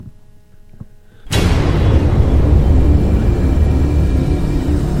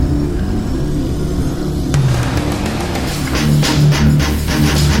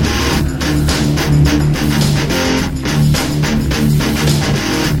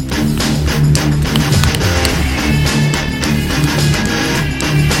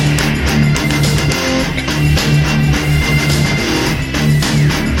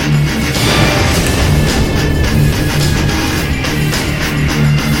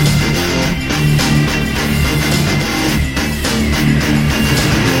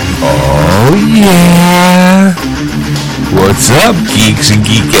Yeah! What's up, geeks and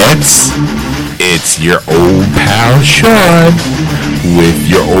geekettes? It's your old pal Sean with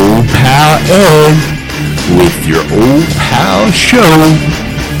your old pal Ed with your old pal show.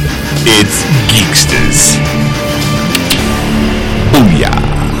 It's Geeksters. Booyah!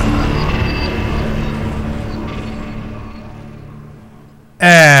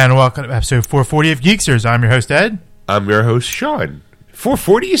 And welcome to episode 440 of Geeksters. I'm your host, Ed. I'm your host, Sean.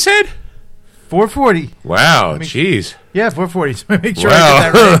 440, you said? 440. Wow, jeez. Yeah, 440. So make sure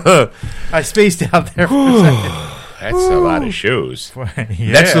I get that right. I spaced out there for a second. That's a lot of shows.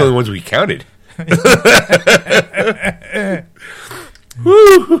 Yeah. That's the only ones we counted.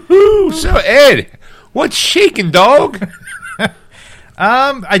 Woo-hoo-hoo. So, Ed, what's shaking, dog?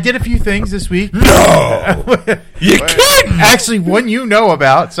 I did a few things this week. No! You kidding? Actually, one you know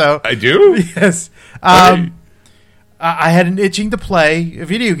about. So I do? Yes. I had an itching to play a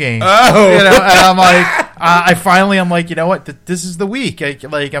video game. Oh. You know, and I'm like, I'm like, you know what? This is the week. I'm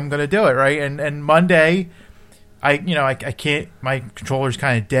going to do it, right? And Monday, I can't. My controller's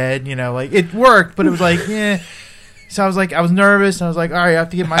kind of dead. You know, like it worked, but it was like, yeah. So I was nervous. And I was like, all right, I have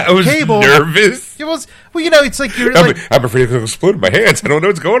to get my cable. I was nervous. It was, well, you know, it's like you're like, I'm afraid it's going to explode in my hands. I don't know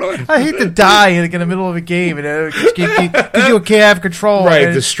what's going on. I hate to die in the middle of a game, because you can't have control.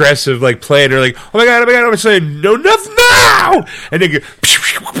 Right, the stress of like playing, or like, oh my god, I'm saying no, nothing now, and then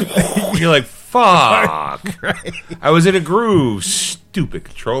you're like, fuck. Right. I was in a groove, stupid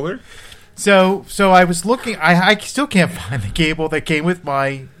controller. So I was looking. I still can't find the cable that came with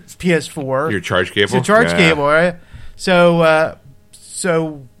my PS4. Your charge cable. It's a charge cable, right? So I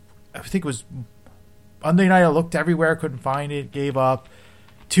think it was Monday night. I looked everywhere, couldn't find it, gave up.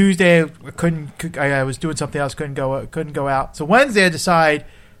 Tuesday, I was doing something else, couldn't go out. So Wednesday, I decide.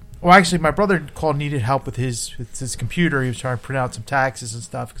 Well, actually, my brother needed help with his computer. He was trying to print out some taxes and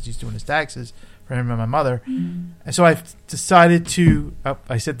stuff because he's doing his taxes for him and my mother. And so I decided to. Oh,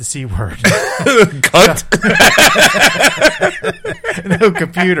 I said the C word. Cut. No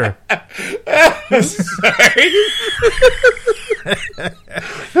computer. Sorry.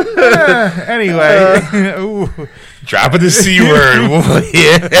 Anyway, ooh. Dropping the C word.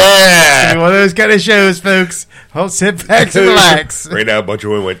 Yeah. One of those kind of shows, folks. Well, sit back and relax. Right now, a bunch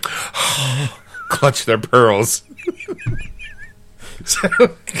of women went, clutch their pearls. So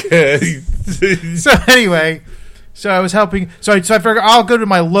anyway, so I was helping. So I figured I'll go to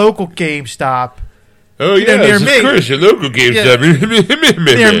my local GameStop. Oh yeah, near me. Of course, your local GameStop.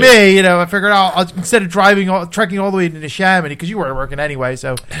 Near me, you know, I figured I'll instead of trekking all the way to Neshaminy, because you weren't working anyway.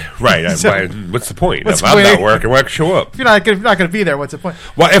 So right, what's the point? If I'm not working, why show up? If you're not going to be there, what's the point?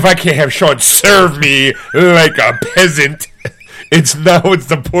 Well, if I can't have Sean serve me like a peasant, what's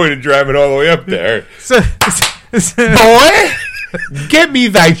the point of driving all the way up there? So boy. Get me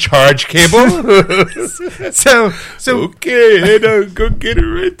thy charge cable. so okay, and I'll go get it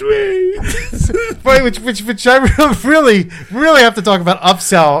right away. Which I really have to talk about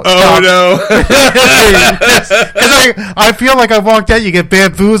upsell. Oh no! Because I feel like I walked out, you get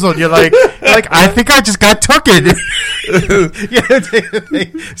bamboozled. You're like I think I just got tooken.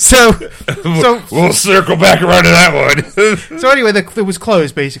 So we'll circle back around to that one. So anyway, it was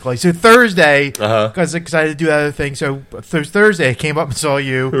closed basically. So Thursday, because I had to do other things. So Thursday, I came up and saw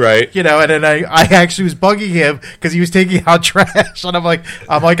you, right? You know, and then I actually was bugging him because he was taking out trash, and I'm like,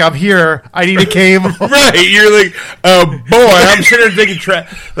 I'm here. I need a cable. Right? You're like, oh boy, I'm sitting there taking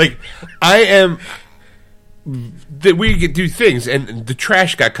trash. Like I am. That we could do things, and the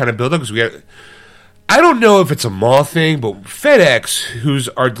trash got kind of built up because we got. I don't know if it's a mall thing, but FedEx, who's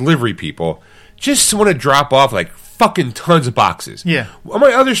our delivery people, just want to drop off like fucking tons of boxes. Yeah. On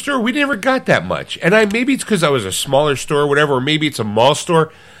my other store, we never got that much. And maybe it's because I was a smaller store or whatever, or maybe it's a mall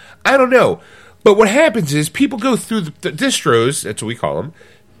store. I don't know. But what happens is people go through the distros, that's what we call them,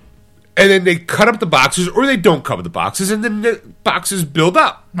 and then they cut up the boxes, or they don't cut up the boxes, and then the boxes build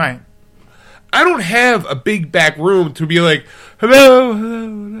up. Right. I don't have a big back room to be like,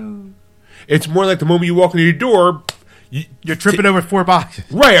 hello. It's more like the moment you walk into your door, you're tripping over 4 boxes.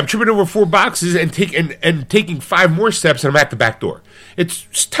 Right, I'm tripping over 4 boxes and taking 5 more steps, and I'm at the back door.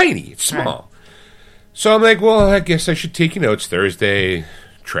 It's tiny, it's small. Right. So I'm like, well, I guess I should take, it's Thursday,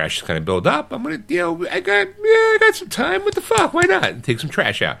 trash is kind of build up. I'm gonna, I got some time. What the fuck? Why not? And take some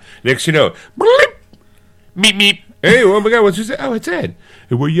trash out. Next, bleep, meep meep. Hey, oh my god, what's this? Oh, it's Ed.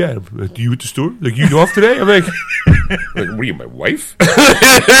 Hey, where you at? Do you at the store? Like, you off today? I'm like, what are you, my wife? I'm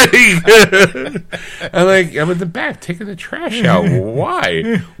like, I'm in the back taking the trash out.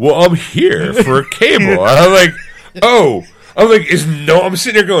 Why? Well, I'm here for a cable. I'm like, oh, I'm like, I'm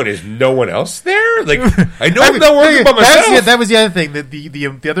sitting there going, is no one else there? Like, I know I'm not working by myself. That was the other thing. That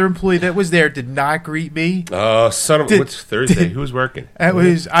the other employee that was there did not greet me. What's Thursday? Who was working? It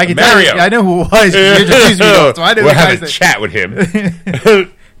was Mario. I know who it was. You introduced me to him, so I know we'll have a chat with him.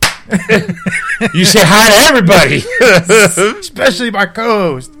 You say hi to everybody, especially my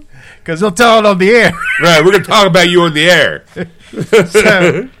co-host, because he'll tell it on the air. Right, we're gonna talk about you on the air.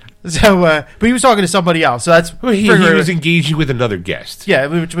 But he was talking to somebody else, so that's he was engaging with another guest. Yeah,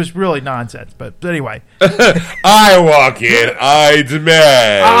 which was really nonsense. But anyway, I walk in, I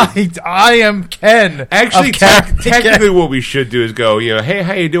demand. I am Ken. Actually, technically, what we should do is go, hey,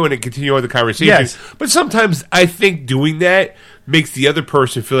 how you doing, and continue on the conversation. Yes. But sometimes I think doing that makes the other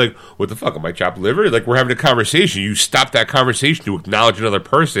person feel like, what the fuck, am I chopped liver? Like, we're having a conversation. You stop that conversation to acknowledge another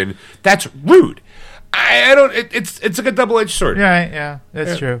person. That's rude. I don't. It's like a double-edged sword. Yeah,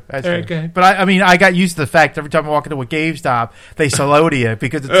 that's true. That's true. Okay. But I got used to the fact every time I walk into a GameStop, they salute you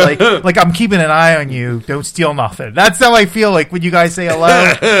because it's like I'm keeping an eye on you. Don't steal nothing. That's how I feel like when you guys say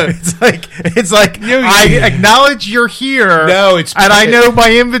hello. It's like I acknowledge you're here. No, and I know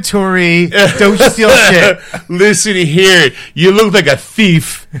my inventory. Don't steal shit. Listen here, you look like a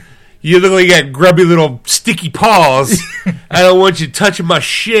thief. You look like you got grubby little sticky paws. I don't want you touching my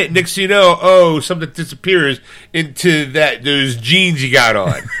shit. Next thing you know, something disappears into those jeans you got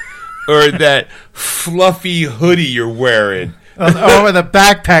on. Or that fluffy hoodie you're wearing. Or the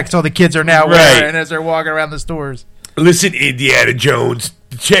backpacks all the kids are now wearing as they're walking around the stores. Listen, Indiana Jones,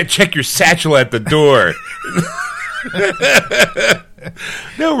 check your satchel at the door.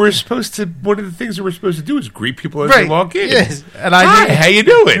 No, one of the things that we're supposed to do is greet people as they walk in. Yes. And hi, how you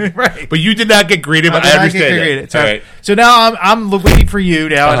doing? Right. But you did not get greeted. I understand that. So, all right. So now I'm waiting for you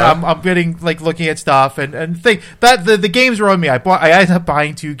now, and I'm getting looking at stuff and think that the games were on me. I ended up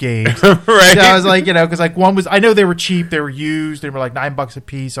buying 2 games. Right. So I was like, because one was, I know they were cheap, they were used, they were like $9 a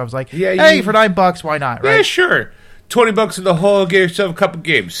piece. So I was like, for $9, why not? Right? Yeah, sure. $20 in the hole, get yourself a couple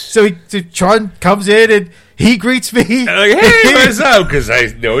games. So Sean comes in and he greets me. I'm like, hey, what's up? Because I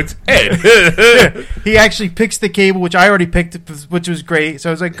know it's Ed. He actually picks the cable, which I already picked, which was great. So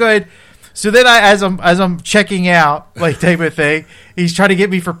I was like, good. So then as I'm checking out, type of thing, he's trying to get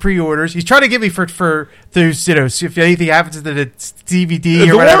me for pre-orders. He's trying to get me for those, if anything happens to the DVD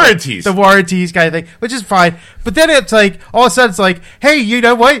or whatever. The warranties kind of thing, which is fine. But then it's like, all of a sudden it's like, hey, you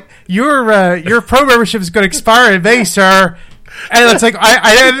know what? Your pro membership is going to expire in May, sir. And it's like,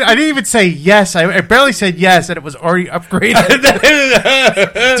 I didn't even say yes. I barely said yes, and it was already upgraded.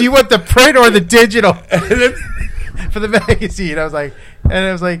 Do you want the print or the digital? For the magazine. I was like,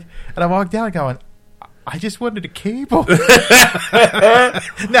 and I walked down going, I just wanted a cable.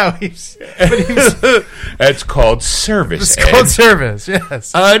 No, that's called service. It's called service.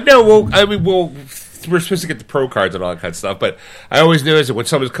 Yes. No. Well, we're supposed to get the pro cards and all that kind of stuff, but I always notice that when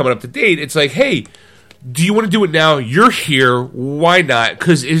someone's coming up to date, it's like, hey, do you want to do it now? You're here. Why not?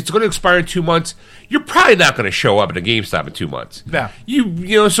 Because it's going to expire in 2 months. You're probably not going to show up at a GameStop in 2 months. No.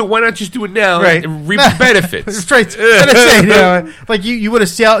 So why not just do it now and reap the benefits? Right. You would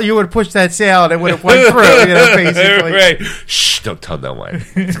have pushed that sale and it would have went through, basically. Right. Shh, don't tell no one.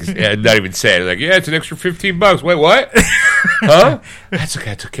 Yeah, not even say it. Like, yeah, it's an extra $15. Wait, what? Huh? That's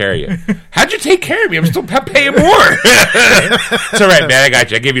okay. I took care of you. How'd you take care of me? I'm still paying more. It's all right, man. I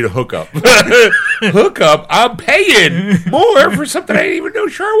got you. I gave you the hookup. Hookup? I'm paying more for something I didn't even know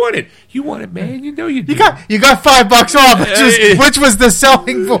sure I wanted. You want it, man. You know you do. You got $5 off, which was the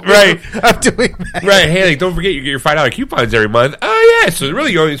selling point of doing that. Right. Hey, don't forget you get your $5 coupons every month. Oh, yeah. So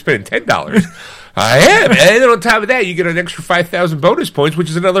really you're only spending $10. I am. And then on top of that, you get an extra 5,000 bonus points, which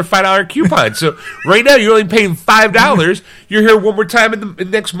is another $5 coupon. So right now, you're only paying $5. You're here one more time in the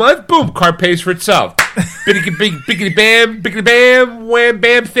next month. Boom. Card pays for itself. Biggity bam, biggity bam, wham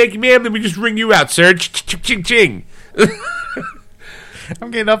bam, thank you, ma'am. Let me just ring you out, sir. Ching, ching. I'm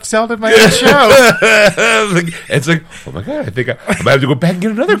getting upsold at my own show. It's like, oh my God, I think I might have to go back and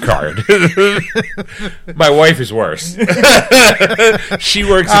get another card. My wife is worse. She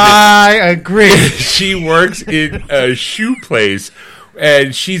works I agree. She works in a shoe place,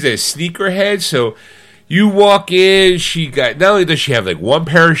 and she's a sneakerhead, so you walk in, not only does she have one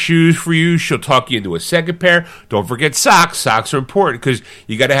pair of shoes for you, she'll talk you into a second pair. Don't forget socks. Socks are important because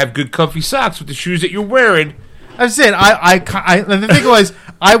you got to have good comfy socks with the shoes that you're wearing. I was saying, the thing was,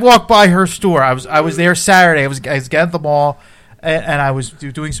 I walked by her store. I was there Saturday. I was at the mall, and I was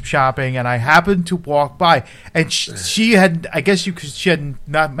doing some shopping, and I happened to walk by, and she had, I guess she had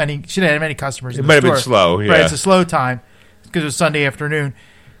many customers. It might have been slow. Yeah. Right, it's a slow time because it was Sunday afternoon.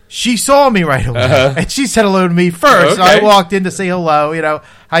 she saw me right away, and she said hello to me first. So I walked in to say hello.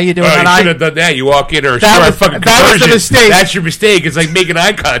 How you doing? Oh, and you should have done that. You walk in or start fucking that was the mistake. That's your mistake. It's like making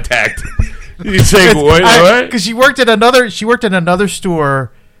eye contact. You say what? Because she worked at another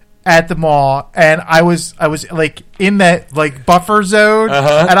store at the mall, and I was like in that like buffer zone,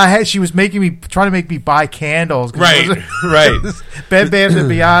 and she was trying to make me buy candles. Right. Bed Bath and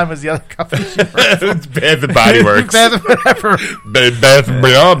Beyond was the other company. She worked for. Bath and Body Works. whatever. Bath and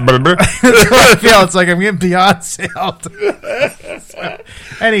Beyond. That's what I feel. It's like I'm getting Beyond sailed.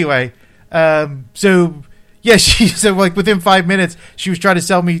 Anyway, so like within 5 minutes, she was trying to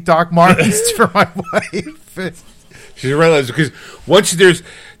sell me Doc Martens for my wife. She's realized because once there's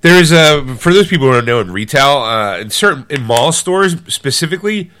for those people who don't know in retail, in mall stores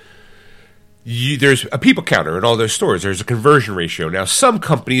specifically, there's a people counter in all those stores. There's a conversion ratio. Now, some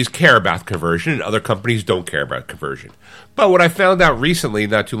companies care about conversion, and other companies don't care about conversion. But what I found out recently,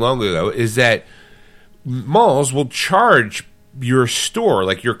 not too long ago, is that malls will charge your store,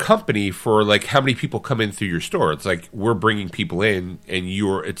 like your company, for like how many people come in through your store. It's like we're bringing people in,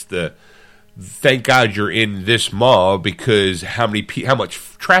 and thank God you're in this mall because how much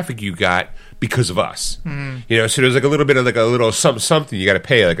traffic you got because of us. Mm. So there's like a little bit of like a little something you got to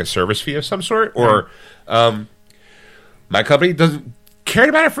pay, like a service fee of some sort. Or my company doesn't cared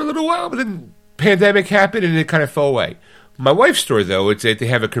about it for a little while, but then pandemic happened and it kind of fell away. My wife's store though, they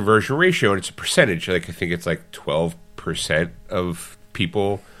have a conversion ratio and it's a percentage. Like I think it's like 12% of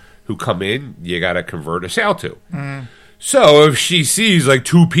people who come in, you got to convert a sale to. Mm. So if she sees like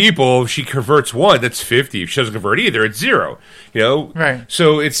 2 people, if she converts 1, that's 50. If she doesn't convert either, it's 0. Right.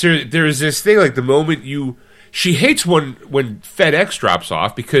 So there's this thing like the moment she hates when FedEx drops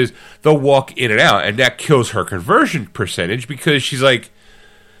off because they'll walk in and out, and that kills her conversion percentage because she's like,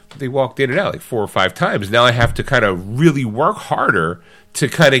 they walked in and out like 4 or 5 times. Now I have to kind of really work harder to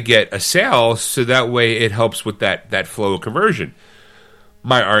kind of get a sale, so that way it helps with that flow of conversion.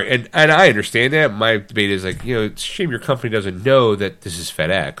 And I understand that. My debate is like, it's a shame your company doesn't know that this is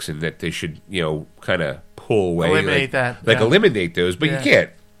FedEx and that they should, kind of pull away. Eliminate that. Eliminate those, but you can't.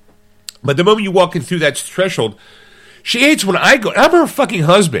 But the moment you walk in through that threshold, she hates when I go. I'm her fucking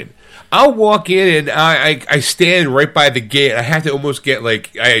husband. I'll walk in and I stand right by the gate. I have to almost get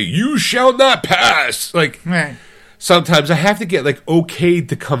like, you shall not pass. Like, right. Sometimes I have to get like okayed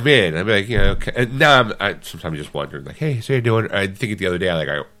to come in. I'm like, okay. And now I sometimes just wondering, like, hey, so you doing? I think the other day, like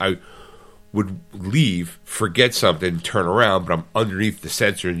I would leave, forget something, turn around, but I'm underneath the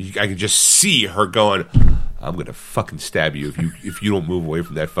sensor, and I can just see her going, I'm gonna fucking stab you if you don't move away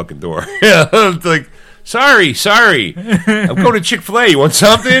from that fucking door. It's like, sorry, I'm going to Chick-fil-A. You want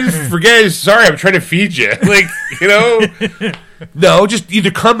something? Forget it. Sorry, I'm trying to feed you. Like, no, just either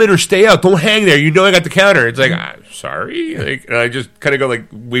come in or stay out. Don't hang there. I got the counter. It's like, sorry. Like, and I just kind of go like,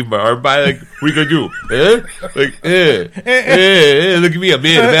 wave my arm by, like, what are you gonna do? Like, look at me.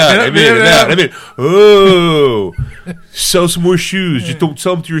 I'm in. Oh, sell some more shoes. Just don't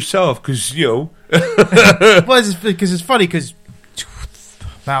sell them to yourself, because Well, because it's funny because.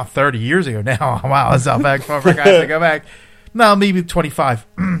 Now 30 years ago now. Wow, that's how far back I go back. No, maybe 25.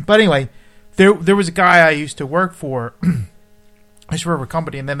 But anyway, there was a guy I used to work for. I used to work for a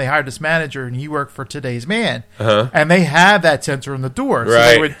company, and then they hired this manager, and he worked for Today's Man. Uh-huh. And they have that sensor on the door. So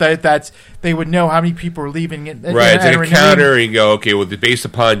right. They would know how many people are leaving. Right, it's an counter, and you go, okay, well, based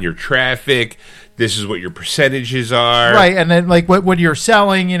upon your traffic, this is what your percentages are. Right, and then like what you're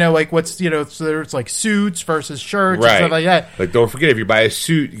selling, like what's, so there's like suits versus shirts and stuff like that. Like, don't forget, if you buy a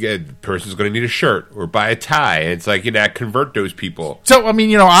suit, the person's going to need a shirt, or buy a tie. And it's like, convert those people. So, I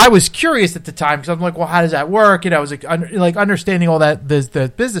mean, I was curious at the time, because I'm like, well, how does that work? I was like understanding all that,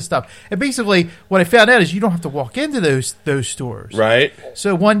 the business stuff. And basically, what I found out is you don't have to walk into those stores. Right.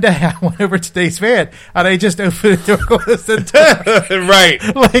 So one day I went over to Today's Man, and I just opened the door. Right.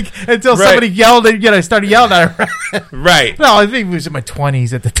 Like, until somebody yelled I started yelling at her. Right. No, I think it was in my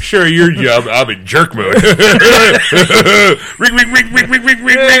 20s at the time. Sure, I'm in jerk mode. Ring.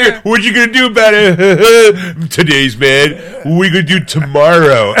 What you gonna do about it? Today's Man. What we gonna do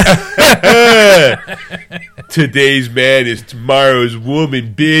tomorrow? Today's man is tomorrow's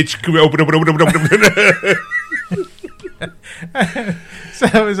woman, bitch. Come on, open. So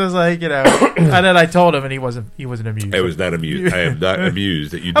it was just like, and then I told him, and he wasn't amused. I was not amused. I am not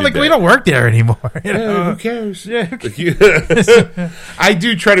amused that you did I'm like, that. we don't work there anymore. Who cares? Yeah. I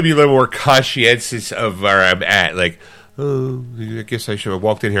do try to be a little more conscientious of where I'm at. Like, I guess I should have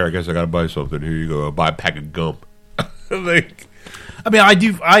walked in here. I guess I got to buy something. Here you go. I'll buy a pack of gum. Like, I mean,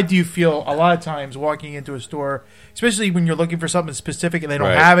 I do feel a lot of times walking into a store, especially when you're looking for something specific and they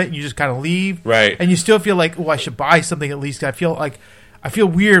don't have it, and you just kind of leave. Right. And you still feel like, I should buy something at least. I feel like I feel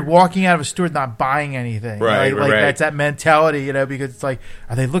weird walking out of a store not buying anything. Right, like right. that's that mentality, because it's like,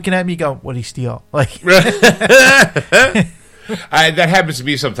 are they looking at me going, what did he steal? Like, that happens to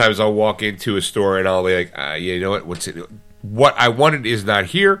me sometimes. I'll walk into a store and I'll be like, you know what I wanted is not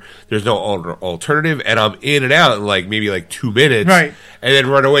here. There's no alternative, and I'm in and out in maybe 2 minutes, right? And then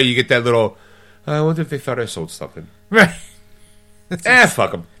run away. You get that little. I wonder if they thought I sold something. Right.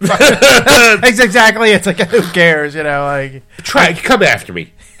 Fuck them. Exactly. It's like, who cares? Come after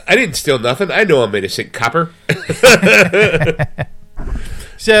me. I didn't steal nothing. I know I'm innocent, copper.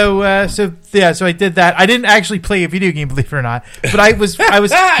 So I did that. I didn't actually play a video game, believe it or not, but I was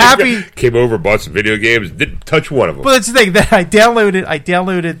happy. Came over, bought some video games, didn't touch one of them. Well, that's the thing that I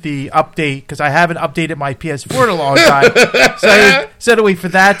downloaded the update because I haven't updated my PS4 in a long time. So I had to wait for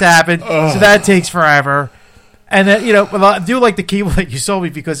that to happen. So that takes forever. And then, well, I do like the cable that you sold me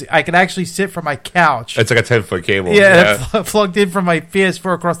because I can actually sit from my couch. It's like a 10-foot cable. Yeah. Plugged in from my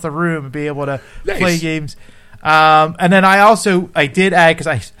PS4 across the room and be able to play games. And then I did add, because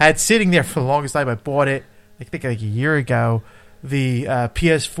I had sitting there for the longest time, I bought it, I think a year ago, the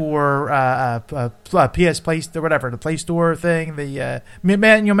PS4, PS Play, or whatever, the Play Store thing, the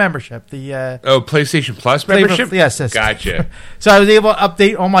manual membership. PlayStation Plus membership? Yes. Gotcha. So I was able to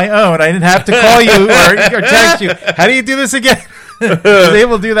update on my own. I didn't have to call you or text you. How do you do this again? I was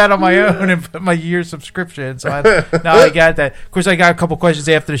able to do that on my own and put my year's subscription. So now I got that. Of course, I got a couple questions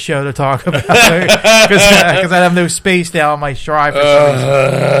after the show to talk about because I have no space now on my drive.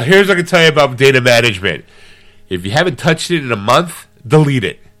 Here's what I can tell you about data management. If you haven't touched it in a month, delete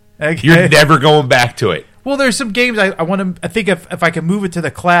it. Okay. You're never going back to it. Well, there's some games I want to. I think if I can move it to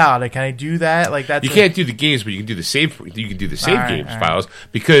the cloud, can I do that? You can't do the games, but you can do the save. You can do the save games files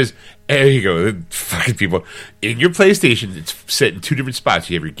because there you go, fucking people in your PlayStation. It's set in two different spots.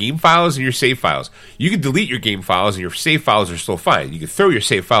 You have your game files and your save files. You can delete your game files, and your save files are still fine. You can throw your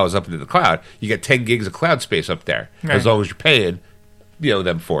save files up into the cloud. You got 10 gigs of cloud space up there as long as you're paying,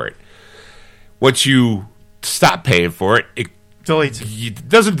 them for it. Once you stop paying for it, it deletes it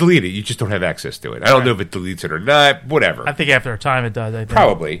doesn't delete it. You just don't have access to it. I don't know if it deletes it or not. Whatever. I think after a time it does. I think.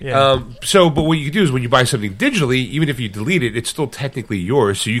 Probably. Yeah. But what you can do is when you buy something digitally, even if you delete it, it's still technically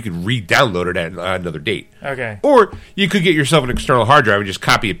yours, so you can re-download it at another date. Okay. Or you could get yourself an external hard drive and just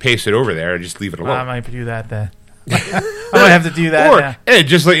copy and paste it over there and just leave it alone. I might do that then. I might have to do that. And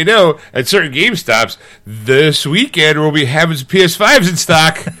just let you know, at certain GameStops, this weekend we'll be having some PS5s in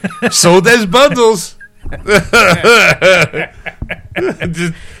stock, sold as bundles.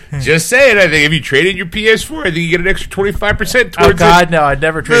 just saying. I think if you trade in your PS4, I think you get an extra 25% towards it. Oh God, no! I'd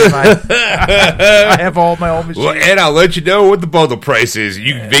never trade mine. I have all my own machines. Well, and I'll let you know what the bundle price is.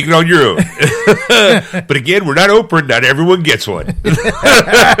 You can make it on your own. But again, we're not Oprah. Not everyone gets one.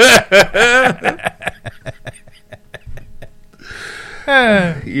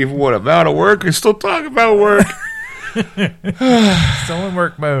 Even when I'm out of work, I still talk about work. Still in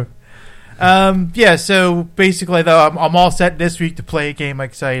work mode. So basically, though, I'm all set this week to play a game. I'm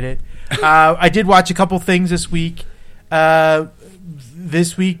excited. I did watch a couple things this week.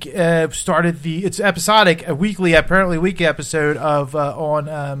 This week started it's episodic, weekly episode of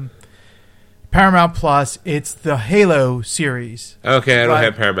on Paramount Plus. It's the Halo series. Okay, I don't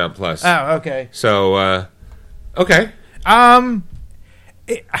have Paramount Plus. Oh, okay. So, okay. I'm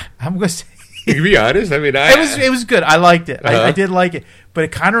gonna say. You can be honest. I mean, it was good. I liked it. Uh-huh. I did like it, but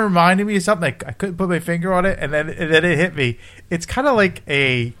it kind of reminded me of something. I couldn't put my finger on it, and then it hit me. It's kind of like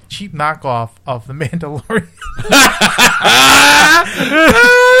a cheap knockoff of The Mandalorian.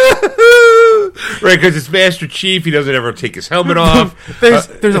 Right, because it's Master Chief. He doesn't ever take his helmet off.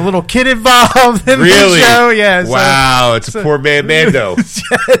 There's a little kid involved in really? the show. Yeah. Wow, it's a poor man Mando.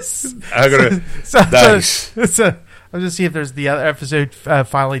 Yes. I'm gonna nice. I'll just see if there's the other episode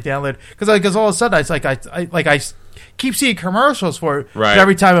finally downloaded because all of a sudden it's like I keep seeing commercials for it. Right. But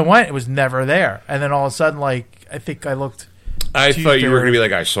every time I went, it was never there, and then all of a sudden, I think I looked. I thought you were going to be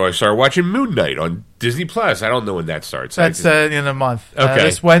like, I started watching Moon Knight on Disney Plus. I don't know when that starts. That's in a month. Okay.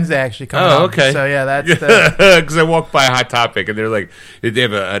 This Wednesday actually coming Oh, out. okay. So yeah, that's because I walked by Hot Topic and they're like, they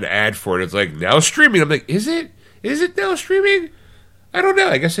have an ad for it. It's like now streaming. I'm like, is it? Is it now streaming? I don't know.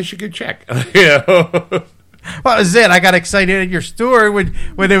 I guess I should go check. Well, that was it. I got excited at your store when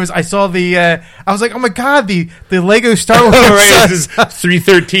it was. I saw the. I was like, oh my God, the Lego Star Wars. Right, this is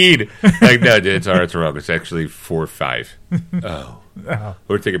 313. Like, no, dude, it's wrong. It's actually 45. Oh.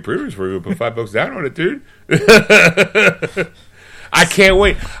 We're taking printers. We're going to put $5 down on it, dude. I can't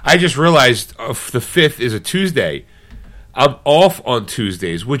wait. I just realized the 5th is a Tuesday. I'm off on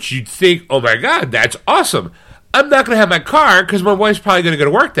Tuesdays, which you'd think, oh my God, that's awesome. I'm not going to have my car because my wife's probably going to go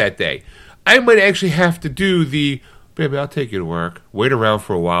to work that day. I might actually have to do the baby, I'll take you to work. Wait around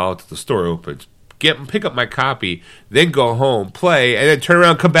for a while till the store opens. Pick up my copy, then go home, play, and then turn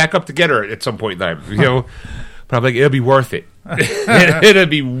around and come back up to get her at some point in time. You know? But I'm like, it'll be worth it. It'll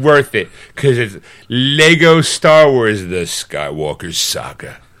be worth it. Because it's Lego Star Wars The Skywalker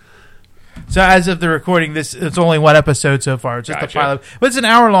Saga. So as of the recording, it's only one episode so far. It's just Gotcha. the pilot. But it's an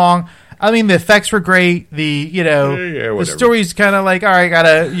hour long. I mean, the effects were great. The the whatever. story's kind of like, all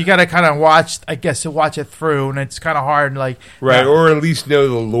right, you gotta kind of watch it through, and it's kind of hard, like Right, or at least know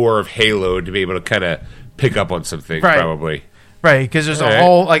the lore of Halo to be able to kind of pick up on some things, Right. probably. right, because there's a Right.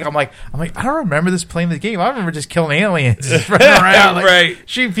 whole like I'm like I don't remember this playing the game. I remember just killing aliens, just running around, like, Right.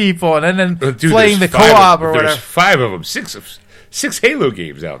 shoot people, and then Dude, playing the there's five co-op of- or There's whatever. 5 of them. Six Halo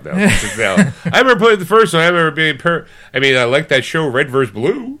games out now. I remember playing the first one. I remember being I like that show Red vs.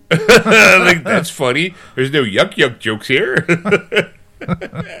 Blue. Like, that's funny. There's no yuck jokes here.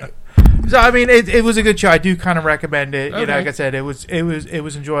 So I mean, it was a good show. I do kind of recommend it. You know, Okay. like I said, it was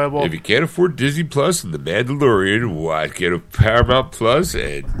enjoyable. If you can't afford Disney Plus and The Mandalorian, get a Paramount Plus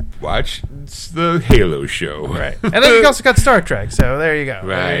and watch the Halo show. Right, and then you also got Star Trek. So there you go.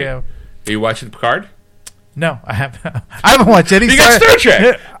 There Right. you go. Are you watching Picard? No, I haven't watched any. You got Star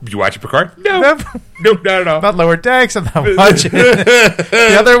Trek. Did you watch Picard? No. Nope. Nope, not at all. Not Lower Decks. I'm not watching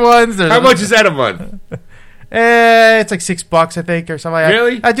the other ones. How much is that a month? It's like $6, I think, or something like that.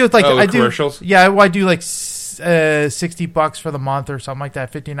 Really? I do it like Oh, the I do commercials? Yeah, I do like $60 for the month or something like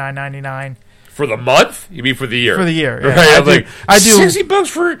that. $59.99 For the month? You mean for the year? for the year. Yeah. Right, I do. $60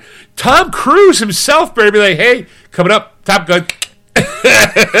 for Tom Cruise himself, baby. Like, hey, coming up, Top Gun.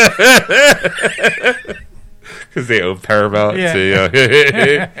 Because they own Paramount. Yeah. So,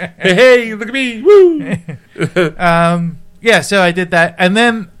 hey, look at me. Woo. Yeah, so I did that, and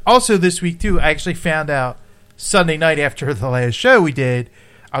then also this week too, I actually found out Sunday night after the last show we did.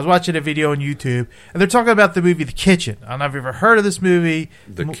 I was watching a video on YouTube, and they're talking about the movie The Kitchen. I don't know if you've ever heard of this movie.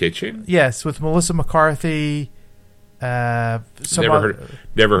 The Kitchen? Yes, with Melissa McCarthy. Never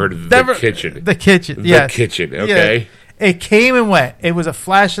heard of The Kitchen. The Kitchen, The yes. Kitchen, Yeah. okay. It came and went. It was a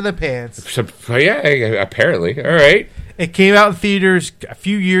flash of the pants. So, yeah, apparently. All right. It came out in theaters a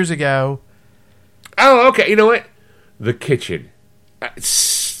few years ago. Oh, okay. You know what? The Kitchen.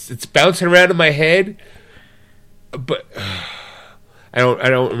 It's bouncing around in my head, but I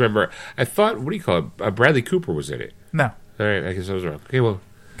don't remember. I thought, what do you call it? Bradley Cooper was in it. No. All right, I guess I was wrong. Okay, well,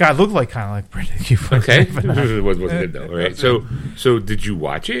 God, it looked like kind of like Brendan Cooper. okay. But not. It wasn't good though. All right. So did you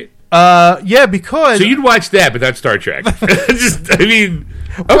watch it? Yeah, because So you'd watch that, but not Star Trek. Just, I mean,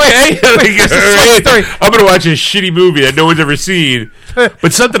 okay. this is All right. story. I'm gonna watch a shitty movie that no one's ever seen,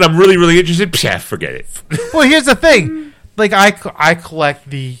 but something I'm really, really interested. Psh, forget it. well, here's the thing. Like I collect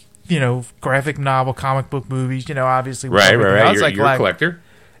the graphic novel, comic book movies. Obviously, with Right. everything else I You're a collect. collector.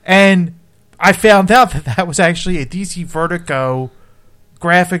 And I found out that was actually a DC Vertigo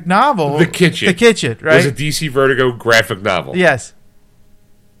graphic novel. The Kitchen. The Kitchen, It was a right? DC Vertigo graphic novel. Yes.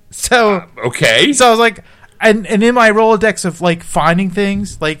 So Okay. I was like, and in my Rolodex of like finding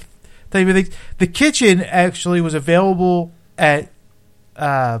things, like type of things, The Kitchen actually was available at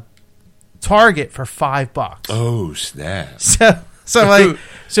Target for $5. Oh, snap.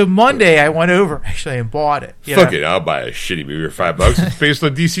 So Monday I went over actually and bought it. you Fuck know? it, I'll buy a shitty movie for $5. It's based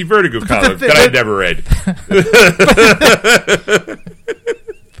on DC Vertigo comic the- that I never read.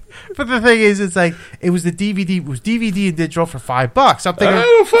 But the thing is, it's like it was the DVD. It was DVD and digital for $5. I'm thinking,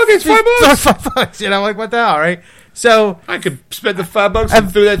 Oh, fuck it, it's $5. $5. Like what the hell, right? So I could spend the $5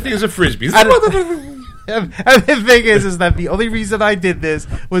 and throw that thing as a frisbee. and the thing is that the only reason I did this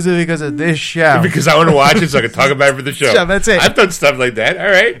was because of this show. Because I want to watch it so I can talk about it for the show. Yeah, that's it. I've done stuff like that. All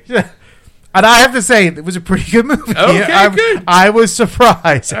right. And I have to say, it was a pretty good movie. Okay, good. I was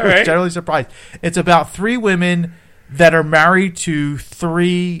surprised. All I was right. generally surprised. It's about 3 women that are married to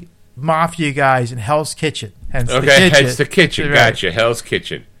 3 mafia guys in Hell's Kitchen. Hence Okay, the kitchen. hence the kitchen. Right. Gotcha. Hell's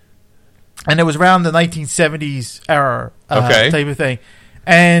Kitchen. And it was around the 1970s era Okay. type of thing.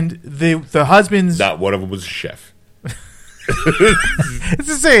 And the husbands... Not one of them was a chef. It's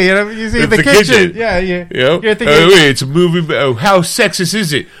the same. You see It's the the kitchen. kitchen. Yeah, You know? you're thinking... Oh, wait, it's a movie. Oh, how sexist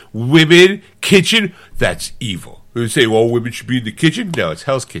is it? Women, kitchen? That's evil. They say, well, women should be in the kitchen? No, it's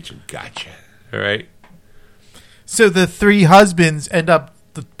Hell's Kitchen. Gotcha. All right. So the 3 husbands end up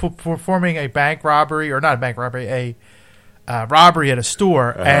performing a bank robbery, or not a bank robbery, a robbery at a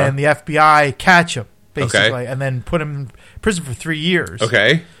store, and the FBI catch him, basically, and then put him in prison for 3 years.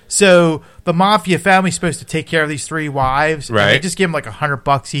 Okay. So the mafia family's supposed to take care of these 3 wives, and they Right. just give them like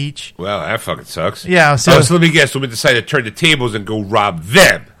 $100 each. Well, that fucking sucks. Yeah, so- So let me guess. Women decide to turn the tables and go rob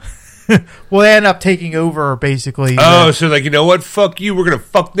them. Well, they end up taking over basically. So like, you know what? Fuck you. We're gonna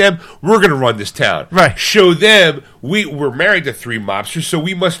fuck them. We're gonna run this town. Right. Show them we're married to 3 mobsters, so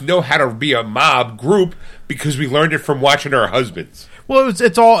we must know how to be a mob group because we learned it from watching our husbands. Well,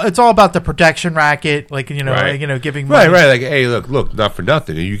 it's all about the protection racket, like Right. giving money. Right. Like, hey, look, not for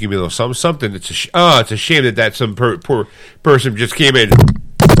nothing. You give me a little something. It's a shame that some poor person just came in.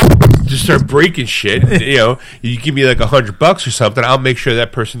 Just start breaking shit. You give me like $100 or something. I'll make sure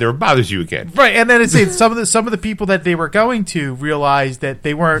that person never bothers you again. Right, and then it's some of the people that they were going to realized that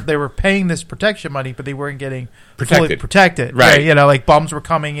they were paying this protection money, but they weren't getting fully protected. Right. Like bums were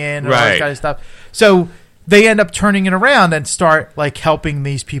coming in, and all Right. that kind of stuff. So they end up turning it around and start like helping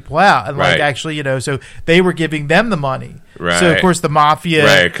these people out, and like Right. actually, so they were giving them the money. Right. So of course the mafia,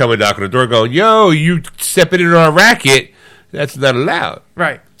 Right, coming knocking on the door, going, "Yo, you stepping into our racket? That's not allowed."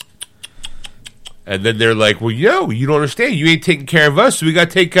 right. And then they're like, "Well, you don't understand. You ain't taking care of us, so we got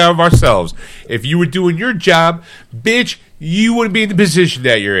to take care of ourselves. If you were doing your job, bitch, you wouldn't be in the position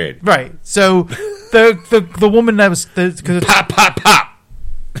that you're in." Right. So the woman that was because Pop, pop, pop.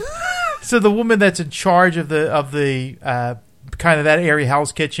 so the woman that's in charge of the kind of that area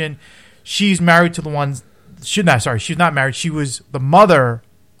Hell's Kitchen, she's married to the ones. She's not married. She was the mother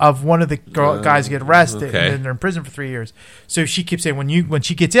of one of the guys get arrested okay. and they're in prison for 3 years. So she keeps saying when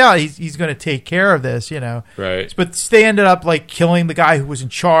she gets out, he's going to take care of this, Right. But they ended up like killing the guy who was in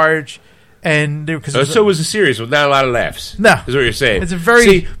charge, and So it was a series with not a lot of laughs. No. Is what you're saying. It's a very-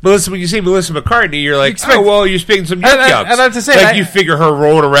 See, Melissa, when you see Melissa McCarthy, you're like, expect- oh, well, you're speaking some yuck yucks. and I have to say, like you figure her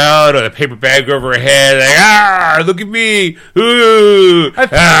rolling around on a paper bag over her head, like, look at me, ooh,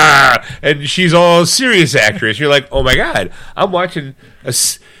 and she's all serious actress. You're like, oh my God, I'm watching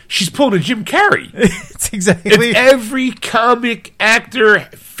she's pulling a Jim Carrey. it's exactly. Every comic actor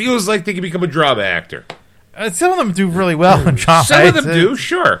feels like they can become a drama actor. Some of them do really well in drama. Some of them do,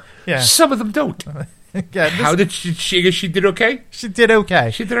 sure. Yeah. Some of them don't. Yeah, How did she? I guess she did okay. She did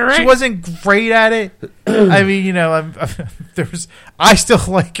okay. She did all right. She wasn't great at it. I mean, I still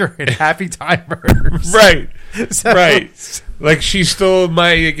like her in Happy Time Murders. Right. So- Right. Like she stole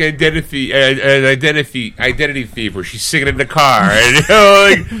my identity thief where she's singing in the car.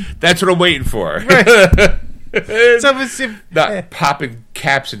 And, that's what I'm waiting for. Right. So Not popping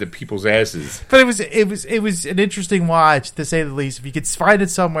caps into people's asses. but it was an interesting watch, to say the least. If you could find it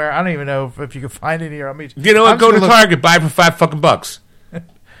somewhere, I don't even know if you could find it here. I mean, You know what? Go to Target, buy it for $5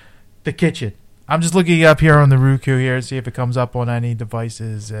 The Kitchen. I'm just looking up here on the Roku here, see if it comes up on any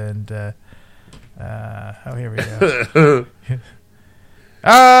devices, and here we go.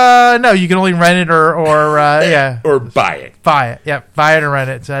 No, you can only rent it or yeah, or buy it. buy it. Yeah, buy it or rent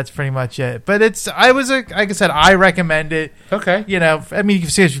it. So that's pretty much it. But like I said, I recommend it. Okay. I mean, you can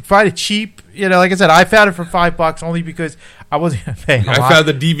see if you find it cheap. Like I said, I found it for $5 only because I wasn't going to pay a lot. I found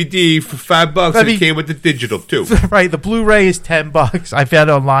the DVD for $5. I mean- It came with the digital too. Right, the Blu-ray is $10. I found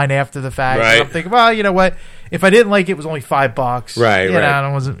it online after the fact. Right. And I'm thinking, well, you know what? If I didn't like it, it was only $5. Right, You know, right. and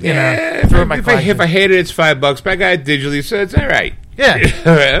I wasn't. Yeah, throw it in my if collection. I hate it, it's $5. But I got it digitally, so it's all right.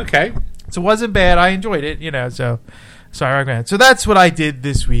 Yeah. Okay. So it wasn't bad. I enjoyed it. So I recommend it. So that's what I did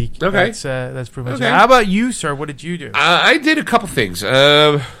this week. Okay. That's pretty much Okay. it. How about you, sir? What did you do? I did a couple things. We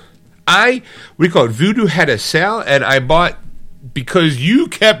call it Voodoo had a sale, and I bought, because you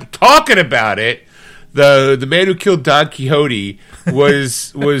kept talking about it, the Man Who Killed Don Quixote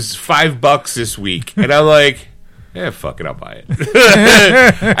was $5 this week, and I'm like, fuck it, I'll buy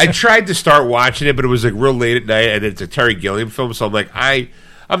it. I tried to start watching it, but it was like real late at night, and it's a Terry Gilliam film, so I'm like, I'm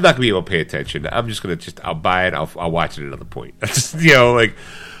not gonna be able to pay attention. I'm just gonna I'll buy it. I'll watch it at another point.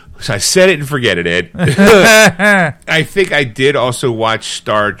 So I set it and forget it, Ed. I think I did also watch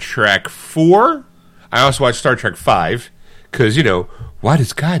Star Trek 4. I also watched Star Trek 5 because why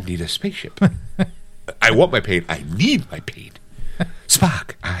does God need a spaceship? I want my pain. I need my pain.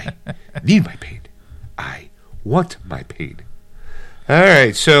 Spock, I need my pain. I want my pain. All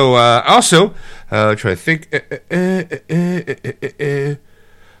right. So also, trying to think.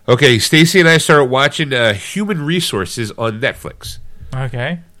 Okay, Stacy and I started watching Human Resources on Netflix.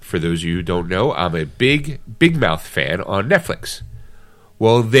 Okay. For those of you who don't know, I'm a big Mouth fan on Netflix.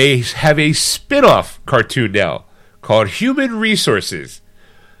 Well, they have a spin-off cartoon now called Human Resources.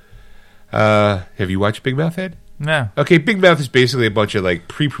 Have you watched Big Mouth, Ed? No. Okay, Big Mouth is basically a bunch of like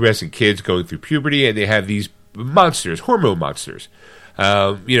prepubescent kids going through puberty, and they have these monsters, hormone monsters.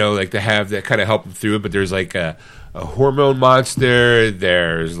 Like they have that kind of help them through it, but there's like a hormone monster,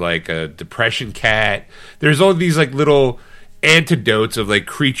 there's like a depression cat, there's all these like little antidotes of like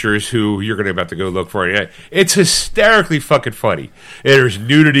creatures who you're going to about to go look for. It's hysterically fucking funny. There's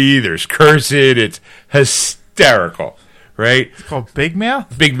nudity, there's cursing, it's hysterical, right? It's called Big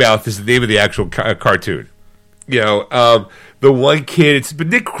Mouth? Big Mouth is the name of the actual cartoon. The one kid, but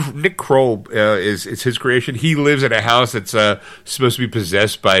Nick Kroll is his creation. He lives in a house that's supposed to be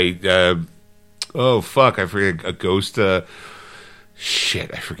possessed by, I forget, a ghost.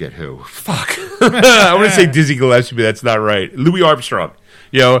 Shit, I forget who. Fuck. I want to say Dizzy Gillespie, but that's not right. Louis Armstrong.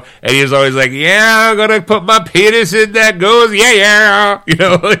 And he was always like, yeah, I'm going to put my penis in that goes, yeah.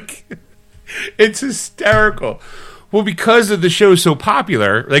 It's hysterical. Well, because of the show so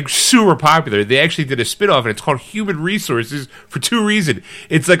popular, like super popular, they actually did a spinoff, and it's called Human Resources for two reasons.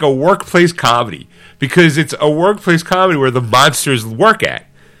 It's like a workplace comedy, because it's a workplace comedy where the monsters work at.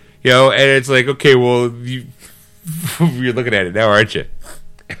 And it's like, okay, well, you're looking at it now, aren't you?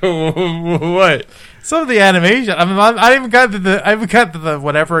 What? Some of the animation, I haven't even got to the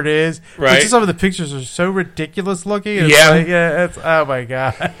whatever it is. Right. Just some of the pictures are so ridiculous looking. It's it's oh my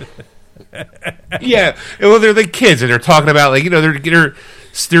god. Yeah, well, they're like kids, and they're talking about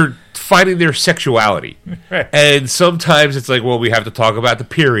they're finding their sexuality, Right. And sometimes it's like, well, we have to talk about the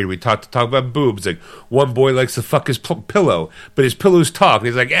period. We talk about boobs. Like one boy likes to fuck his pillow, but his pillows talk. And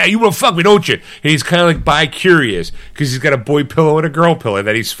he's like, "Yeah, you want to fuck me, don't you?" And he's kind of like bi-curious because he's got a boy pillow and a girl pillow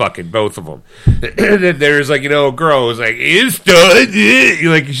that he's fucking both of them. And then there's like a girl who's like, "It's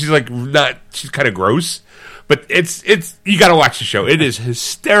done." Like she's kind of gross. But it's you got to watch the show. It is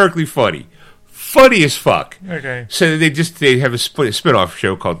hysterically funny as fuck. Okay. So they have a spin-off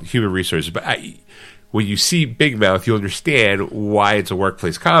show called Human Resources. But when you see Big Mouth, you'll understand why it's a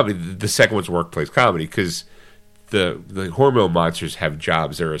workplace comedy. The second one's a workplace comedy because the hormone monsters have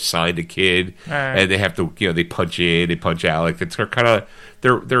jobs. They're assigned a kid, and they have to they punch in, they punch out. Like it's kind of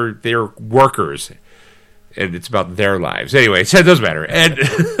they're workers, and it's about their lives. Anyway, so it doesn't matter.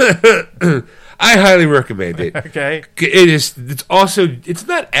 And I highly recommend it. Okay. It's also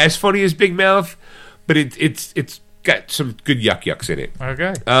not as funny as Big Mouth, but it's got some good yucks in it.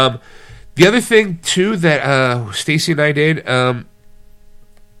 Okay. The other thing too that Stacy and I did,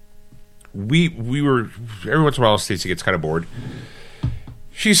 we were every once in a while Stacy gets kind of bored.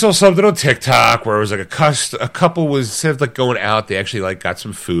 She saw something on TikTok where it was like a couple was instead of like going out, they actually like got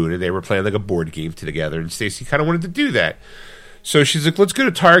some food and they were playing like a board game together, and Stacy kind of wanted to do that. So she's like, let's go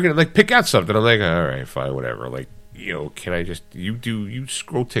to Target and like pick out something. I'm like, all right, fine, whatever. Like, can I just you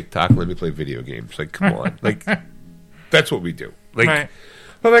scroll TikTok and let me play video games? Like, come on. Like that's what we do. Like Right.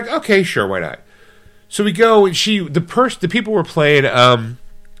 I'm like, okay, sure, why not? So we go and the people were playing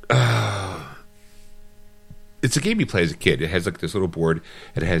it's a game you play as a kid. It has like this little board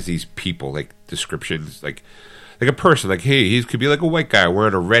and it has these people, like descriptions, like a person, like, hey, he could be like a white guy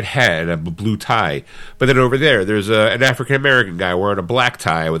wearing a red hat and a blue tie. But then over there's an African-American guy wearing a black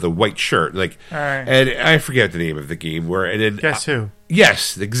tie with a white shirt. Like, All right. And I forget the name of the game. And then, Guess who?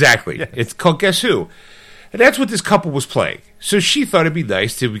 Yes, exactly. Yes. It's called Guess Who. And that's what this couple was playing. So she thought it'd be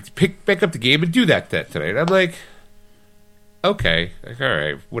nice to pick back up the game and do that tonight. And I'm like, okay, like, all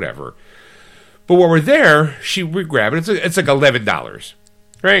right, whatever. But while we're there, we grab it. It's like $11.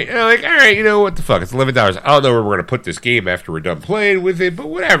 Right? And I'm like, all right, what the fuck? It's $11. I don't know where we're going to put this game after we're done playing with it, but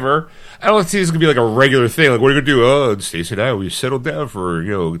whatever. I don't see this going to be like a regular thing. Like, what are you going to do? Oh, Stacey and I, we settled down for,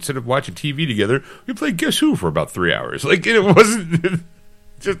 instead of watching TV together, we played Guess Who for about 3 hours. Like, it wasn't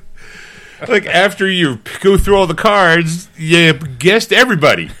just... Like, after you go through all the cards, you guessed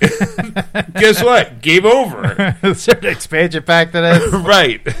everybody. Guess what? Game over. Is there an expansion pack to this?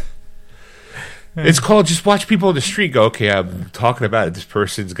 Right. It's called just watch people on the street go, okay, I'm talking about it. This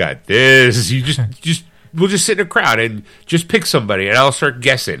person's got this. We'll just sit in a crowd and just pick somebody, and I'll start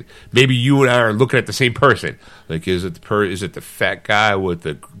guessing. Maybe you and I are looking at the same person. Like, is it the fat guy with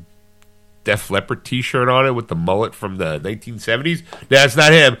the Def Leppard T-shirt on it with the mullet from the 1970s? That's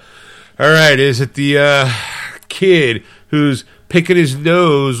not him. All right, is it the kid who's picking his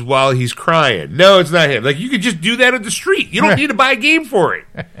nose while he's crying? No, it's not him. Like, you could just do that on the street. You don't need to buy a game for it.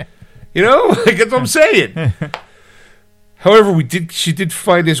 Like, that's what I'm saying. However, she did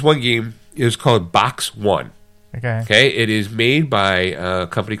find this one game. It was called Box One. Okay. It is made by a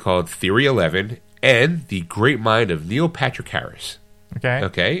company called Theory 11 and the great mind of Neil Patrick Harris.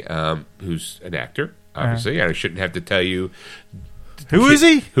 Okay. Who's an actor, obviously. I shouldn't have to tell you. Who is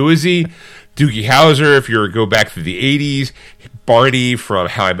he? Doogie Howser, if you go back to the 80s. Barney from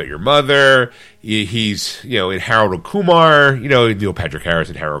How I Met Your Mother. He's, in Harold and Kumar. Neil Patrick Harris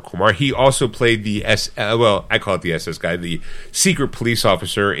and Harold Kumar. He also played the I call it the SS guy, the secret police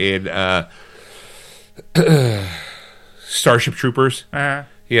officer in Starship Troopers. Uh-huh.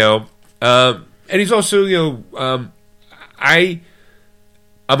 And he's also, I'm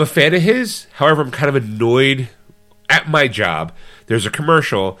a fan of his. However, I'm kind of annoyed at my job. There's a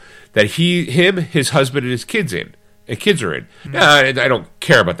commercial that his husband, and his kids in. and kids are in. I don't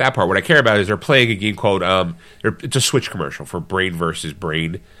care about that part. What I care about is they're playing a game called it's a Switch commercial for Brain versus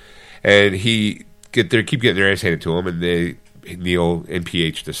Brain, and keep getting their ass handed to him, and Neil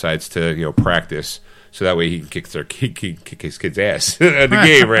NPH decides to practice. So that way he can kick his kid's ass in the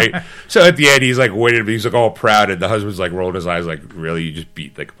game, right? So at the end, he's like winning, but he's like all proud, and the husband's like rolling his eyes, like, "Really, you just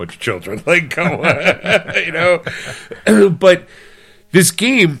beat like a bunch of children? Like, come on, But this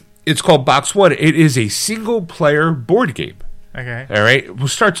game, it's called Box One. It is a single player board game. Okay. All right. Well, it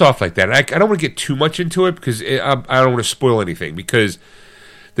starts off like that. And I don't want to get too much into it because I don't want to spoil anything because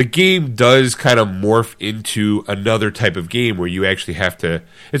the game does kind of morph into another type of game where you actually have to.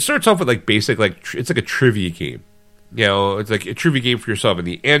 It starts off with like basic, it's like a trivia game. It's like a trivia game for yourself, and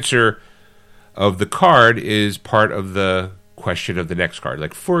the answer of the card is part of the question of the next card.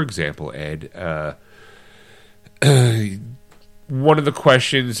 Like, for example, Ed, one of the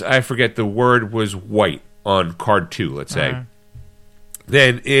questions, I forget the word, was white on card 2, let's say.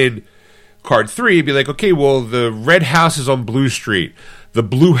 Then in card 3, it'd be like, okay, well, the red house is on Blue Street. The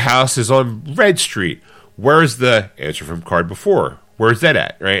blue house is on Red Street. Where's the answer from card before? Where's that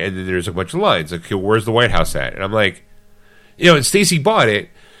at, right? And then there's a bunch of lines. Like, okay, where's the White House at? And I'm like, and Stacy bought it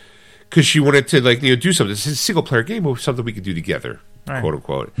because she wanted to, do something. This is a single-player game, but something we could do together, quote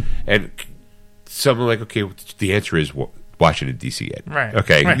unquote. And something like, okay, the answer is Washington D.C. Ed. Right.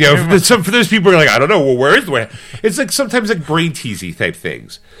 Okay. Right. For those people who are like, I don't know. Well, where is the White House? It's like sometimes like brain teasy type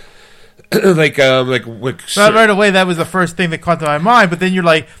things. Right away, that was the first thing that caught to my mind. But then you're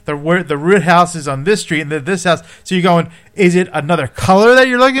like, the root house is on this street, and then this house. So you're going, is it another color that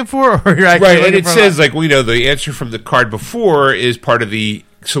you're looking for, or you're actually right? And it says the answer from the card before is part of the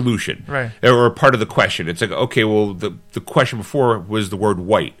solution, right, or part of the question. It's like, okay, well, the question before was the word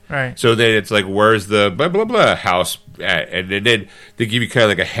white, right? So then it's like, where's the blah blah blah house at? And then they give you kind of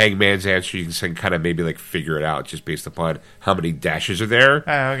like a hangman's answer. You can kind of maybe like figure it out just based upon how many dashes are there.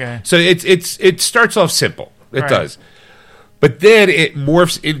 Oh, okay. So it starts off simple. It does. But then it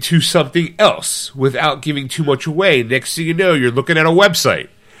morphs into something else without giving too much away. Next thing you know, you're looking at a website,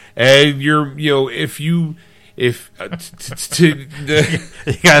 and you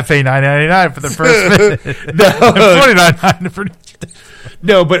gotta pay $9.99 for the first minute. No, $49.99 for.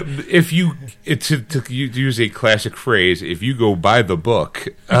 No, but if you use a classic phrase, if you go buy the book,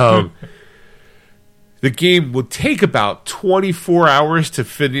 the game will take about 24 hours to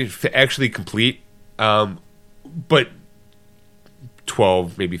finish, to actually complete. But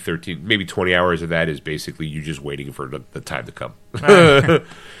 12, maybe 13, maybe 20 hours of that is basically you just waiting for the time to come.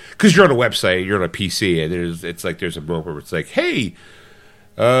 Because you're on a website, you're on a PC, and there's a moment where it's like, hey,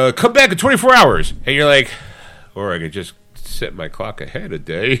 come back in 24 hours. And you're like, or I could just set my clock ahead a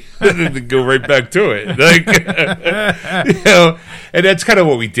day and then go right back to it. And that's kind of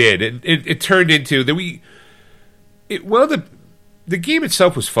what we did. And it turned into that the game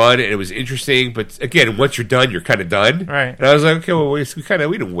itself was fun and it was interesting, but again, once you're done, you're kind of done. Right. And I was like, okay, well, we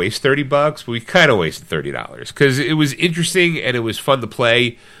didn't waste $30, but we kind of wasted $30 because it was interesting and it was fun to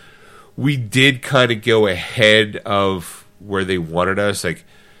play. We did kind of go ahead of where they wanted us. Like,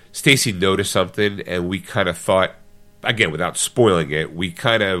 Stacy noticed something, and we kind of thought, again, without spoiling it, we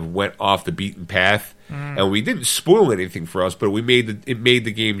kind of went off the beaten path, and we didn't spoil anything for us, but it made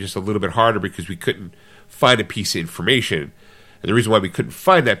the game just a little bit harder because we couldn't find a piece of information. And the reason why we couldn't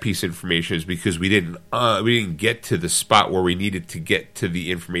find that piece of information is because we didn't get to the spot where we needed to get to the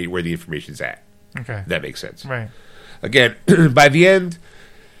information where the information's at. Okay, if that makes sense. Right. Again, by the end.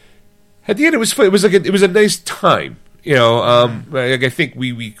 At the end, it was fun. It was a nice time, Like I think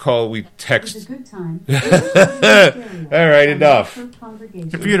we text. It's a good time. All right, enough.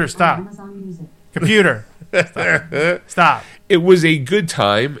 Computer, stop. Computer, stop. It was a good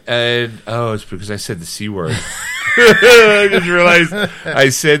time, and it's because I said the C word. I just realized I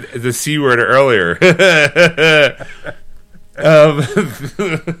said the C word earlier.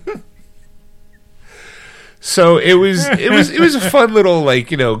 So it was a fun little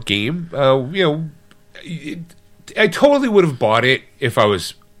game. I totally would have bought it if I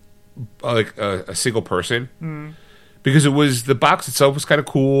was like a single person, because the box itself was kind of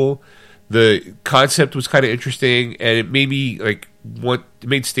cool. The concept was kind of interesting, and it made me it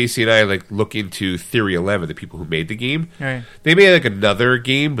made Stacy and I look into Theory 11, the people who made the game. Right. They made another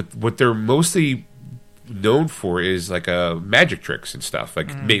game, but what they're mostly known for is magic tricks and stuff,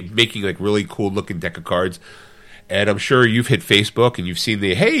 making really cool looking deck of cards. And I'm sure you've hit Facebook and you've seen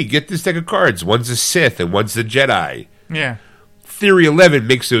hey, get this deck of cards. One's a Sith and one's the Jedi. Yeah. Theory 11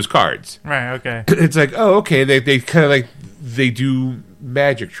 makes those cards. Right. Okay. It's like, oh, okay. They kind of they do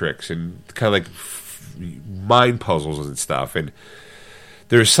magic tricks and kind of mind puzzles and stuff. And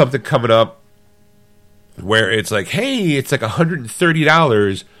there's something coming up where it's like, hey, it's like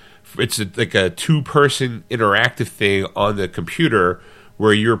 $130. It's like a 2-person interactive thing on the computer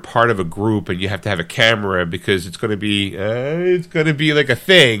where you're part of a group and you have to have a camera because it's going to be like a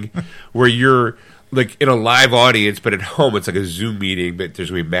thing where you're like in a live audience, but at home it's like a Zoom meeting, but there's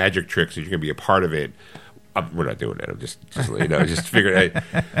going to be magic tricks and you're going to be a part of it. We're not doing that. I'm just just figuring it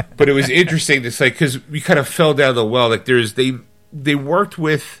out. But it was interesting. It's like, because we kind of fell down the well. Like they worked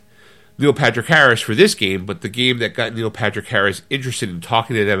with Neil Patrick Harris for this game, but the game that got Neil Patrick Harris interested in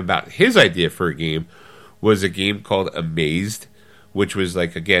talking to them about his idea for a game was a game called Amazed, which was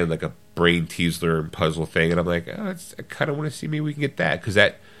like, again, like a brain teaser and puzzle thing. And I'm like, I kind of want to see maybe we can get that, because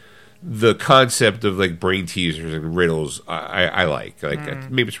the concept of like brain teasers and riddles, I like.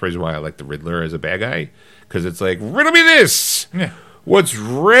 Maybe it's the reason why I like the Riddler as a bad guy, because it's like, riddle me this. Yeah. What's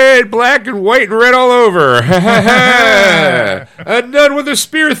red, black, and white, and red all over? A nun with a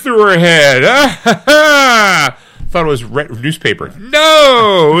spear through her head. Thought it was newspaper.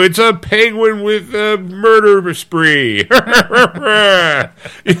 No, it's a penguin with a murder spree.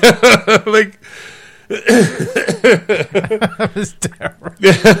 Like. That was terrible.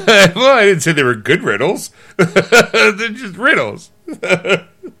 Well, I didn't say they were good riddles. They're just riddles.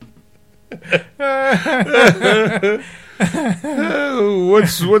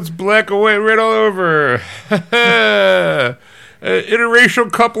 What's black and white, red all over?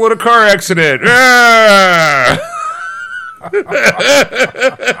 Interracial couple in a car accident.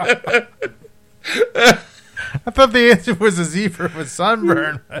 I thought the answer was a zebra with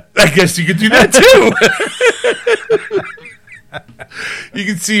sunburn. I guess you could do that too. You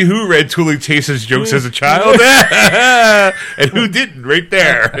can see who read Tooling Chase's jokes as a child and who didn't right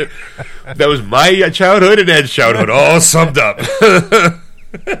there. That was my childhood and Ed's childhood all summed up.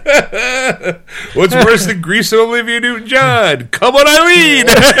 What's worse than Grease and Olivia Newton-John? Come on, Eileen!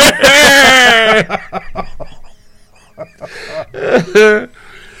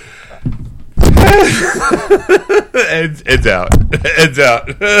 Ed's out. Ed's out.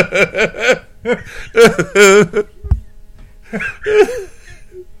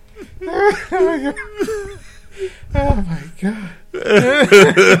 Oh my god.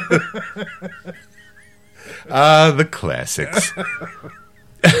 The classics. All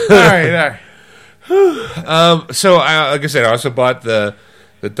right. So, like I said, I also bought the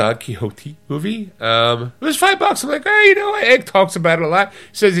Don Quixote movie. It was $5. I'm like, Egg talks about it a lot. He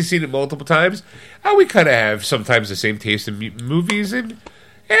says he's seen it multiple times. We kind of have sometimes the same taste in movies, and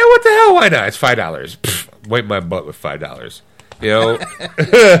what the hell? Why not? It's $5. Pfft, wipe my butt with $5.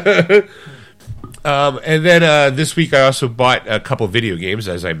 And then this week I also bought a couple video games,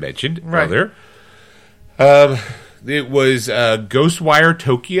 as I mentioned earlier. It was Ghostwire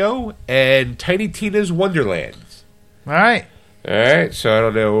Tokyo and Tiny Tina's Wonderlands. All right. So I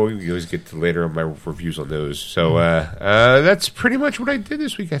don't know. We can always get to later on my reviews on those. So that's pretty much what I did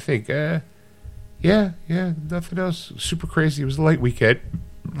this week, I think. Yeah, nothing else super crazy. It was a light weekend.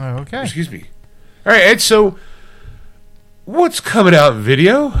 Okay. Excuse me. All right, Ed, so what's coming out in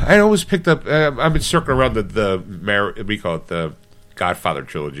video? I always picked up, I've been circling around the Godfather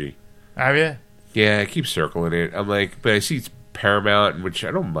trilogy. Have you? Yeah, I keep circling it. I'm like, but I see it's Paramount, which I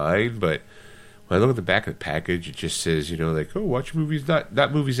don't mind, but when I look at the back of the package, it just says, watch movies,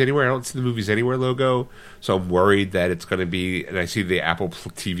 not movies anywhere. I don't see the movies anywhere logo, so I'm worried that it's going to be, and I see the Apple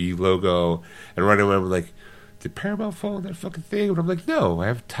TV logo, and right away I'm like, did Paramount fall in that fucking thing? And I'm like, no, I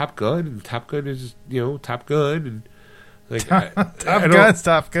have Top Gun, and Top Gun is, Top Gun, and like, Top Gun's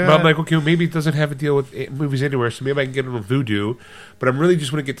Top Gun. But I'm like, okay, well, maybe it doesn't have a deal with movies anywhere, so maybe I can get it on Vudu, but I'm really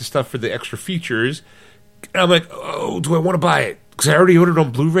just want to get the stuff for the extra features. And I'm like, oh, do I want to buy it? Because I already ordered it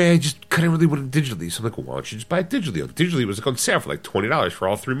on Blu-ray, I just kind of really want it digitally. So I'm like, well, why don't you just buy it digitally? Digitally, it was on sale for like $20 for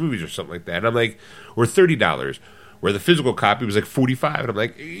all 3 movies or something like that. And I'm like, or $30, where the physical copy was like $45. And I'm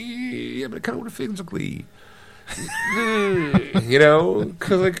like, yeah, but I kind of want it physically. Because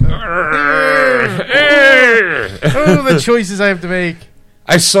like, the choices I have to make.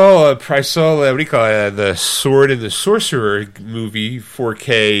 I saw what do you call it, the Sword and the Sorcerer movie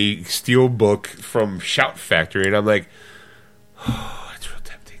 4K steelbook from Shout Factory, and I'm like, oh, it's real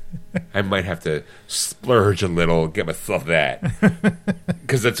tempting. I might have to splurge a little, get myself that,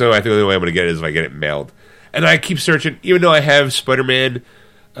 because that's the only way I'm going to get it is if I get it mailed. And I keep searching, even though I have Spider-Man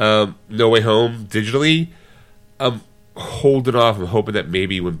No Way Home digitally, I'm holding off. I'm hoping that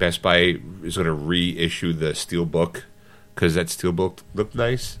maybe when Best Buy is going to reissue the steelbook, because that steelbook looked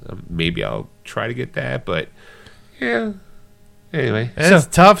nice, maybe I'll try to get that. But yeah, anyway, it's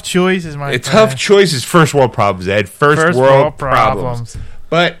tough choices, my friend. Tough choices. First world problems, Ed. First world problems.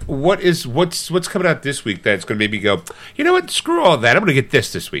 But what's coming out this week that's going to make me go, you know what? Screw all that. I'm going to get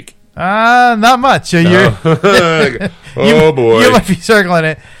this week. Not much. So you're boy. You might be circling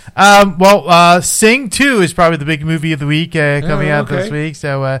it. Sing 2 is probably the big movie of the week coming out this week.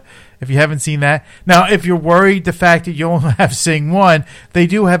 So if you haven't seen that. Now, if you're worried the fact that you only have Sing 1, they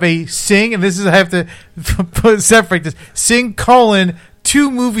do have a Sing, and this is, I have to separate this, Sing :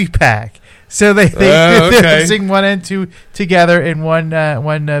 2 movie pack. So they Sing 1 and 2 together in one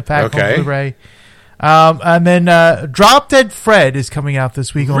pack on Blu-ray. And then Drop Dead Fred is coming out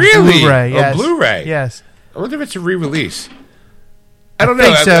this week on Blu-ray. Yes. On Blu-ray? Yes. I wonder if it's a re-release. I don't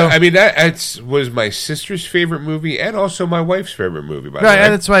know. So. I mean, that was my sister's favorite movie and also my wife's favorite movie. By the way,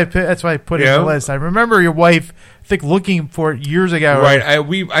 that's why I put it in the list. I remember your wife, I think, looking for it years ago. Right. I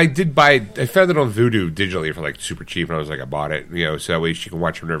found it on Vudu digitally for like super cheap, and I was like, I bought it, so that way she can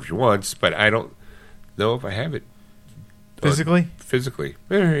watch it whenever she wants. But I don't know if I have it physically.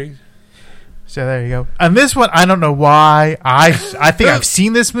 All right. So there you go. And this one, I don't know why. I think I've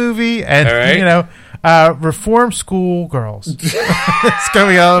seen this movie, and Reform School Girls. It's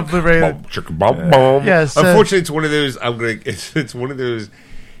coming out on Blu-ray. Yes. Unfortunately, it's one of those. It's one of those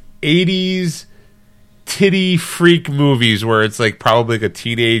 80s titty freak movies where it's like probably like a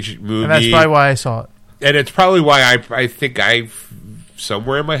teenage movie, and that's probably why I saw it. And it's probably why I think I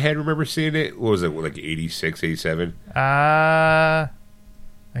somewhere in my head remember seeing it. What was it, like 86, 87?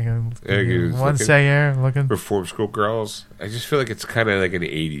 One second, I'm looking. Reform School Girls. I just feel like it's kind of like in the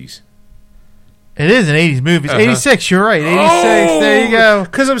 80s. It is an 80s movie. It's 86, you're right. 86, there you go.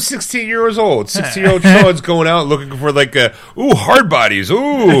 Because I'm 16 years old. 16-year-old Sean's going out looking for like, hard bodies. Ooh,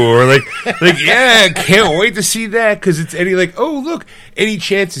 or like, yeah, can't wait to see that. Because it's any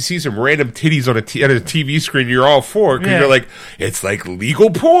chance to see some random titties on a TV screen, you're all for. Because you're like, it's like legal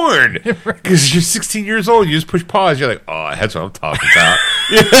porn. Because you're 16 years old, you just push pause. You're like, oh, that's what I'm talking about.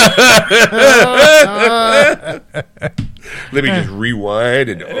 Let me just rewind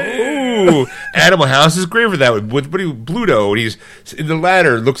and Animal House is great for that with Bluto, and he's in the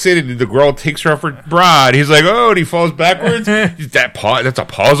ladder, looks in, and the girl takes her off her bra, and he's like, and he falls backwards. That's a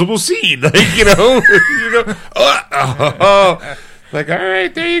pausable scene, like, all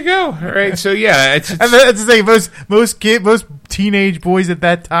right, there you go. All right, so yeah, it's and that's the thing. Most teenage boys at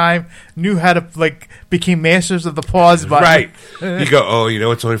that time knew how to became masters of the pause button. Right. You go,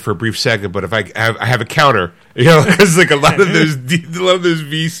 it's only for a brief second, but if I have a counter, because like a lot of those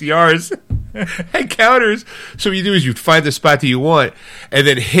VCRs had counters. So what you do is you find the spot that you want, and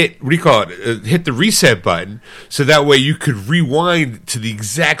then hit hit the reset button, so that way you could rewind to the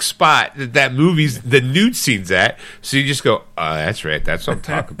exact spot that movie's the nude scene's at. So you just go, that's right, that's what I'm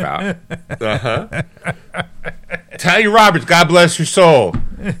talking about. Tanya Roberts, God bless her soul.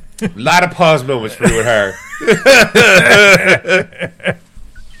 A lot of pause moments for you with her.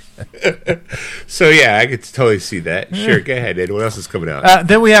 So yeah, I could totally see that. Sure, go ahead, Ed. What else is coming out?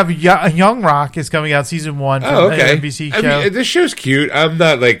 Then we have Young Rock is coming out, season 1 from the NBC show. I mean, this show's cute. I'm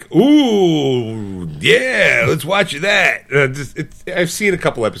not like, ooh, yeah, let's watch that. I've seen a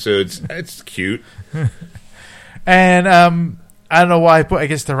couple episodes. It's cute. And I don't know why I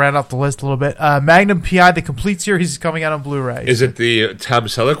guess to round off the list a little bit. Magnum P.I. the complete series is coming out on Blu-ray. Is it the Tom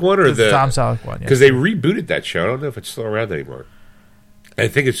Selleck one or the Tom Selleck one? Because they rebooted that show. I don't know if it's still around anymore. I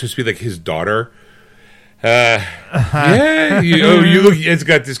think it's supposed to be like his daughter. Yeah. You look. It's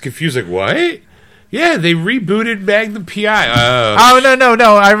got this confused. Like what? Yeah, they rebooted Magnum P.I.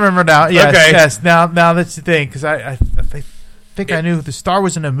 No. I remember now. Yes, okay. Yes. Now that's the thing, because I think I knew the star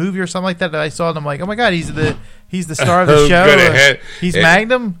was in a movie or something like that. I saw it. I'm like, oh my god, he's the star of the show. He's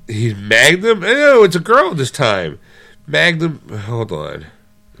Magnum. He's Magnum. Oh, it's a girl this time. Magnum. Hold on.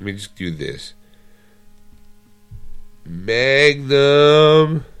 Let me just do this.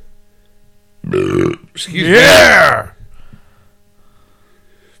 Magnum. Excuse me. Yeah.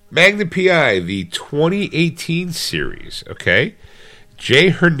 Magnum P.I. the 2018 series. Okay. Jay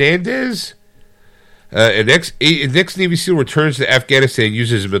Hernandez. An ex-Navy SEAL returns to Afghanistan and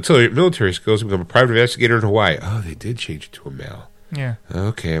uses his military skills to become a private investigator in Hawaii. Oh, they did change it to a male. Yeah.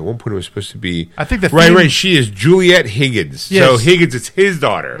 Okay. At one point, it was supposed to be. I think right. She is Juliette Higgins. Yes. So Higgins is his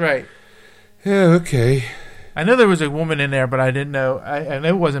daughter. Right. Yeah. Okay. I know there was a woman in there, but I didn't know. I know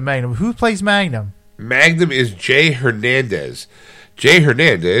it wasn't Magnum. Who plays Magnum? Magnum is Jay Hernandez. Jay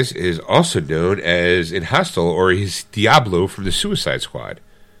Hernandez is also known as in Hostel, or he's Diablo from the Suicide Squad.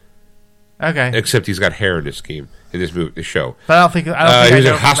 Okay. Except he's got hair in this show. But I don't think he's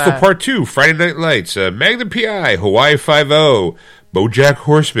in Hostel Part 2, Friday Night Lights, Magnum P.I., Hawaii Five-0, BoJack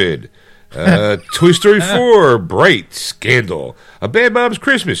Horseman, Toy Story 4, Bright, Scandal, A Bad Mom's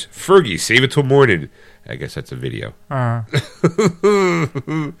Christmas, Fergie, Save It Till Morning. I guess that's a video. Uh-huh.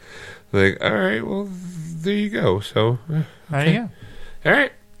 Like, all right, well, there you go. So there you go. All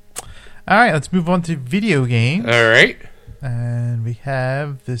right. All right, let's move on to video games. All right. And we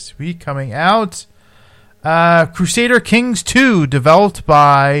have this week coming out Crusader Kings 2, developed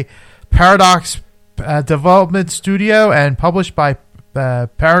by Paradox Development Studio and published by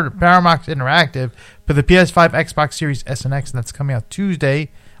Paradox Interactive for the PS5, Xbox Series S and X, and that's coming out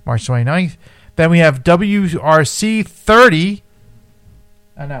Tuesday, March 29th. Then we have WRC 30.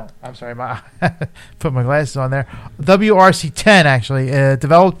 No, I'm sorry, put my glasses on there. WRC 10, actually,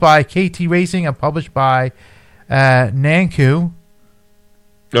 developed by KT Racing and published by Nanku.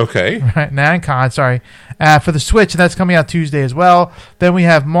 Okay. Right, Nancon, sorry. For the Switch, and that's coming out Tuesday as well. Then we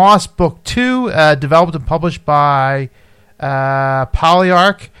have Moss Book 2, developed and published by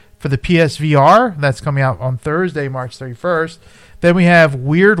Polyarch for the PSVR. That's coming out on Thursday, March 31st. Then we have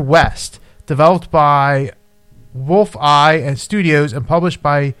Weird West, developed by Wolf Eye and Studios and published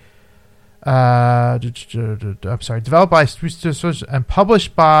by developed by and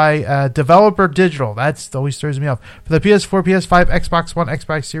published by Developer Digital. That's always throws me off. For the PS4, PS5, Xbox One,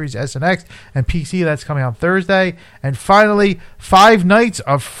 Xbox Series S and X, and PC, that's coming out Thursday. And finally, Five Nights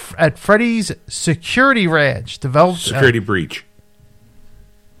at Freddy's Security Ranch, developed Security Breach.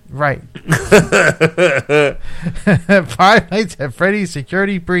 Right. Five Nights at Freddy's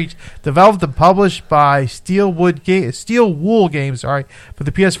Security Breach, developed and published by Steel Wool Games, for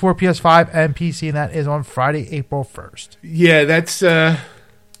the PS4, PS5, and PC, and that is on Friday, April 1st. Yeah, that's...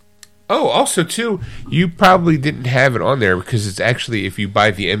 also, too, you probably didn't have it on there because it's actually, if you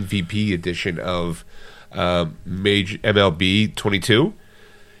buy the MVP edition of Major MLB 22,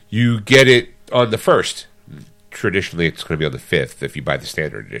 you get it on the 1st. Traditionally, it's going to be on the 5th if you buy the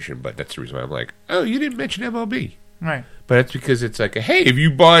standard edition, but that's the reason why I'm like, oh, you didn't mention MLB. Right. But that's because it's like, hey, if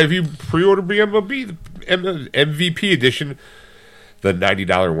you pre-order the MLB, the MVP edition, the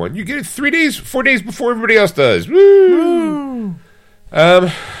 $90 one, you get it 4 days before everybody else does. Woo! All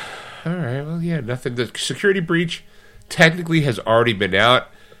right, well, yeah, nothing. The Security Breach technically has already been out.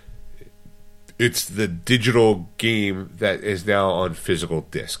 It's the digital game that is now on physical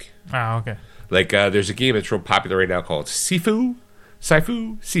disc. Oh, okay. Like, there's a game that's real popular right now called Sifu, I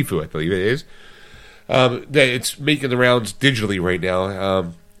believe it is. That it's making the rounds digitally right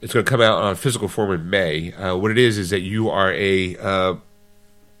now. It's going to come out on physical form in May. What it is that you are it's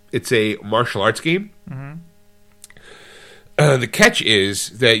a martial arts game. Mm-hmm. The catch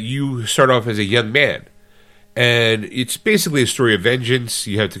is that you start off as a young man, and it's basically a story of vengeance.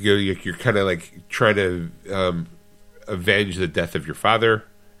 You have to go. You're kind of like trying to avenge the death of your father.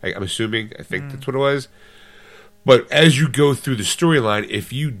 I'm assuming. I think that's what it was. But as you go through the storyline,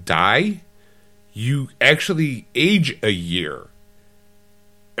 if you die, you actually age a year.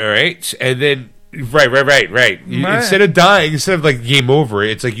 All right? And then, right. Instead of dying, instead of like game over,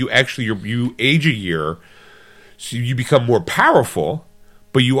 it's like you age a year, so you become more powerful,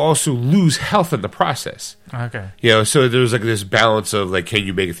 but you also lose health in the process. Okay. So there's like this balance of like, can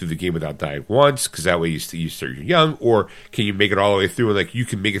you make it through the game without dying once? Because that way you start young, or can you make it all the way through and like you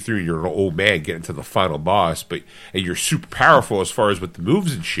can make it through and you're an old man getting to the final boss, and you're super powerful as far as with the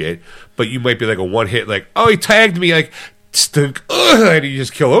moves and shit, but you might be like a one hit, like, oh, he tagged me, like, stunk, and you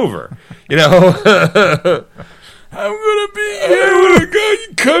just kill over. I'm gonna be here when a guy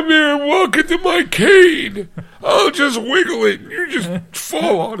you come here and walk into my cane. I'll just wiggle it and you just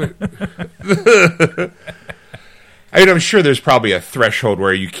fall on it. I'm sure there's probably a threshold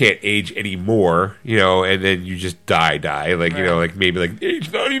where you can't age anymore, and then you just die. Like, right. Like maybe like age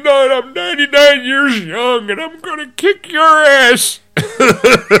 99, I'm 99 years young and I'm gonna kick your ass.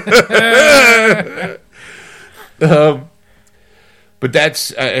 But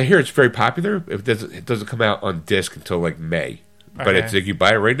that's I hear it's very popular. It doesn't come out on disc until like May. Okay. But it's like you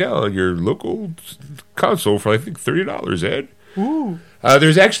buy it right now on your local console for I think $30, Ed. Ooh.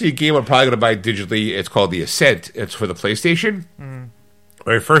 There's actually a game I'm probably going to buy digitally. It's called The Ascent. It's for the PlayStation. Mm.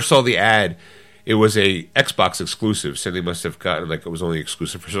 When I first saw the ad, it was a Xbox exclusive, so they must have gotten like it was only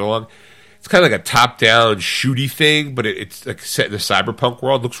exclusive for so long. It's kind of like a top-down shooty thing, but it's like set in the cyberpunk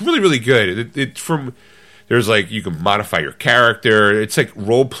world. It looks really, really good. It's from... There's like, you can modify your character. It's like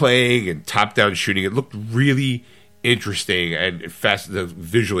role-playing and top-down shooting. It looked really interesting and fast.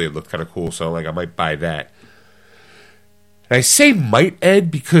 Visually, it looked kind of cool, so like I might buy that. And I say might,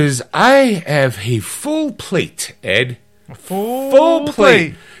 Ed, because I have a full plate, Ed. A full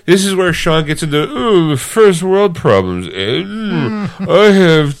plate. This is where Sean gets into first world problems, Ed. I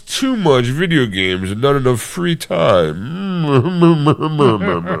have too much video games and not enough free time.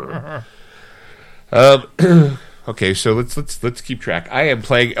 Okay, so let's keep track. I am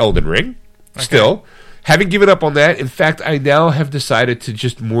playing Elden Ring still. Haven't given up on that. In fact, I now have decided to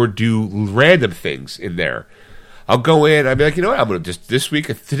just more do random things in there. I'll go in. I'll be like, you know what? I'm gonna just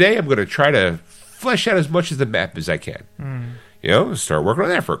today. I'm gonna try to flesh out as much of the map as I can. Start working on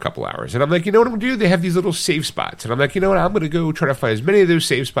that for a couple hours. And I'm like, you know what I'm gonna do? They have these little save spots, and I'm like, you know what? I'm gonna go try to find as many of those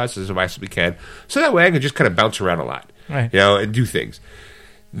save spots as I possibly can, so that way I can just kind of bounce around a lot, right. And do things.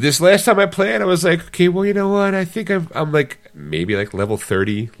 This last time I played, I was like, okay, well, you know what? I think I'm like maybe like level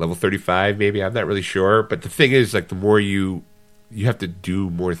 30, level 35, maybe. I'm not really sure. But the thing is, like, the more you have to do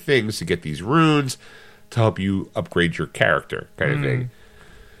more things to get these runes to help you upgrade your character, kind of thing.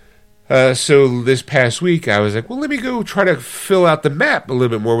 So this past week, I was like, well, let me go try to fill out the map a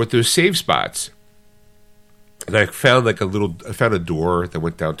little bit more with those save spots. And I found I found a door that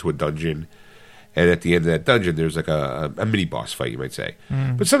went down to a dungeon. And at the end of that dungeon, there's like a mini boss fight, you might say.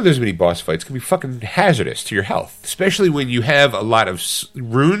 But some of those mini boss fights can be fucking hazardous to your health, especially when you have a lot of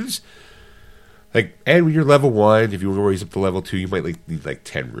runes. And when you're level 1, if you want to raise up to level 2, you might need like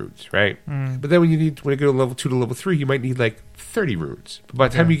 10 runes, right? But then when you go to level 2 to level 3, you might need like 30 runes. But by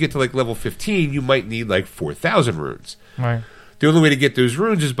the time you get to like level 15, you might need like 4,000 runes. Right. The only way to get those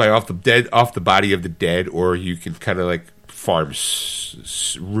runes is by off the body of the dead, or you can kind of like farm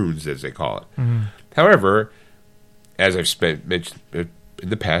runes, as they call it. However, as I've mentioned in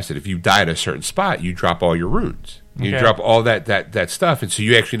the past, that if you die at a certain spot, you drop all your runes. You drop all that stuff, and so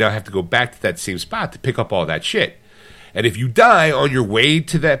you actually now have to go back to that same spot to pick up all that shit. And if you die on your way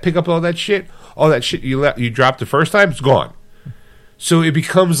to that, pick up all that shit you dropped the first time, it's gone. So it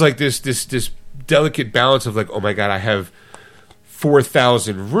becomes like this delicate balance of like, oh my god, I have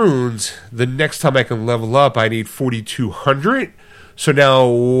 4,000 runes. The next time I can level up, I need 4,200. So now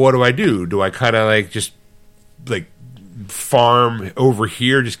what do? Do I kind of like just like farm over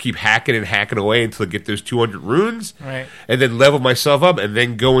here, just keep hacking and hacking away until I get those 200 runes, right? And then level myself up, and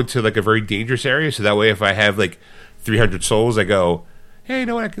then go into like a very dangerous area. So that way, if I have like 300 souls, I go, hey, you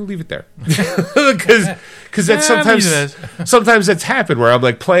know what? I can leave it there, because that's sometimes that's happened where I'm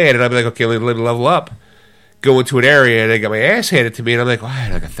like playing and I'm like, okay, let me level up, go into an area, and I got my ass handed to me, and I'm like, oh, I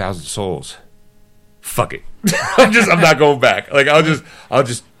had like 1,000 souls. Fuck it, I'm not going back. Like I'll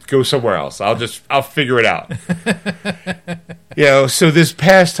just go somewhere else. I'll figure it out. So this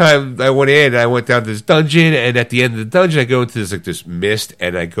past time I went down to this dungeon, and at the end of the dungeon I go into this mist,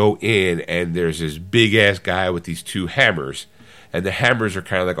 and I go in, and there's this big ass guy with these 2 hammers, and the hammers are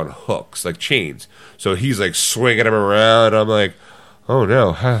kind of like on hooks, like chains. So he's like swinging them around. I'm like, oh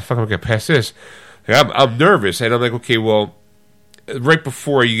no, how the fuck am I gonna get past this? I'm nervous, and I'm like, okay, well, right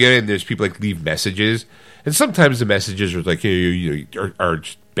before you get in, there's people like leave messages, and sometimes the messages are like, are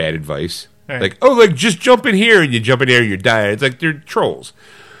just bad advice. Right. Like, oh, like just jump in here, and you jump in there and you're dying. It's like they're trolls.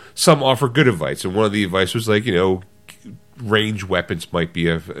 Some offer good advice, and one of the advice was like, range weapons might be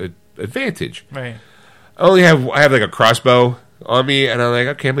an advantage. Right. I have like a crossbow on me, and I'm like,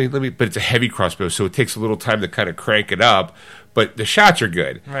 okay, let me, but it's a heavy crossbow, so it takes a little time to kind of crank it up. But the shots are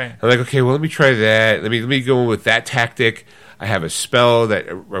good. Right. I'm like, okay, well, let me try that. Let me go with that tactic. I have a spell that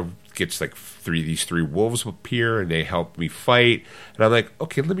gets like these 3 wolves appear, and they help me fight. And I'm like,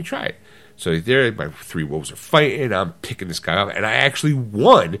 okay, let me try it. So there, my 3 wolves are fighting. I'm picking this guy up, and I actually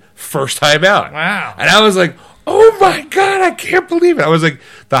won first time out. Wow! And I was like, oh my god, I can't believe it. I was like,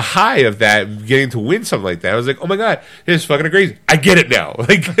 the high of that, getting to win something like that. I was like, oh my god, this is fucking crazy. I get it now.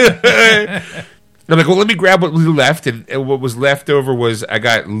 Like. I'm like, well, let me grab what we left, and what was left over was I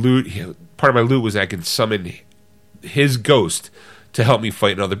got loot. Part of my loot was I can summon his ghost to help me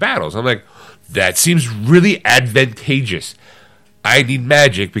fight in other battles. I'm like, that seems really advantageous. I need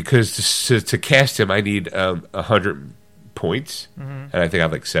magic because to cast him, I need 100 points, and I think I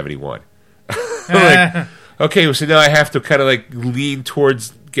have like 71. I'm like, okay, so now I have to kind of like lean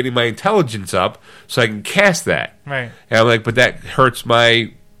towards getting my intelligence up so I can cast that. Right. And I'm like, but that hurts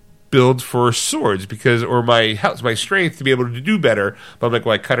my build for swords or my strength to be able to do better. But I'm like,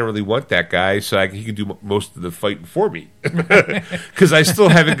 well, I kind of really want that guy so he can do most of the fighting for me, because I still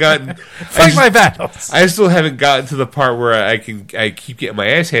haven't gotten fight my battles. I still haven't gotten to the part where I keep getting my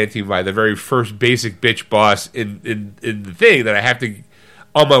ass handed to me by the very first basic bitch boss in the thing that I have to.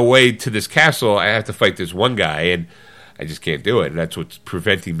 On my way to this castle, I have to fight this one guy, and I just can't do it, and that's what's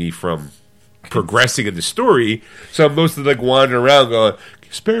preventing me from progressing in the story. So I'm mostly like wandering around going,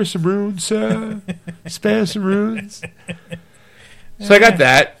 spare some runes, spare some runes. So I got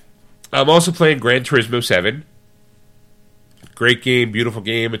that. I'm also playing Gran Turismo 7. Great game, beautiful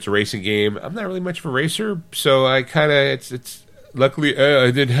game. It's a racing game. I'm not really much of a racer, so I kind of it's luckily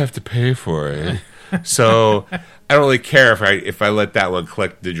I didn't have to pay for it, so I don't really care if I let that one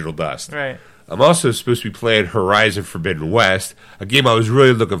collect digital dust. Right. I'm also supposed to be playing Horizon Forbidden West, a game I was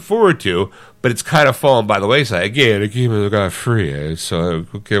really looking forward to, but it's kind of fallen by the wayside. Again, a game I got free, so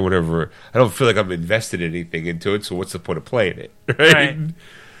okay, whatever. I don't feel like I'm invested anything into it, so what's the point of playing it? Right?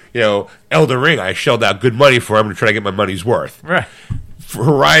 Elden Ring, I shelled out good money for. I'm going to try to get my money's worth. Right. For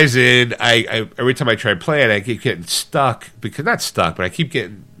Horizon, I every time I try playing, I keep getting stuck because not stuck, but I keep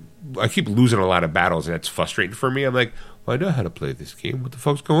losing a lot of battles, and that's frustrating for me. I'm like, well, I know how to play this game. What the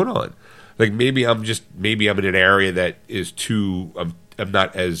fuck's going on? Like maybe I'm in an area that is too. I'm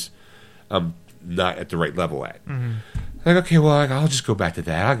not at the right level at. Mm-hmm. Like okay, well, I'll just go back to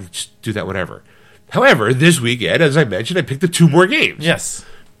that. I'll just do that whatever. However, this weekend, as I mentioned, I picked up 2 more games. Yes.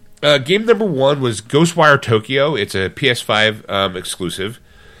 Game number 1 was Ghostwire Tokyo. It's a PS5 exclusive.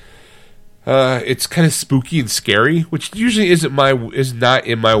 It's kind of spooky and scary, which usually is not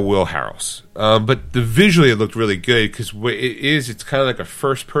in my wheelhouse. But visually it looked really good because it's kind of like a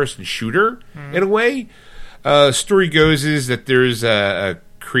first-person shooter in a way. Story goes is that there's a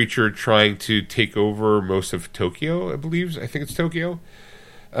creature trying to take over most of Tokyo, I believe. I think it's Tokyo.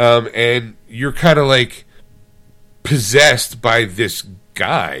 And you're kind of like possessed by this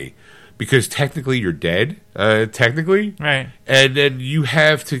guy because technically you're dead, right, and then you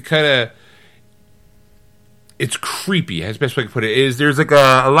have to kind of. It's creepy. That's the best way I can put it. Is there's like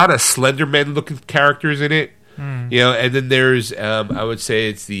a lot of Slenderman looking characters in it, and then there's I would say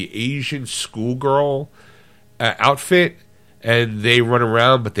it's the Asian schoolgirl outfit, and they run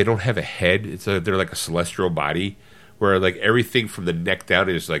around but they don't have a head. They're like a celestial body where like everything from the neck down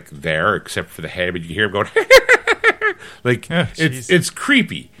is like there except for the head, but you can hear them going. Like it's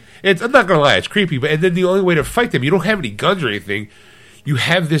creepy. I'm not gonna lie, it's creepy. But and then the only way to fight them, you don't have any guns or anything. You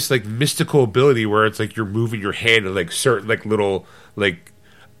have this like mystical ability where it's like you're moving your hand in like certain like little like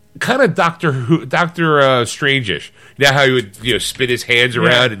kind of Doctor Strange-ish. You know how he would spin his hands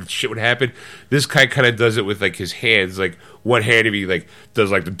around and shit would happen. This guy kind of does it with like his hands. Like one hand if he like does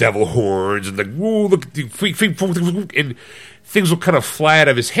like the devil horns and like whoa look and things will kind of fly out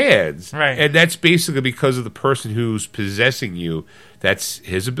of his hands. Right. And that's basically because of the person who's possessing you. That's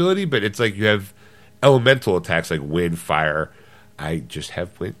his ability, but it's like you have elemental attacks like wind, fire. I just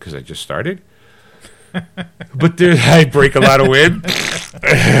have wind because I just started. But I break a lot of wind.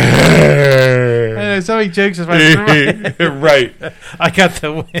 So many jokes is right. I got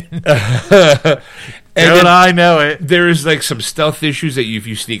the win. And I know it. There's like some stealth issues that if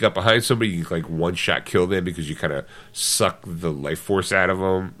you sneak up behind somebody, you can like one shot kill them because you kind of suck the life force out of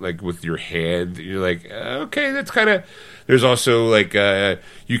them, like with your hand. You're like, okay, that's kind of. There's also like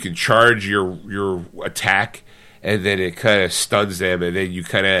you can charge your attack. And then it kind of stuns them, and then you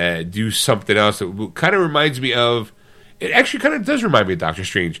kind of do something else that kind of reminds me of. It actually kind of does remind me of Doctor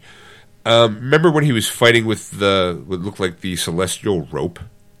Strange. Remember when he was fighting with what looked like the celestial rope?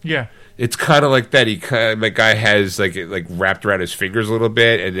 Yeah, it's kind of like that. My guy has like it like wrapped around his fingers a little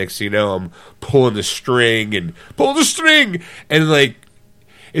bit, and next thing you know, I'm pulling the string, and like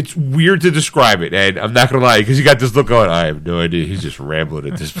it's weird to describe it. And I'm not gonna lie because you got this look on. I have no idea. He's just rambling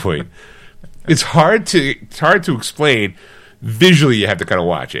at this point. It's hard to explain. Visually, you have to kind of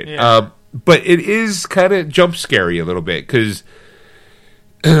watch it. Yeah. But it is kind of jump scary a little bit because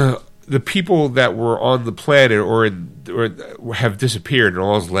the people that were on the planet or have disappeared, and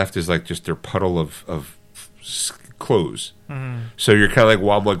all that's left is like just their puddle of clothes. Mm-hmm. So you're kind of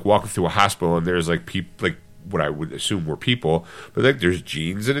like walking through a hospital, and there's like people like what I would assume were people, but like there's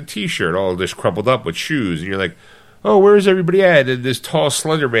jeans and a t-shirt, all just crumpled up with shoes, and you're like. Oh, where's everybody at? And this tall,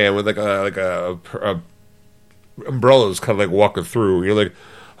 slender man with like a umbrella is kind of like walking through. You're like,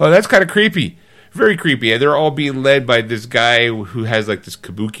 oh, that's kind of creepy, very creepy. And they're all being led by this guy who has like this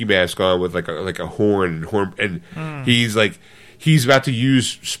kabuki mask on with like a horn, and he's about to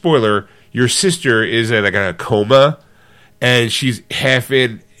use. Spoiler: your sister is in like a coma, and she's half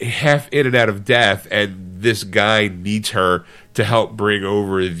in and out of death, and this guy needs her to help bring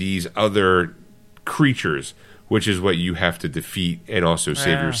over these other creatures. Which is what you have to defeat and also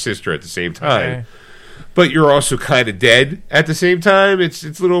save your sister at the same time. Okay. But you're also kind of dead at the same time. It's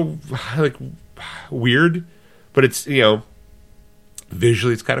a little like weird, but it's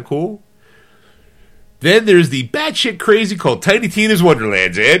visually it's kind of cool. Then there's the batshit crazy called Tiny Tina's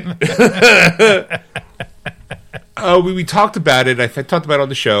Wonderlands, Ed. We talked about it. I talked about it on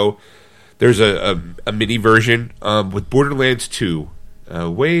the show. There's a mini version with Borderlands 2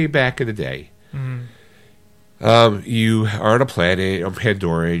 way back in the day. Mm-hmm. You are on a planet on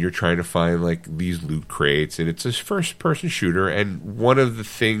Pandora, and you're trying to find like these loot crates, and it's a first-person shooter. And one of the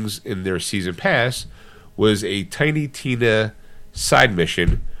things in their season pass was a Tiny Tina side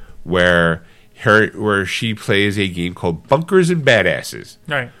mission where she plays a game called Bunkers and Badasses,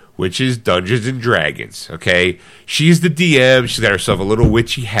 right? which is Dungeons and Dragons. Okay, she's the DM. She's got herself a little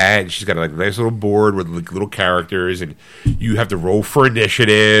witchy hat. And she's got like a nice little board with like little characters, and you have to roll for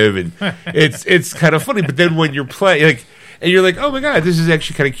initiative, and it's kind of funny. But then when you're playing, like, and you're like, oh my god, this is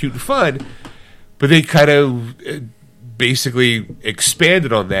actually kind of cute and fun. But they kind of basically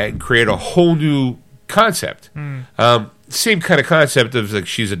expanded on that and created a whole new concept. Same kind of concept of like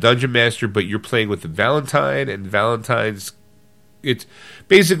she's a dungeon master, but you're playing with the Valentine, and Valentine's. It's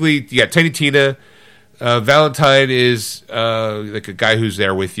basically you got Tiny Tina. Valentine is like a guy who's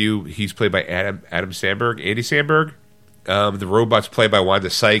there with you. He's played by Andy Samberg. The robot's played by Wanda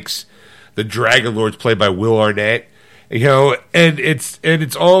Sykes. The Dragon Lord's played by Will Arnett. You know, and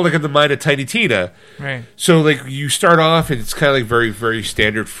it's all like in the mind of Tiny Tina. Right. So like you start off and it's kind of like very, very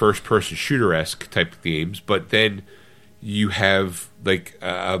standard first person shooter-esque type of games, but then you have like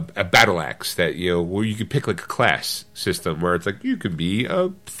a battle axe that, you know, where you can pick like a class system where it's like you can be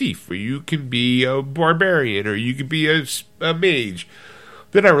a thief, or you can be a barbarian, or you can be a mage.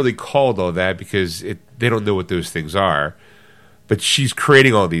 They're not really called all that because they don't know what those things are. But she's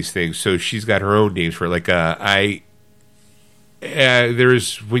creating all these things, so she's got her own names for it. Like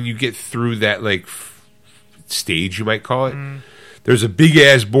there's when you get through that like stage, you might call it. There's a big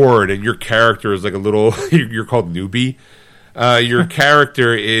ass board, and your character is like a little. You're called newbie. Your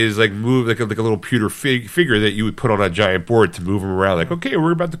character is like like a little pewter figure that you would put on a giant board to move them around. Like, okay,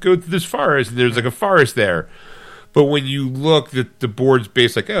 we're about to go through this forest, and there's like a forest there. But when you look, the board's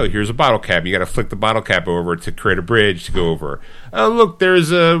based like, oh, here's a bottle cap. You got to flick the bottle cap over to create a bridge to go over. Oh, look,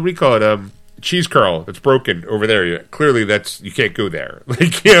 there's a what do you call it? Cheese curl that's broken over there. Clearly, you can't go there.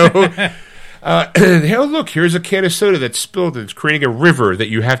 Like, you know. Oh, look, here's a can of soda that's spilled, and it's creating a river that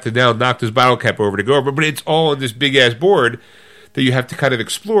you have to now knock this bottle cap over to go over. But it's all on this big-ass board that you have to kind of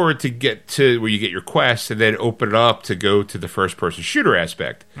explore to get to where you get your quest, and then open it up to go to the first-person shooter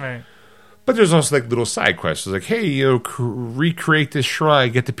aspect. Right. But there's also, like, little side quests. It's like, hey, you know, recreate this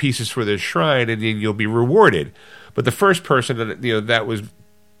shrine, get the pieces for this shrine, and then you'll be rewarded. But the first person, you know, that was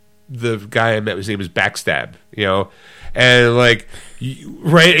the guy I met, his name was Backstab, you know? And like,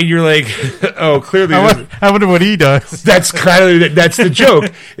 right, and you're like, oh, clearly, I wonder what he does. That's that's the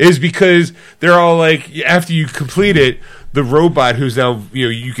joke, is because they're all like, after you complete it, the robot who's now, you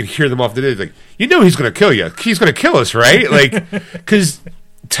know, you can hear them off the day, like, you know, he's going to kill you. He's going to kill us, right? Like, because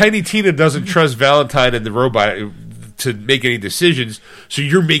Tiny Tina doesn't trust Valentine and the robot to make any decisions, so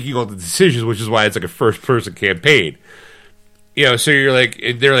you're making all the decisions, which is why it's like a first person campaign. You know, so you're like,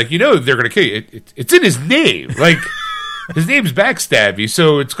 and they're like, you know, they're going to kill you. It's in his name, like. His name's Backstabby,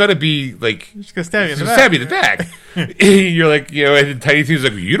 so it's gonna be like he's gonna stab you in the back. You're like, you know, and Tiny Tina's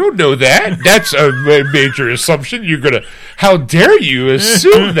like, you don't know that. That's a major assumption. How dare you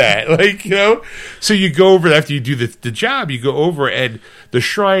assume that? Like, you know. So you go over after you do the job. You go over, and the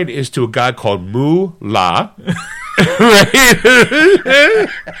shrine is to a god called Mu La. Right?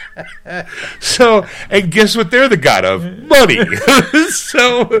 So, and guess what they're the god of? Money.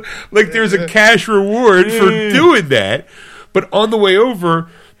 So, like, there's a cash reward for doing that. But on the way over,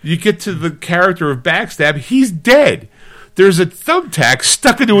 you get to the character of Backstab. He's dead. There's a thumbtack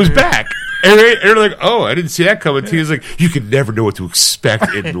stuck into his back. And they're like, oh, I didn't see that coming. Tina's like, you can never know what to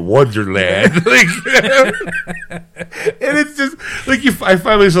expect in Wonderland. Like, you know? And it's just, like, I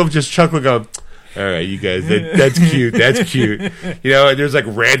find myself just chuckling, going, all right, you guys, that's cute. That's cute. You know, and there's like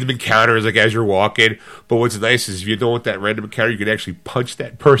random encounters like as you're walking. But what's nice is if you don't want that random encounter, you can actually punch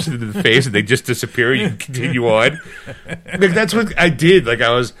that person in the face and they just disappear. You can continue on. Like that's what I did. Like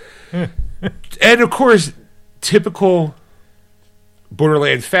I was, and of course, typical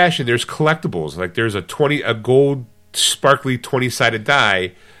Borderlands fashion. There's collectibles. Like there's a gold sparkly 20-sided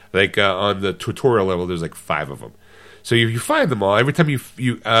die. Like on the tutorial level, there's like 5 of them. So if you find them all, every time you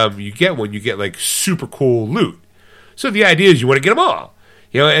get one, you get like super cool loot. So the idea is you want to get them all,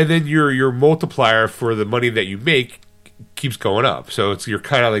 you know, and then your multiplier for the money that you make keeps going up. So you're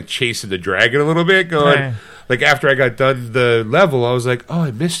kind of like chasing the dragon a little bit, going right. Like after I got done the level, I was like, oh,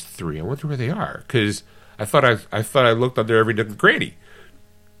 I missed 3. I wonder where they are because I thought I looked under every nook and cranny,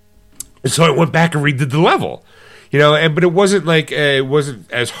 and so I went back and redid the level. You know, but it wasn't like it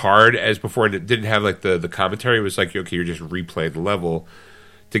wasn't as hard as before, and it didn't have like the commentary. It was like, okay, you're just replaying the level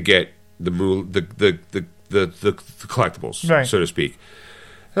to get the collectibles, right. so to speak.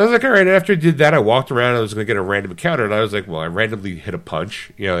 And I was like, all right. And after I did that, I walked around. I was going to get a random encounter, and I was like, well, I randomly hit a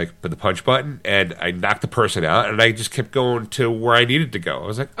punch, you know, like put the punch button, and I knocked the person out, and I just kept going to where I needed to go. I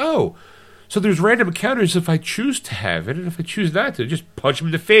was like, oh. So there's random encounters if I choose to have it, and if I choose not to, just punch him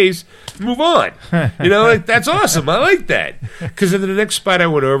in the face and move on. You know, like that's awesome. I like that. Because then the next spot I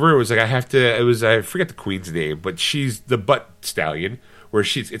went over, it was like I forget the queen's name, but she's the butt stallion, where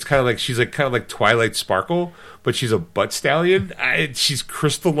it's kind of like she's like kind of like Twilight Sparkle, but she's a butt stallion. She's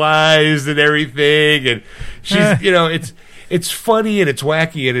crystallized and everything, and she's it's funny and it's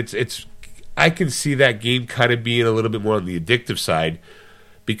wacky and it's I can see that game kind of being a little bit more on the addictive side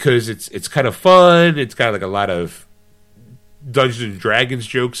because it's kind of fun. It's got like a lot of Dungeons and Dragons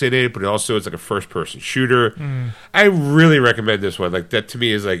jokes in it, but also it's like a first person shooter. I really recommend this one. Like that to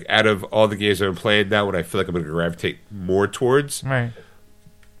me is like out of all the games I've been playing, that one I feel like I'm going to gravitate more towards. Right.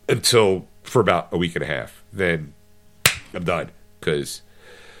 Until for about a week and a half, then I'm done because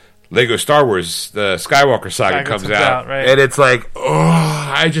Lego Star Wars, the Skywalker Saga comes out, right. And it's like,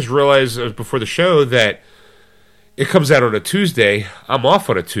 I just realized before the show that it comes out on a Tuesday. I'm off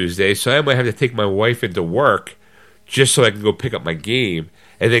on a Tuesday, so I might have to take my wife into work just so I can go pick up my game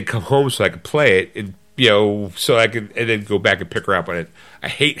and then come home so I can play it and so I can and then go back and pick her up on it. I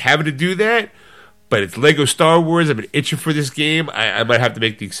hate having to do that, but it's Lego Star Wars. I've been itching for this game. I might have to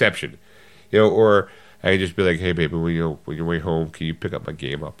make the exception, or I can just be like, hey baby, when you're way home, can you pick up my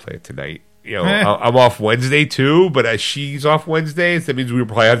game? I'll play it tonight. I'm off Wednesday too, but she's off Wednesday, so that means we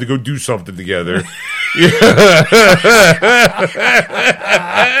probably have to go do something together.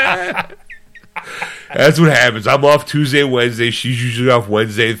 That's what happens. I'm off Tuesday, Wednesday. She's usually off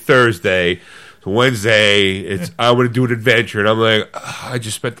Wednesday, Thursday. So Wednesday, I want to do an adventure, and I'm like, I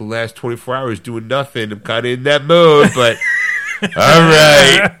just spent the last 24 hours doing nothing. I'm kind of in that mode, but all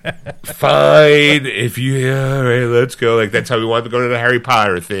right, fine. All right, let's go. Like that's how we wanted to go to the Harry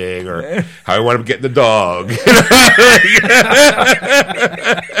Potter thing, or how we wanted to get the dog.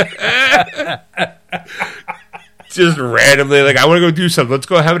 Just randomly, like I want to go do something. Let's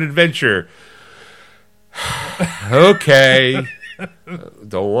go have an adventure. Okay.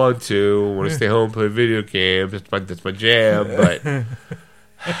 Don't want to. I want to stay home and play video games. That's my jam. But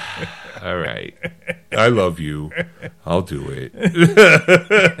all right, I love you. I'll do it.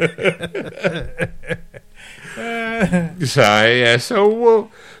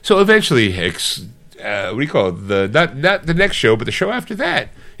 So eventually, what do you call it? Not the next show, but the show after that.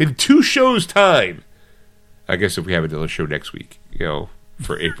 In 2 shows' time. I guess if we have another show next week,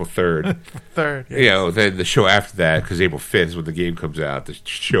 for April 3rd. Yes. Then the show after that, because April 5th is when the game comes out, the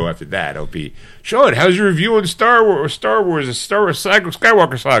show after that, it'll be, Sean, how's your review on Star Wars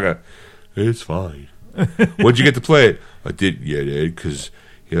Skywalker Saga? It's fine. When'd you get to play it? I didn't yet, Ed, because,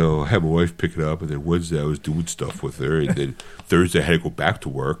 I had my wife pick it up, and then Wednesday I was doing stuff with her, and then Thursday I had to go back to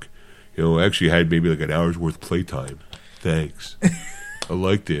work. I actually had maybe like an hour's worth of playtime. Thanks. I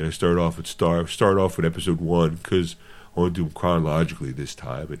liked it. I started off with episode 1, because I want to do them chronologically this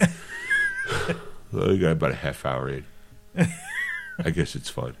time. And I got about a half hour in. I guess it's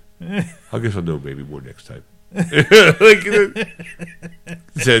fun. I guess I'll know maybe more next time. Instead of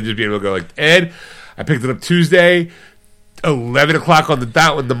just being able to go like, Ed, I picked it up Tuesday, 11 o'clock on the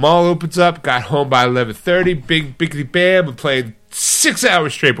dot when the mall opens up. Got home by 11:30. Biggity bam. I'm playing 6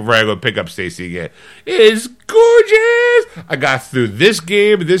 hours straight before I go pick up Stacy again. It's gorgeous. I got through this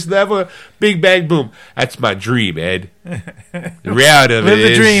game, this level. Bing, bang, boom. That's my dream, Ed. The reality of it is... Live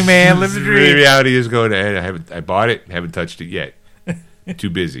the dream, man. Live the dream. The reality is going to Ed. I bought it. Haven't touched it yet. Too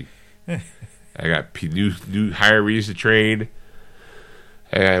busy. I got new hirees to train.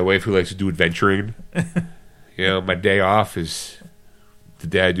 I got a wife who likes to do adventuring. My day off is the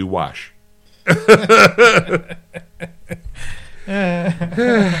day I do wash.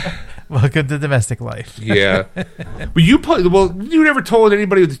 Welcome to domestic life. Yeah. But you never told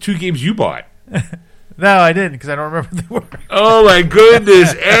anybody the 2 games you bought. No, I didn't, because I don't remember what they were. Oh, my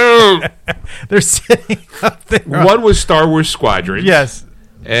goodness. They're sitting up there. One was Star Wars Squadron. Yes.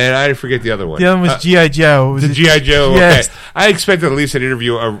 And I forget the other one. The other one was G.I. Joe. The G.I. Joe. Yes. Okay. I expected at least a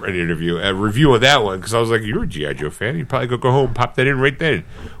review of that one, because I was like, you're a G.I. Joe fan. You'd probably go home and pop that in right then.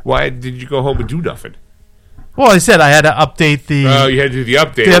 Why did you go home and do nothing? Well, I said I had to update the... Oh, you had to do the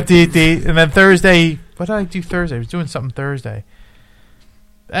update. And then Thursday... What did I do Thursday? I was doing something Thursday.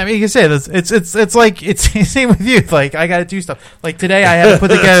 I mean, you can say it's like it's same with you. Like I got to do stuff. Like today, I had to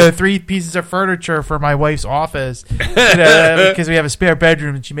put together 3 pieces of furniture for my wife's office because we have a spare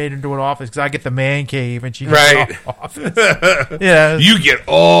bedroom and she made it into an office because I get the man cave and she gets an office. Yeah, you get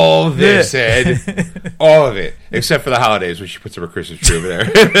all this, Ed, all of it, except for the holidays when she puts up her Christmas tree over there,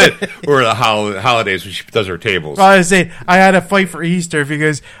 or the holidays when she does her tables. Well, I was saying I had to fight for Easter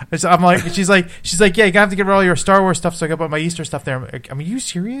because I'm like, she's like, yeah, you have to get rid of all your Star Wars stuff, so I got to put my Easter stuff there. I'm like, are you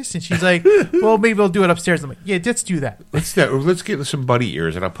serious? And she's like, well, maybe we'll do it upstairs. I'm like, yeah, let's do that. Let's get some bunny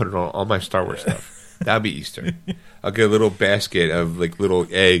ears and I'll put it on all my Star Wars stuff. That'll be Easter. I'll get a little basket of like little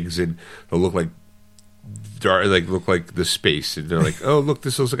eggs and it'll look like dark, like look like the space, and they're like, oh look,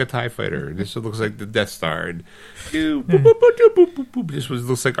 this looks like a TIE fighter, and this looks like the Death Star, and boop, boop, boop, boop, boop, boop, boop. This one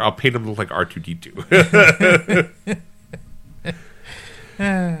looks like I'll paint them look like R2D2.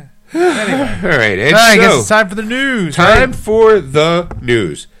 Anyway. All right, and I guess it's time for the news. Time for the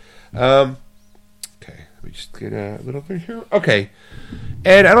news. Okay, let me just get a little bit here. Okay,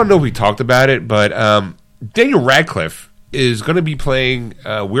 and I don't know if we talked about it, but Daniel Radcliffe is going to be playing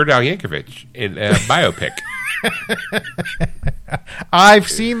Weird Al Yankovic in a biopic. I've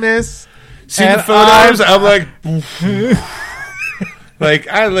seen this. Seen the photos? I'm like,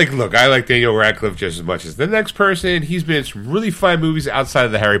 I like Daniel Radcliffe just as much as the next person. He's been in some really fine movies outside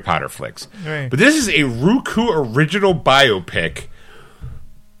of the Harry Potter flicks. Right. But this is a Roku original biopic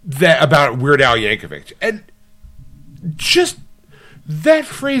about Weird Al Yankovic. And just that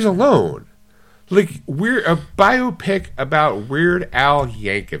phrase alone, like, we're a biopic about Weird Al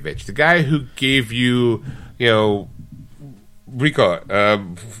Yankovic, the guy who gave you, Rico,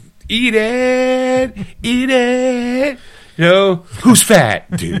 eat it. Who's fat?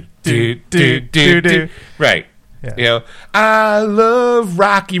 Do. Right. Yeah. I love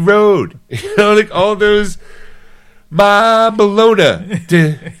Rocky Road. Like all those Ma Bologna.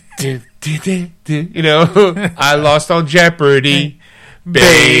 I lost on Jeopardy,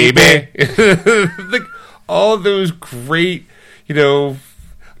 baby. Like all those great,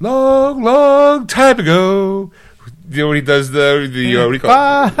 long time ago. When he does what do you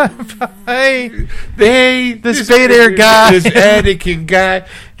call it? The Spade Air guy, this Anakin guy,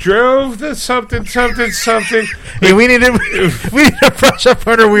 drove the something. Hey, we need to brush up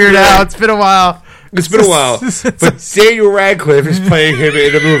on our Weird Al. It's been a while. But Daniel Radcliffe is playing him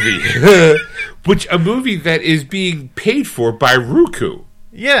in a movie, a movie that is being paid for by Roku.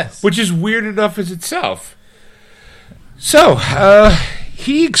 Yes, which is weird enough as itself. So,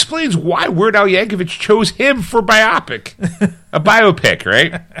 he explains why Weird Al Yankovic chose him for a biopic,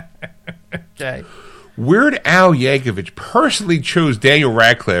 right? Okay. Weird Al Yankovic personally chose Daniel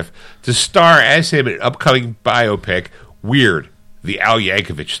Radcliffe to star as him in an upcoming biopic, Weird, the Al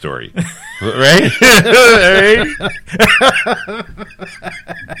Yankovic story. Right?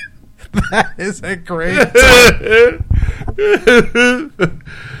 That is a great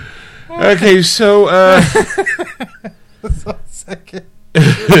Okay, so second.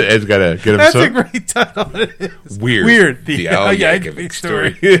 Ed's gotta get him. That's a great title. It is. Weird, the Al Yankovic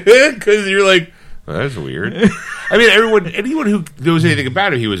story. Because you're like, well, that's weird. I mean, anyone who knows anything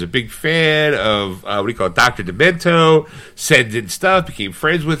about him, he was a big fan of Dr. Demento. Sends in stuff, became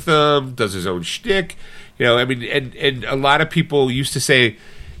friends with him, does his own shtick. And a lot of people used to say,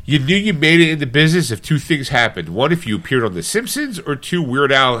 you knew you made it in the business if two things happened. One, if you appeared on The Simpsons, or two,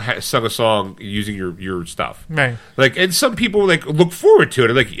 Weird Al sung a song using your stuff. Right. And some people look forward to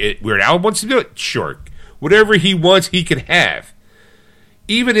it. Weird Al wants to do it. Sure, whatever he wants, he can have.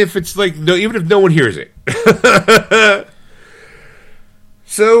 Even if it's even if no one hears it.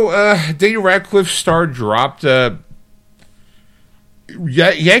 So Daniel Radcliffe's star dropped.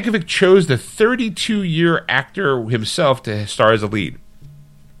 Yankovic chose the 32-year actor himself to star as a lead.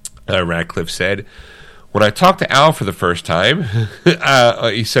 Radcliffe said, when I talked to Al for the first time,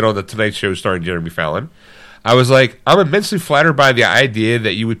 he said on the Tonight Show starring Jeremy Fallon, I was like, I'm immensely flattered by the idea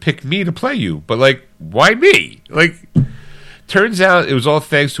that you would pick me to play you, but why me? Turns out it was all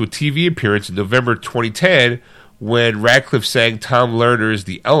thanks to a TV appearance in November 2010 when Radcliffe sang Tom Lerner's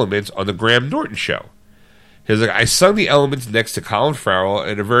The Elements on the Graham Norton Show. He was like, I sung The Elements next to Colin Farrell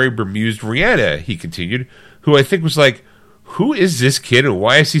and a very bemused Rihanna, he continued, who I think was like, who is this kid and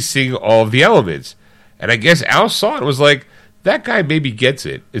why is he singing all of The Elements? And I guess Al saw it and was like, that guy maybe gets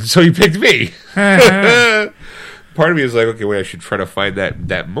it. And so he picked me. Part of me is like, okay, wait, I should try to find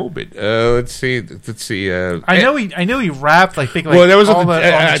that moment. Let's see. I know he rapped. I think that was on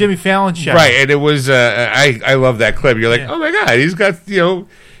the Jimmy Fallon show, right? And it was. I love that clip. You're like, oh my god, he's got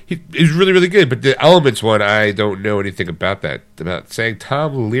he's really really good. But the Elements one, I don't know anything about that. About saying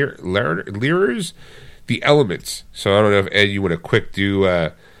Tom Lehrer's The Elements. So I don't know if Ed, you want to do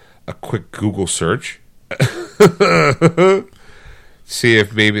a quick Google search. See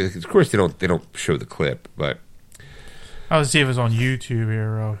if maybe, of course they don't show the clip, but I'll see if it's on YouTube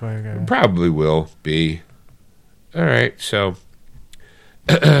here real quick. Probably will be. All right, so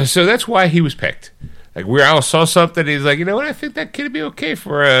so that's why he was picked. Weird Al saw something, he's like, you know what? I think that kid would be okay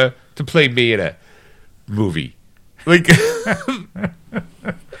for to play me in a movie. It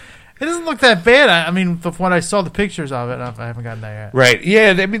doesn't look that bad. I mean, when I saw the pictures of it, I haven't gotten that yet. Right?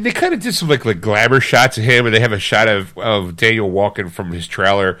 Yeah. I mean, they kind of did some like glamour shots of him, and they have a shot of Daniel walking from his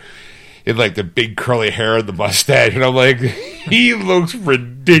trailer in the big curly hair and the mustache, and I'm like, he looks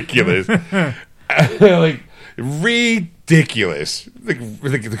ridiculous. like ridiculous. Like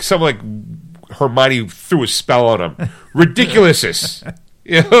someone like Hermione threw a spell on him. Ridiculous.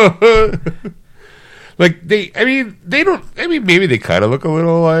 You know? Like they don't. I mean, maybe they kind of look a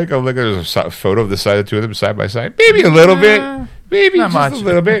little like. I'm looking at a photo of the two of them side by side. Maybe a little bit. Maybe just a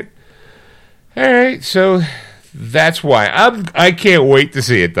little bit. All right, so that's why I can't wait to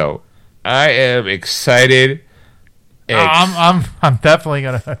see it though. I am excited. I'm definitely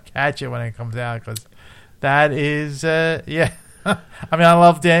gonna catch it when it comes out because that is yeah. I mean,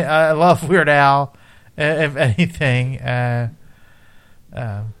 I love Weird Al. If anything, I'm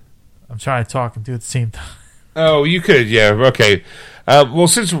trying to talk and do it at the same time. Oh, you could, yeah, okay. Well,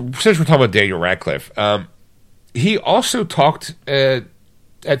 since we're talking about Daniel Radcliffe, he also talked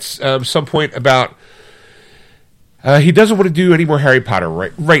at some point about he doesn't want to do any more Harry Potter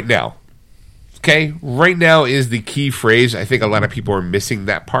right now. Okay, right now is the key phrase. I think a lot of people are missing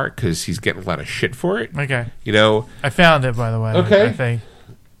that part because he's getting a lot of shit for it. Okay, you know, I found it by the way. Okay, I think.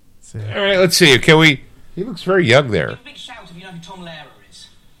 All right, let's see. Can we? He looks very young there. Big shout if you know who Tom Lehrer is.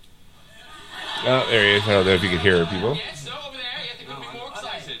 Oh, there he is. I don't know if you can hear people. Yes, over there. Yeah, they could be more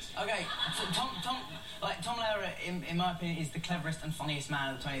excited. Okay. Tom Lehrer, in my opinion, is the cleverest and funniest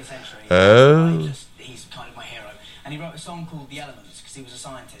man of the 20th century. Oh. He's kind of my hero. And he wrote a song called The Elements because he was a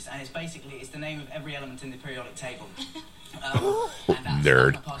scientist. And it's the name of every element in the periodic table.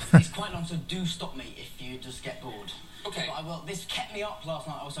 Nerd. It's quite long, so do stop me if you just get bored. Okay. Well, this kept me up last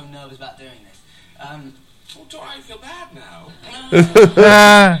night. I was so nervous about doing this. Don't I feel bad now?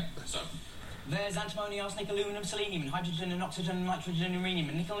 So. There's antimony, arsenic, aluminum, selenium, and hydrogen, and oxygen, and nitrogen, and rhenium,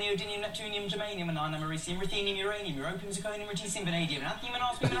 and nickel, neodymium, neptunium, germanium, and iron, americium, ruthenium, uranium, europium, zirconium, lutetium, vanadium, and anthium, and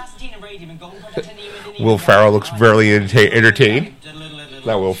osmium, and acetine, and radium, and gold, protactinium, and indium. Will Ferrell looks very entertained.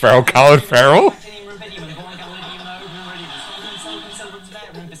 Not Will Ferrell, Colin Farrell.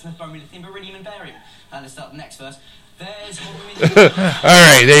 Let's start the next verse. All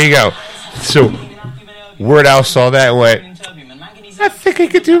right, there you go. So, Weird Al saw that and went, I think he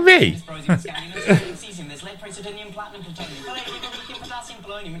could do me.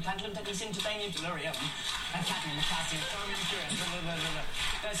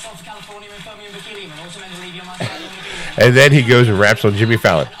 And then he goes and raps on Jimmy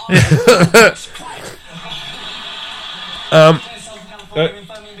Fallon.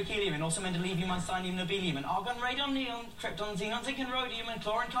 Also mendelevium, isinium, nobelium, and argon, radon, neon, krypton, xenon, zinc, and rhodium, and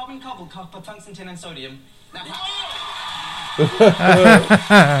chlorine, carbon, cobalt, copper, tungsten, tin, and sodium. Now,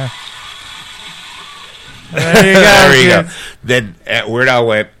 there you go. Then Weird Al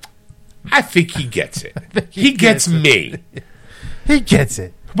went, I think he gets it. He gets me. He gets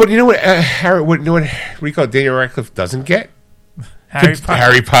it. But you know what? What do you call it? Daniel Radcliffe doesn't get?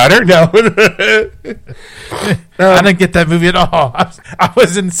 Harry Potter? No. I didn't get that movie at all. I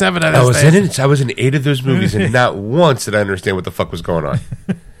was in 7 of those. I was in 8 of those movies, and not once did I understand what the fuck was going on.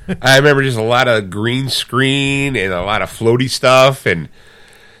 I remember just a lot of green screen and a lot of floaty stuff, and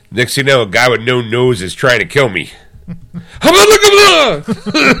next thing you know, a guy with no nose is trying to kill me.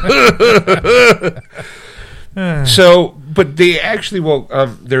 So, but they actually,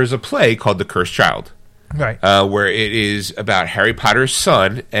 there's a play called The Cursed Child. Right. Where it is about Harry Potter's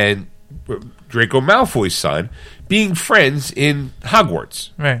son and Draco Malfoy's son being friends in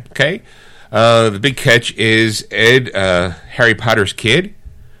Hogwarts. Right. Okay? The big catch is Harry Potter's kid,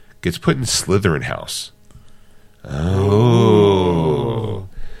 gets put in Slytherin house. Oh.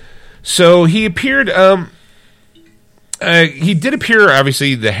 So he appeared, he did appear,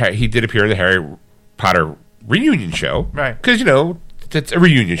 obviously, he did appear in the Harry Potter reunion show. Right. Because, it's a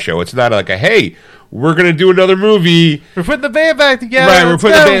reunion show. It's not like hey, we're going to do another movie. We're putting the band back together. Right, we're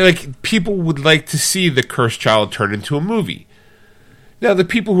putting the band, like, people would like to see The Cursed Child turn into a movie. Now, the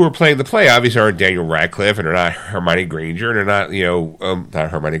people who are playing the play obviously aren't Daniel Radcliffe, and they're not Hermione Granger, and they're not,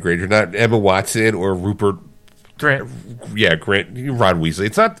 not Hermione Granger, not Emma Watson or Rupert Grant. Yeah, Grant, Ron Weasley.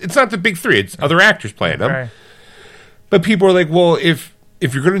 It's not the big three. It's other actors playing them. Right. But people are like, well, if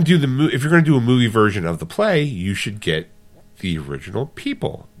you're going to do a movie version of the play, you should get the original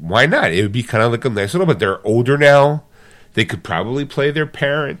people. Why not? It would be kind of like a nice little. But they're older now. They could probably play their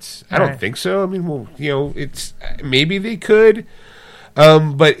parents. I don't think so. I mean, well, it's maybe they could.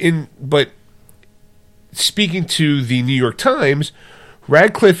 But speaking to the New York Times,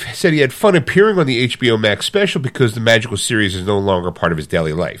 Radcliffe said he had fun appearing on the HBO Max special because the magical series is no longer part of his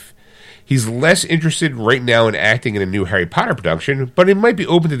daily life. He's less interested right now in acting in a new Harry Potter production, but he might be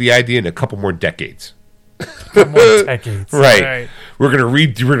open to the idea in a couple more decades. Decades. Right. We're gonna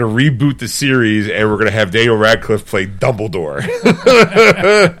reboot the series, and we're gonna have Daniel Radcliffe play Dumbledore.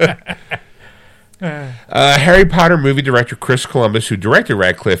 Harry Potter movie director Chris Columbus, who directed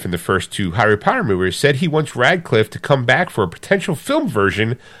Radcliffe in the first 2 Harry Potter movies, said he wants Radcliffe to come back for a potential film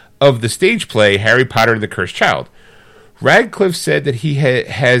version of the stage play Harry Potter and the Cursed Child. Radcliffe said that he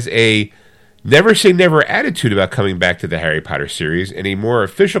has a never say never attitude about coming back to the Harry Potter series in a more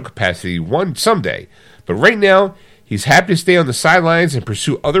official capacity one someday. But right now, he's happy to stay on the sidelines and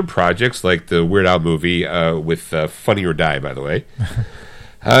pursue other projects like the Weird Al movie with Funny or Die, by the way.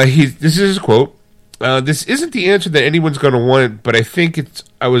 This is his quote. This isn't the answer that anyone's going to want, but I think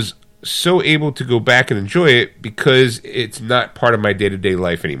I was so able to go back and enjoy it because it's not part of my day-to-day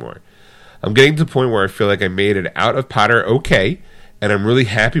life anymore. I'm getting to the point where I feel like I made it out of Potter okay, and I'm really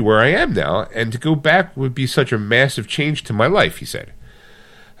happy where I am now, and to go back would be such a massive change to my life, he said.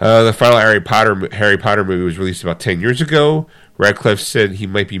 The final Harry Potter movie was released about 10 years ago. Radcliffe said he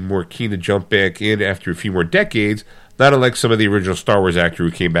might be more keen to jump back in after a few more decades, not unlike some of the original Star Wars actor who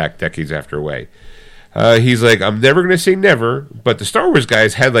came back decades after away. He's like, I'm never going to say never, but the Star Wars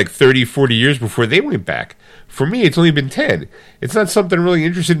guys had like 30, 40 years before they went back. For me, it's only been 10. It's not something I'm really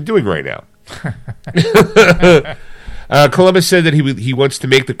interested in doing right now. Columbus said that he wants to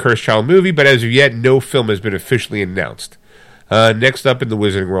make the Cursed Child movie, but as of yet, no film has been officially announced. Next up in the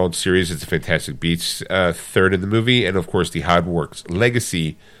Wizarding World series is the Fantastic Beasts, third in the movie, and of course the Hogwarts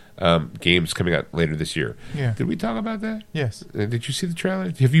Legacy games coming out later this year. Yeah. Did we talk about that? Yes. Did you see the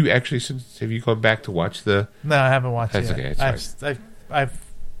trailer? Have you gone back to watch the? No, I haven't watched That's it okay. yet. It's I've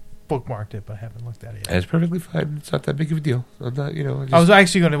bookmarked it, but I haven't looked at it yet. That's perfectly fine. It's not that big of a deal. I'm not, I was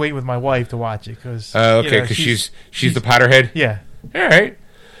actually going to wait with my wife to watch it because. Okay, because she's the Potterhead. Yeah. All right.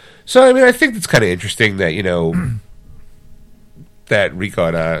 So I mean, I think it's kind of interesting that that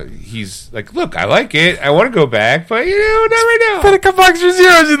Rico, he's like, look, I like it. I want to go back, but never know. Put a couple extra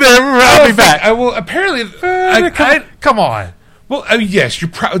zeros in there. I'll be back. I will. Apparently, come on. Well, yes,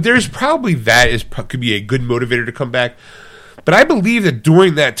 there's probably could be a good motivator to come back. But I believe that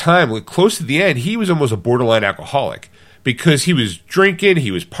during that time, like close to the end, he was almost a borderline alcoholic because he was drinking,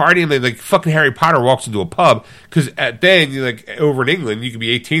 he was partying. Like fucking Harry Potter walks into a pub because then, like over in England, you can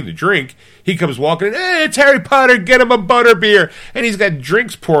be 18 to drink. He comes walking in, hey, it's Harry Potter, get him a butterbeer, and he's got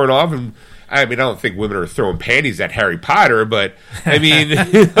drinks pouring off. And I mean, I don't think women are throwing panties at Harry Potter, but I mean, I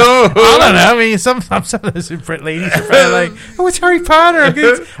don't know. I mean, some of those ladies are probably like, oh, it's Harry Potter.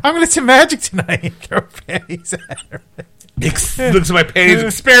 I'm gonna do magic tonight. Throw panties at her. Looks at my panties,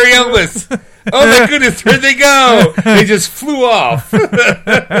 Expelliarmus. Oh my goodness, where'd they go? They just flew off.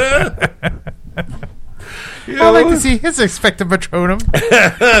 I'd like to see his expected Patronum.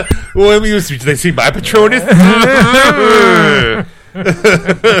 Well, did they see my Patronus?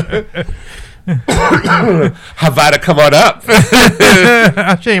 Havada, come on up.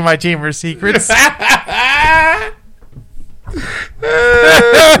 I'll show you my chamber of secrets.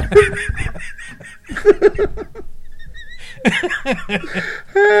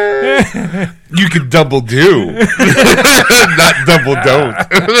 You can double do, not double don't.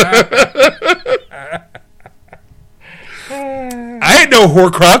 I ain't no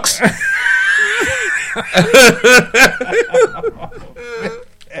Horcrux.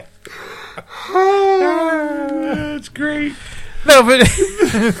 That's great. No, but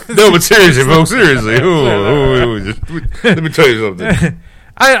seriously, folks, seriously. Let me tell you something.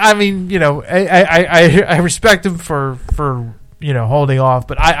 I mean, I respect him for holding off,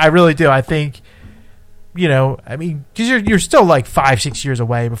 but I really do. I think, I mean, because you're still like 5-6 years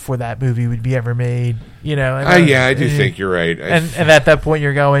away before that movie would be ever made. I do think you're right. And at that point,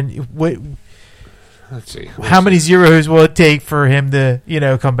 you're going, let's see, how many zeros will it take for him to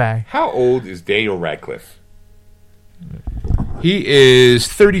come back? How old is Daniel Radcliffe? He is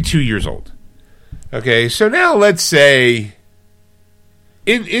 32 years old. Okay, so now let's say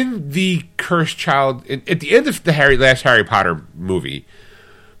in the Cursed Child, at the end of the last Harry Potter movie,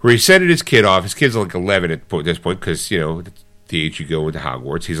 where he sent his kid off, his kid's like 11 at this point, because, the age you go into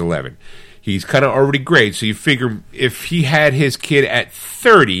Hogwarts, he's 11. He's kind of already great, so you figure if he had his kid at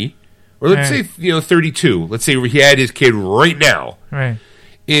 30, or let's say, 32, let's say he had his kid right now, right?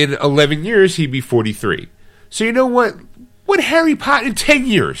 In 11 years, he'd be 43. So you know what? What Harry Potter, in 10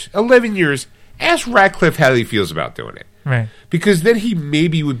 years, 11 years, ask Radcliffe how he feels about doing it. Right. Because then he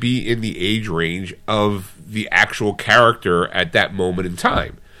maybe would be in the age range of the actual character at that moment in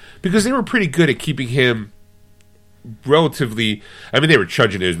time. Because they were pretty good at keeping him relatively... I mean, they were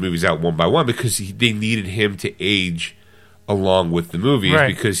trudging his movies out one by one because they needed him to age along with the movies, right,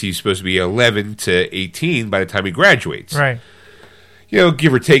 because he's supposed to be 11 to 18 by the time he graduates. Right.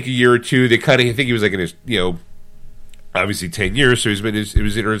 Give or take a year or two. They kind of... I think he was like in his, obviously 10 years, so it was in his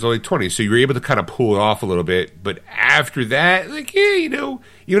early 20s, so you were able to kind of pull it off a little bit. But after that, like, yeah, you know,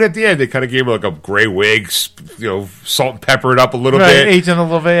 even at the end, they kind of gave him like a gray wig, you know, salt and pepper it up a little bit. Aged a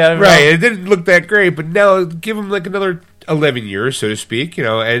little bit. I don't know. It didn't look that great, but now give him like another 11 years, so to speak, you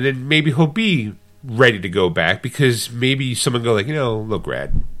know, and then maybe he'll be ready to go back, because maybe someone go like, you know, look,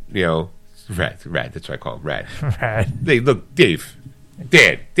 Rad, you know, Rad, that's what I call him, Rad. Rad. Hey, look, Dave,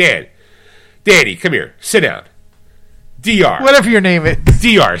 Danny, come here, sit down. DR. Whatever your name is.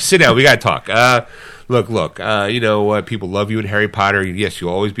 DR, sit down. We got to talk. Look. You know, people love you in Harry Potter. Yes, you'll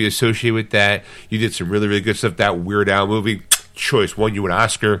always be associated with that. You did some really, really good stuff. That Weird Al movie, Choice, won you an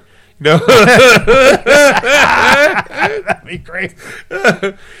Oscar. No, That'd be great.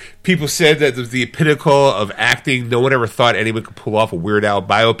 People said that it was the pinnacle of acting. No one ever thought anyone could pull off a Weird Al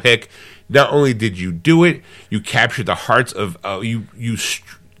biopic. Not only did you do it, you captured the hearts of you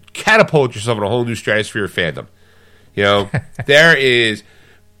catapult yourself in a whole new stratosphere of fandom. You know, there is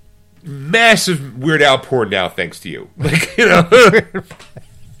massive Weird Al porn now, thanks to you. Like, you know,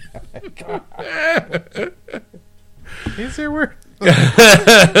 is there weird? You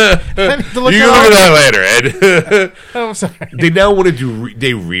can look at that later, Ed. Oh, I'm sorry. They now want to do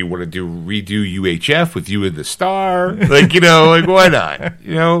redo UHF with you and the star. Like, you know, like, why not?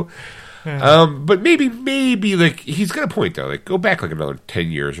 You know. But maybe like, he's got a point though. Like, go back like another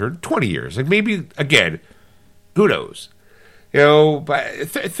 10 years or 20 years. Like, maybe again. Who knows? You know, by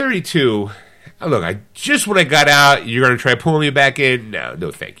 32, look, when I got out, you're going to try pulling me back in?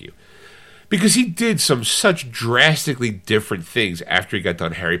 No, thank you. Because he did such drastically different things after he got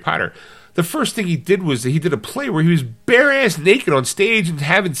done Harry Potter. The first thing he did was that he did a play where he was bare-ass naked on stage and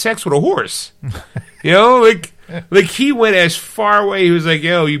having sex with a horse. You know, like he went as far away. He was like,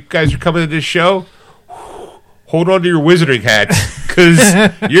 yo, you guys are coming to this show? Hold on to your wizarding hats, because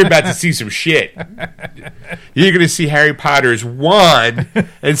you're about to see some shit. You're going to see Harry Potter's wand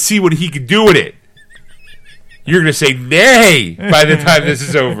and see what he can do with it. You're going to say nay by the time this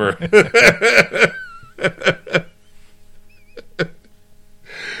is over.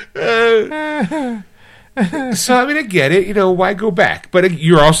 So, I mean, I get it. You know, why go back? But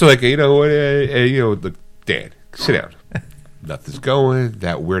you're also like, you know what? Look, Dan, sit down. Nothing's going.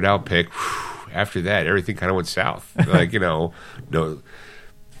 That Weird Al pick. After that, everything kind of went south. Like, you know, no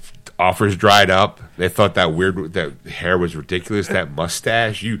offers dried up. They thought that hair was ridiculous. That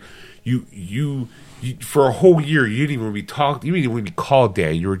mustache. You for a whole year, you didn't even want to be talked. You didn't even want to be called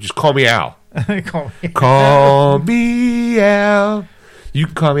Dan. You were just call me Al. Call me Al. You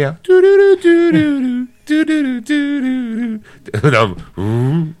can call me Al. Do do do do do do do do do.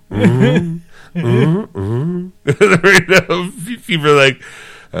 People are like,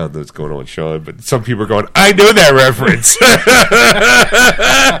 I don't know what's going on with Sean, but some people are going, I know that reference.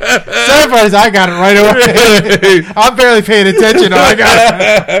 Some parts I got it right away. I'm barely paying attention. I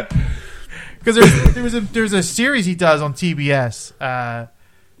got it. Because there's a series he does on TBS.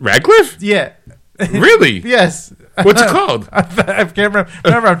 Radcliffe? Yeah. Really? Yes. What's it called? I can't remember.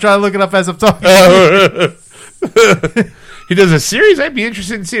 I'm trying to look it up as I'm talking. He does a series? I'd be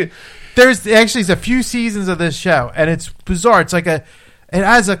interested in seeing it. There's actually a few seasons of this show, and it's bizarre. It's like it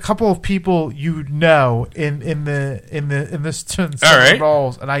has a couple of people you know in the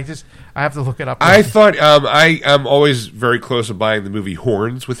roles, and I have to look it up. I thought I'm always very close to buying the movie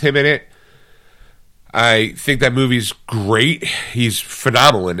Horns with him in it. I think that movie's great. He's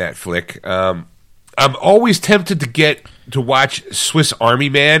phenomenal in that flick. I'm always tempted to watch Swiss Army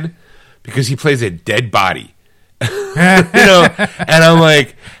Man because he plays a dead body. You know, and I'm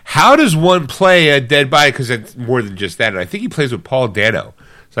like, how does one play a dead body? Because it's more than just that. And I think he plays with Paul Dano.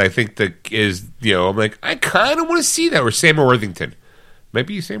 So I think I'm like, I kind of want to see that. Or Sam Worthington.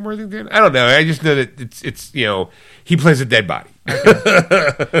 Maybe Sam Worthington? I don't know. I just know that it's he plays a dead body.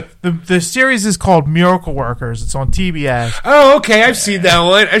 The series is called Miracle Workers. It's on TBS. Oh, okay. I've seen that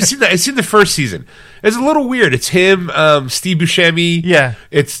one. I've seen the first season. It's a little weird. It's him, Steve Buscemi. Yeah.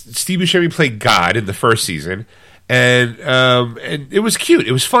 It's Steve Buscemi played God in the first season. And it was cute.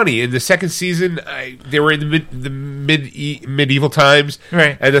 It was funny. In the second season, they were in the medieval times,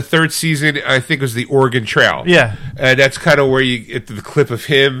 right? And the third season, I think, was the Oregon Trail. Yeah, and that's kind of where you get the clip of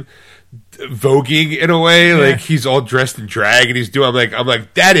him voguing in a way, like he's all dressed in drag and he's doing. I'm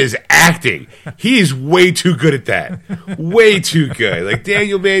like, that is acting. He is way too good at that. Way too good. Like,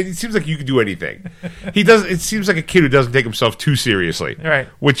 Daniel, man, it seems like you can do anything. He does. It seems like a kid who doesn't take himself too seriously, right?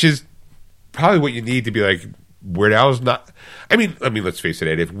 Which is probably what you need to be like. Weird Al's not. I mean, let's face it,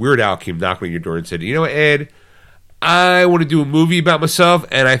 Ed. If Weird Al came knocking on your door and said, "You know what, Ed, I want to do a movie about myself,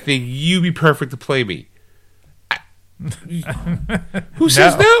 and I think you'd be perfect to play me," who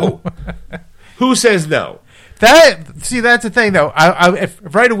says no? Who says no? That's the thing though. If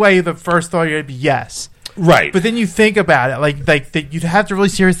right away the first thought would be yes. Right. But then you think about it, like you'd have to really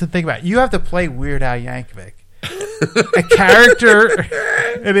seriously think about it. You have to play Weird Al Yankovic, a character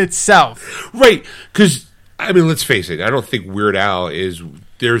in itself. Right. Because, I mean, let's face it. I don't think Weird Al is...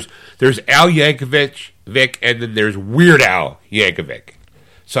 There's Al Yankovic, Vic, and then there's Weird Al Yankovic.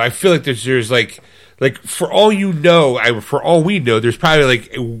 So I feel like there's like for all you know, for all we know, there's probably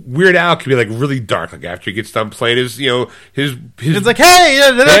like Weird Al could be like really dark. Like after he gets done playing his It's like, hey,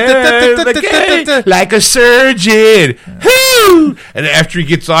 like a surgeon, whoo! And then after he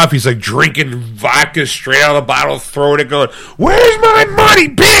gets off, he's like drinking vodka straight out of the bottle, throwing it, going, "Where's my money,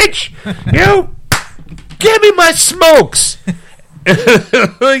 bitch? Give me my smokes."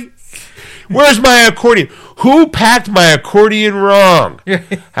 Like, where's my accordion? Who packed my accordion wrong?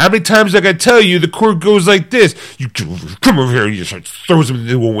 How many times I gotta tell you the chord goes like this? You come over here and you just throws him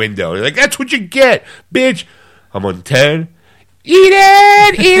into a window. You're like, that's what you get, bitch. I'm on 10. Eat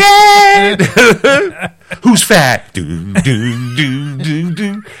it! Who's fat? Doom, doom, doom, doom,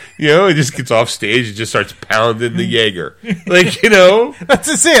 doom. He just gets off stage and just starts pounding the Jaeger. Like, That's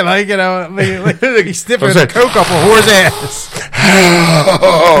just it. Like, he's sniffing the coke off a horse's ass.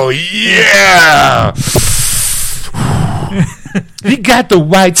 Oh, yeah! You got the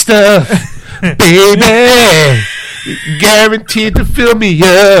white stuff, baby. Guaranteed to fill me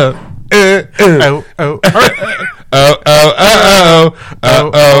up. Rio.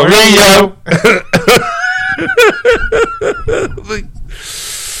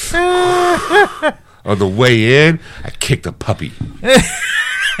 On the way in, I kicked a puppy. So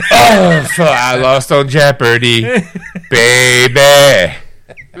I lost on Jeopardy, baby.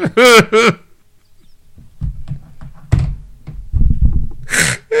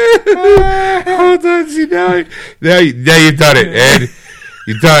 Hold on, see now you've done it, Ed.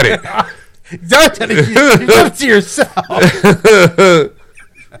 You've done it. You've done it to yourself.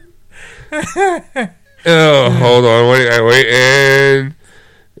 Oh, hold on, wait, and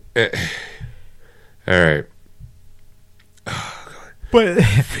all right. But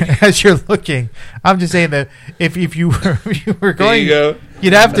as you're looking, I'm just saying that if you were going,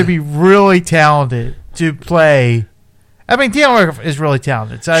 you'd have to be really talented to play. I mean, Daniel is really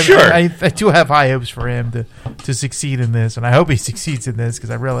talented, so sure. I do have high hopes for him to succeed in this, and I hope he succeeds in this because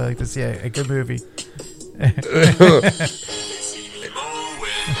I really like to see a good movie. I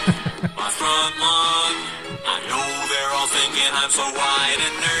know they're all thinking I'm so white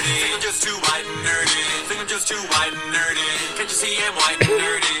and nerdy. Think I'm just too white and nerdy. Think I'm just too white and nerdy. Can't you see I'm white and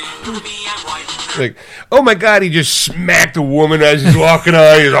nerdy? Look at me, I'm white and nerdy. Like, oh my God, he just smacked a woman as he's walking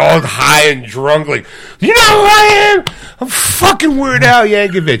on. He's all high and drunk. Like, you know who I am? I'm fucking Weird Al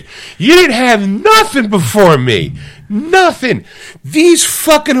Yankovic. You didn't have nothing before me. Nothing. These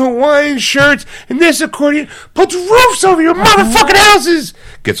fucking Hawaiian shirts and this accordion puts roofs over your motherfucking houses.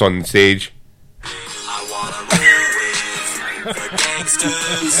 Gets on the stage. I wanna roll with the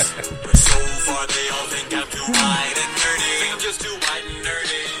gangsters, but so far they all think I'm too white and nerdy. Think I'm just too white and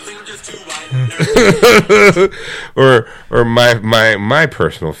nerdy. Think I'm just too white and nerdy. or my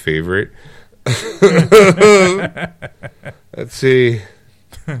personal favorite. Let's see.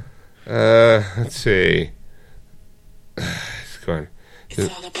 It's going. It's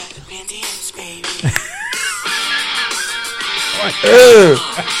all about the Pantheons, baby.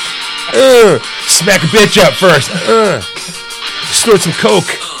 Smack a bitch up first. Snort some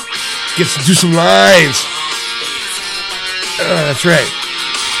coke. Do some lines. That's right.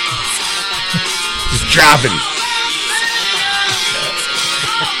 Just dropping.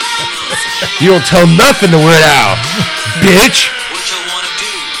 You don't tell nothing to Weird Al, bitch. What you wanna do?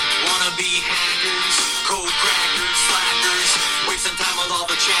 Wanna be hackers, code crackers, slackers, wasting time with all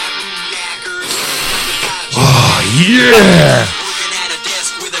the chatting yackers. Oh yeah. Working at a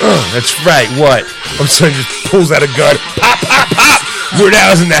desk with a That's right. What? All of a sudden, just pulls out a gun. Pop, pop, pop. Weird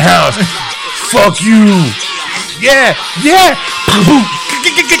Al's in the house. Fuck you. Yeah.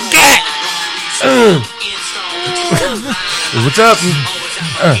 What's up?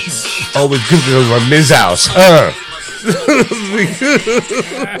 Always good to go to my Ms. house.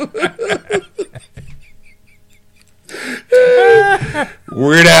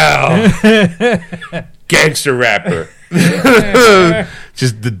 Weird Al. Gangster rapper.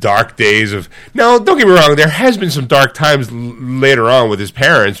 Just the dark days of... No, don't get me wrong. There has been some dark times later on with his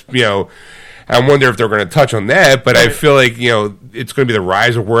parents. I wonder if they're going to touch on that. But I feel like, it's going to be the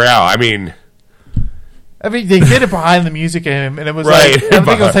rise of Weird Al. I mean, they did it behind the music in him, and it was right. like, I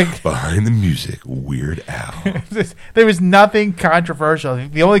think it was like behind the music, Weird Al. there was nothing controversial.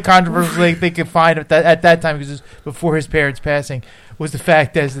 The only controversial thing they could find at that time, because it was before his parents' passing, was the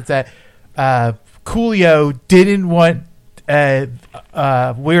fact that Coolio didn't want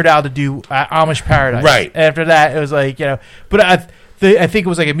Weird Al to do Amish Paradise. Right. After that, it was like, but I think it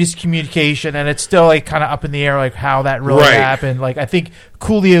was like a miscommunication, and it's still like kind of up in the air, like how that really Right. happened. Like I think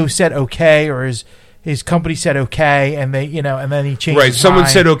Coolio said okay, or his company said okay, and they, and then he changed. Right. his Someone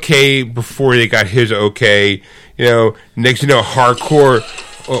mind. said okay before they got his okay. Next hardcore.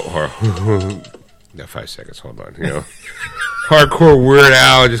 Oh, got 5 seconds. Hold on. Hardcore Weird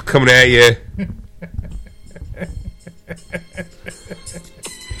Al just coming at you.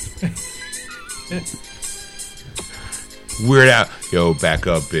 Weird Al. Yo, back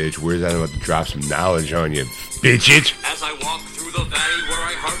up, bitch. Weird Al about to drop some knowledge on you, bitches. As I walk through the valley where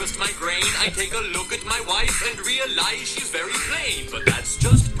I harvest my grain, I take a look at my wife and realize she's very plain. But that's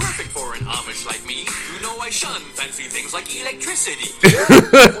just perfect for an Amish like me. I shun fancy things like electricity.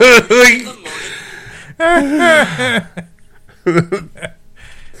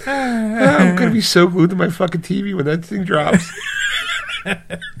 I'm gonna be so glued to my fucking TV when that thing drops. And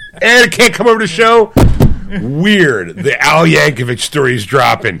it can't come over the show. Weird. The Al Yankovic story is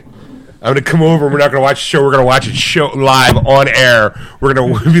dropping. I'm gonna come over and we're not gonna watch the show. We're gonna watch it live on air. We're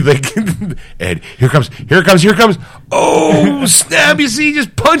gonna be like, Ed, here comes. Oh snap! You see, he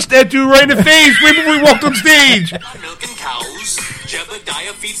just punched that dude right in the face right before he walked on stage. Milking cows,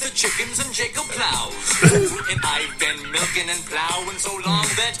 Jebediah feeds the chickens and Jacob plows. And I've been milking and plowing so long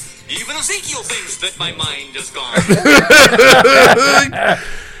that even Ezekiel thinks that my mind is gone.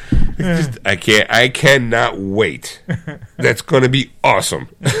 I cannot wait. That's going to be awesome.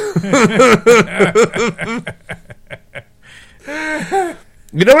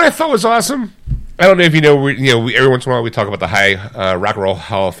 You know what I thought was awesome? I don't know if you know. We every once in a while we talk about the Rock and Roll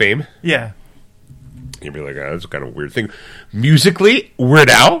Hall of Fame. Yeah. You'd be like, that's kind of a weird thing. Musically, Weird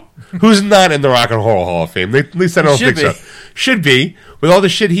Al, who's not in the Rock and Roll Hall of Fame. At least I don't think so. Should be. With all the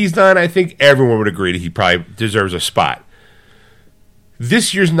shit he's done, I think everyone would agree that he probably deserves a spot.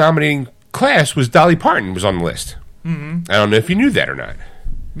 This year's nominating class was Dolly Parton was on the list. Mm-hmm. I don't know if you knew that or not.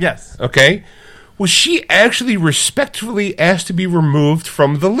 Yes. Okay. Was she actually respectfully asked to be removed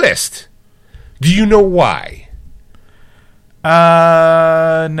from the list? Do you know why?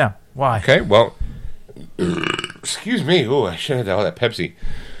 No. Why? Okay, well, excuse me. Oh, I should have had all that Pepsi.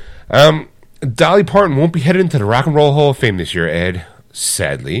 Dolly Parton won't be headed into the Rock and Roll Hall of Fame this year, Ed,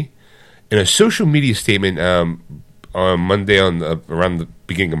 sadly. In a social media statement on Monday around the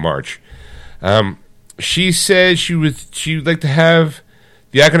beginning of March, she said she'd like to have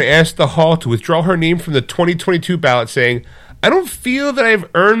the icon ask the Hall to withdraw her name from the 2022 ballot, saying, "I don't feel that I've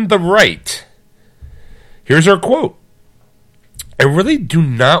earned the right." Here's her quote. "I really do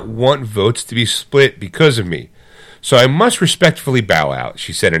not want votes to be split because of me, so I must respectfully bow out,"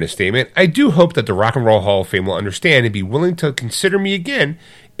 she said in a statement. "I do hope that the Rock and Roll Hall of Fame will understand and be willing to consider me again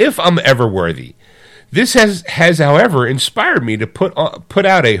if I'm ever worthy. This has however, inspired me to put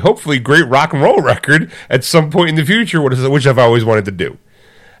out a hopefully great rock and roll record at some point in the future, which I've always wanted to do."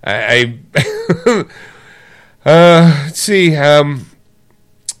 Let's see.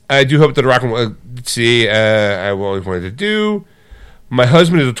 I do hope that the rock and roll. Let's see. I always wanted to do. My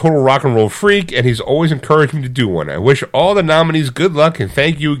husband is a total rock and roll freak, and he's always encouraged me to do one. I wish all the nominees good luck, and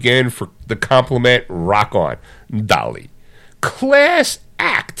thank you again for the compliment. Rock on, Dolly. Class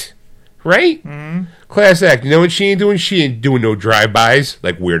act, right? Mm-hmm. Class act. You know what she ain't doing? She ain't doing no drive-bys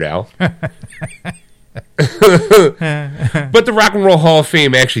like Weird Al. But the Rock and Roll Hall of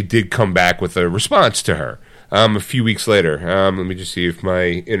Fame actually did come back with a response to her a few weeks later. Let me just see if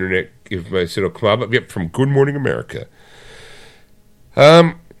my it'll come up. Yep, from Good Morning America.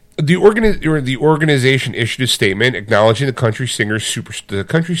 The organization issued a statement acknowledging the country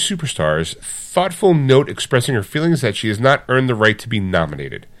superstar's thoughtful note expressing her feelings that she has not earned the right to be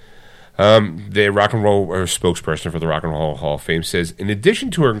nominated. The rock and roll spokesperson for the Rock and Roll Hall of Fame says, in addition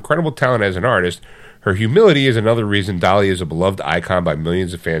to her incredible talent as an artist, her humility is another reason Dolly is a beloved icon by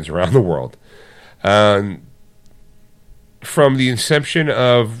millions of fans around the world. From the inception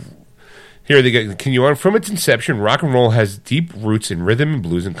of... Here they continue on. From its inception, rock and roll has deep roots in rhythm and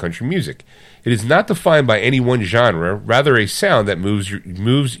blues and country music. It is not defined by any one genre, rather a sound that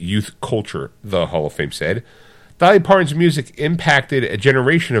moves youth culture, the Hall of Fame said. Dolly Parton's music impacted a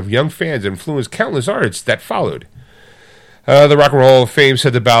generation of young fans and influenced countless artists that followed. The Rock and Roll Hall of Fame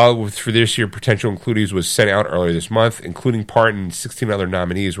said the ballot for this year's potential includees was sent out earlier this month, including Parton and 16 other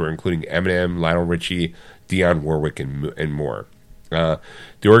nominees were including Eminem, Lionel Richie, Dionne Warwick, and more. The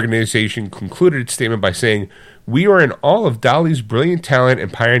organization concluded its statement by saying, "We are in awe of Dolly's brilliant talent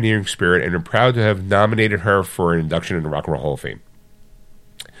and pioneering spirit and are proud to have nominated her for an induction in the Rock and Roll Hall of Fame."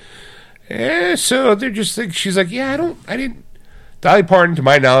 So they're just like, she's like, "Yeah, I didn't Dolly Parton, to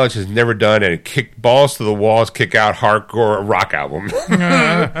my knowledge, has never done a kick balls to the walls, kick out hardcore rock album.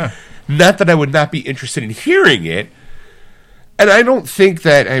 Not that I would not be interested in hearing it. And I don't think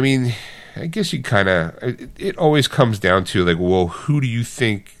that, I mean, I guess you kind of, it always comes down to like, well, who do you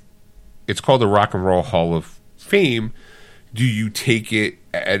think, it's called the Rock and Roll Hall of Fame. Do you take it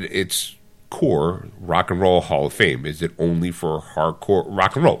at its core, Rock and Roll Hall of Fame? Is it only for hardcore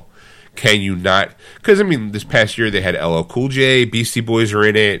rock and roll? Can you not? Because, I mean, this past year they had LL Cool J, Beastie Boys are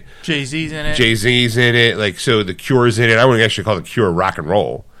in it. Jay-Z's in it. Jay-Z's in it. Like, so The Cure's in it. I wouldn't actually call The Cure rock and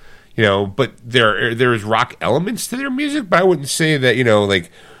roll. You know, but there's rock elements to their music, but I wouldn't say that, you know,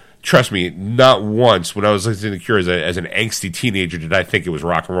 like, trust me, not once when I was listening to The Cure as an angsty teenager did I think it was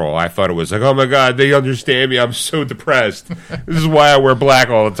rock and roll. I thought it was like, oh my God, they understand me. I'm so depressed. This is why I wear black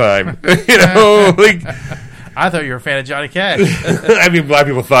all the time. You know, like... I thought you were a fan of Johnny Cash. I mean, black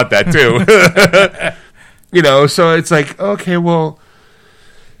people thought that too. You know, so it's like, okay, well,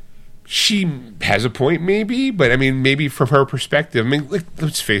 she has a point maybe, but I mean, maybe from her perspective, I mean,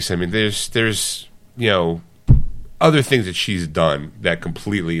 let's face it, I mean, there's, you know, other things that she's done that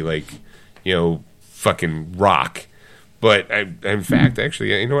completely, like, you know, fucking rock. But in fact,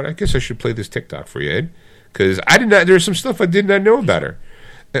 actually, you know what, I guess I should play this TikTok for you, Ed, because there's some stuff I did not know about her.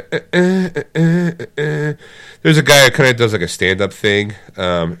 There's a guy that kind of does like a stand-up thing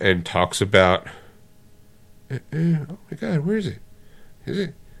and talks about oh my God, where is it? Is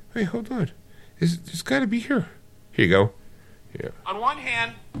it? Wait, hold on. It's got to be here. Here you go. Yeah. On one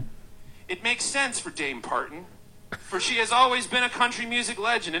hand, it makes sense for Dame Parton, for she has always been a country music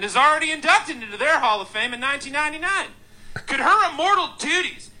legend and is already inducted into their Hall of Fame in 1999. Could her immortal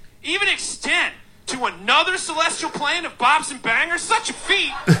duties even extend to another celestial plane of bops and bangers? Such a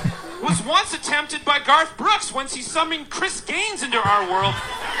feat was once attempted by Garth Brooks once he summoned Chris Gaines into our world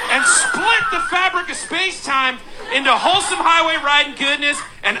and split the fabric of space-time into wholesome highway riding goodness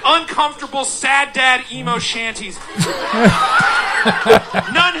and uncomfortable sad dad emo shanties.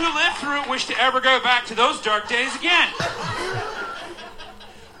 None who lived through it wish to ever go back to those dark days again.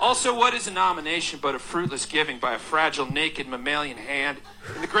 Also, what is a nomination but a fruitless giving by a fragile, naked mammalian hand?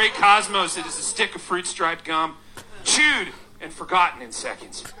 In the great cosmos, it is a stick of fruit-striped gum, chewed and forgotten in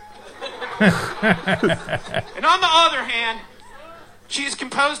seconds. And on the other hand, she has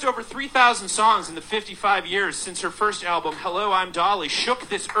composed over 3,000 songs in the 55 years since her first album, Hello, I'm Dolly, shook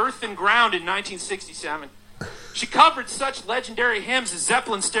this earth and ground in 1967. She covered such legendary hymns as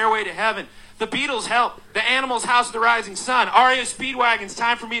Zeppelin's Stairway to Heaven, The Beatles' Help, The Animals' House of the Rising Sun, REO Speedwagon's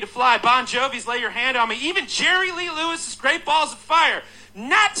Time for Me to Fly, Bon Jovi's Lay Your Hand on Me, even Jerry Lee Lewis's Great Balls of Fire,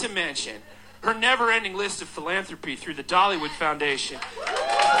 not to mention her never-ending list of philanthropy through the Dollywood Foundation,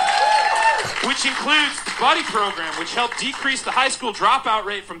 which includes the Buddy Program, which helped decrease the high school dropout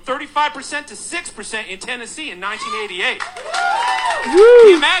rate from 35% to 6% in Tennessee in 1988.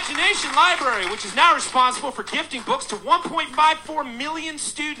 The Imagination Library, which is now responsible for gifting books to 1.54 million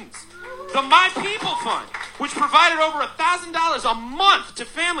students. The My People Fund, which provided over $1,000 a month to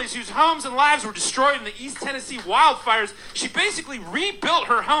families whose homes and lives were destroyed in the East Tennessee wildfires. She basically rebuilt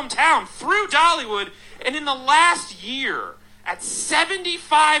her hometown through Dollywood, and in the last year, at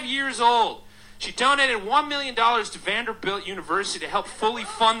 75 years old, she donated $1 million to Vanderbilt University to help fully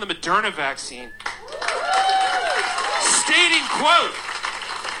fund the Moderna vaccine. Stating, quote,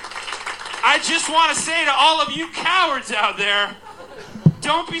 "I just want to say to all of you cowards out there,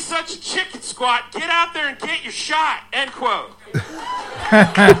 don't be such a chicken squat. Get out there and get your shot," end quote.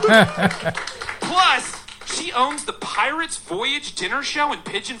 Plus, she owns the Pirates Voyage dinner show in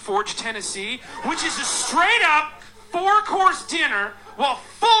Pigeon Forge, Tennessee, which is a straight-up 4-course dinner while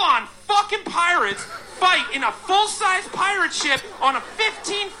full-on fucking pirates fight in a full-size pirate ship on a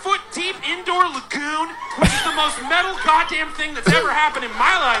 15-foot deep indoor lagoon, which is the most metal goddamn thing that's ever happened in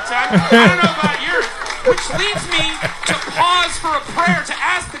my lifetime. I don't know about yours. Which leads me to pause for a prayer to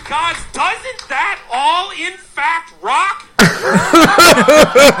ask the gods, doesn't that all in fact rock?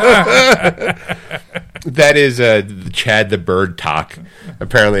 That is Chad the Bird talk.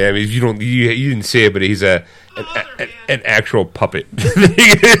 Apparently, I mean, you didn't see it, but he's an actual puppet. That's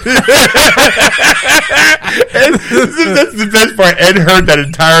the best part. Ed heard that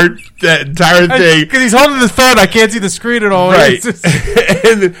entire thing because he's holding his phone. I can't see the screen at all. Right.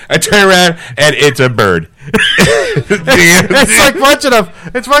 And I turn around and it's a bird. It's like watching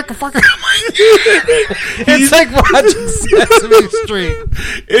it's like fucking. It's like watching Sesame Street.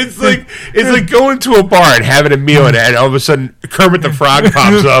 It's like going to a bar and having a meal, and all of a sudden Kermit the Frog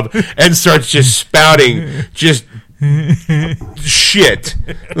pops up and starts just spouting just shit.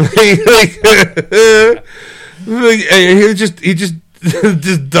 He just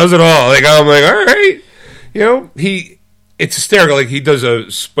does it all. Like, I'm like, all right, you know, it's hysterical. Like he does a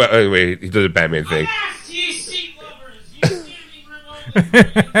Batman thing. Alas, ye seat lovers, ye standing room owners, ye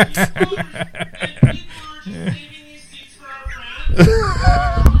voters, and people who are just saving these seats for our friends.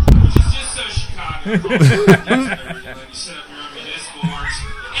 Which is just so Chicago. Let me set up your own municipal works.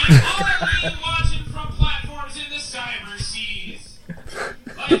 And all of you watching from platforms in the cyber seas.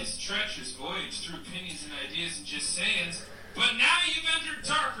 Life's treacherous voyage through opinions and ideas and just sayings, but now you've entered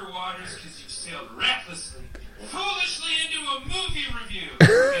darker waters because you've sailed recklessly, foolishly into a movie review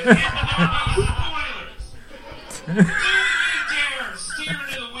and handed out by spoilers. Do ye dare steer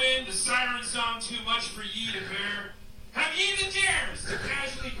into the wind, the siren song too much for ye to bear? Have ye the dares to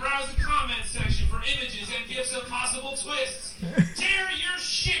casually browse the comment section for images and gifs of possible twists? Dare your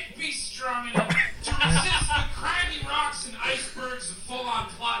shit be strong enough to resist the craggy rocks and icebergs of full-on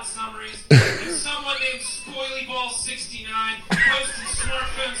plot summaries and someone named SpoilyBall69 posting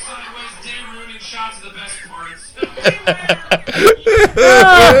smartphone sideways, day ruining shots of the best parts?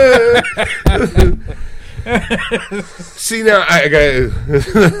 See, now I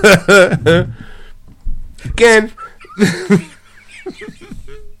gotta again.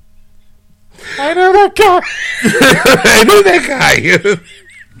 I know that guy. I know that guy.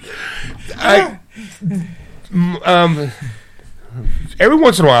 Every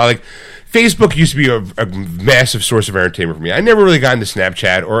once in a while, like Facebook used to be a massive source of entertainment for me. I never really got into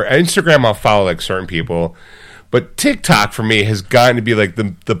Snapchat or Instagram. I'll follow like certain people, but TikTok for me has gotten to be like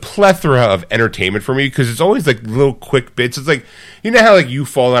the plethora of entertainment for me because it's always like little quick bits. It's like you know how like you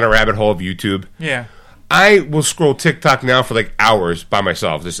fall down a rabbit hole of YouTube. Yeah. I will scroll TikTok now for like hours by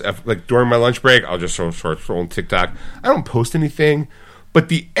myself. Just like during my lunch break, I'll just start scrolling TikTok. I don't post anything, but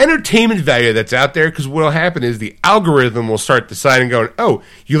the entertainment value that's out there, because what will happen is the algorithm will start deciding, going, "Oh,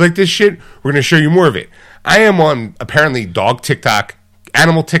 you like this shit? We're going to show you more of it." I am on apparently dog TikTok,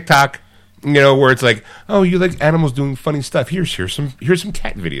 animal TikTok. You know, where it's like, oh, you like animals doing funny stuff. Here's some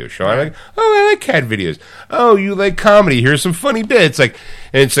cat videos, Sean. Like, oh, I like cat videos. Oh, you like comedy. Here's some funny bits. Like,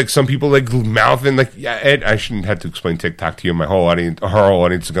 and it's like some people like mouthing like, yeah, Ed, I shouldn't have to explain TikTok to you. My whole audience, our whole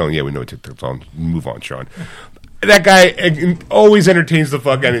audience is going, yeah, we know what TikTok's on. Move on, Sean. That guy always entertains the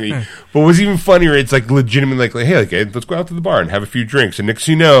fuck out of me. But what's even funnier, it's like legitimately like, hey, like, Ed, let's go out to the bar and have a few drinks. And next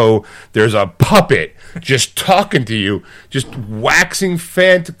thing you know, there's a puppet just talking to you, just waxing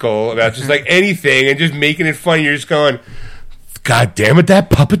fantical about just like anything and just making it funny. You're just going, God damn it, that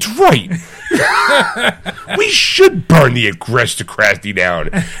puppet's right. We should burn the aristocracy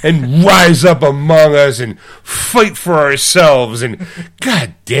down and rise up among us and fight for ourselves. And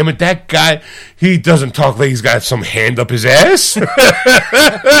God damn it, that guy, he doesn't talk like he's got some hand up his ass.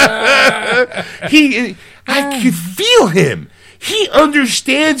 I could feel him. He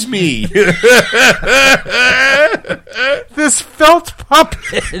understands me. This felt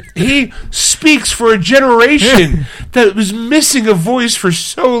puppet. He speaks for a generation that was missing a voice for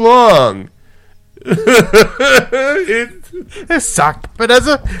so long. It sucked, but as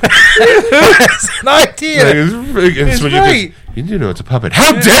an idea, It's right. You do know it's a puppet.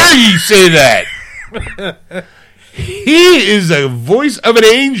 How dare you say that? He is a voice of an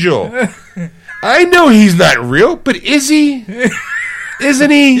angel. I know he's not real, but is he?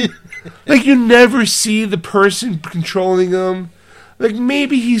 Isn't he? Like, you never see the person controlling him. Like,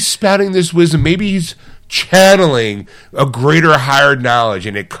 maybe he's spouting this wisdom. Maybe he's channeling a greater, higher knowledge,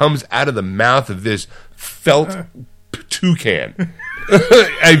 and it comes out of the mouth of this felt toucan.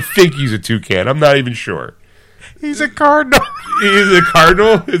 I think he's a toucan. I'm not even sure. He's a cardinal. Is it a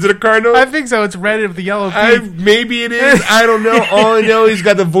cardinal? Is it a cardinal? I think so. It's red with the yellow feet. Maybe it is. I don't know. All I know, he's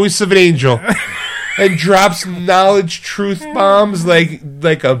got the voice of an angel. And drops knowledge truth bombs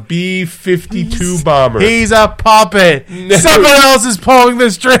like a B-52 bomber. He's a puppet. No. Somebody else is pulling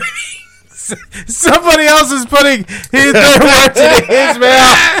the strings. Somebody else is putting their words in his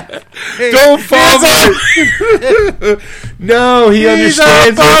mouth. Don't fall for it. No, he He's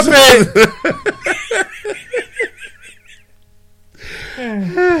understands a puppet.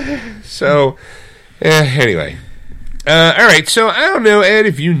 So, anyway. All right, so I don't know, Ed,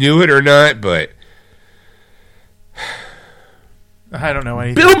 if you knew it or not, but I don't know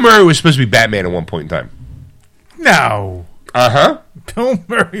anything. Bill Murray was supposed to be Batman at one point in time. No. Uh-huh. Bill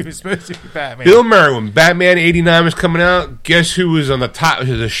Murray was supposed to be Batman. Bill Murray, when Batman 89 was coming out, guess who was on the top of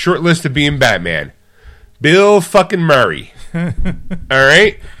the short list of being Batman? Bill fucking Murray. All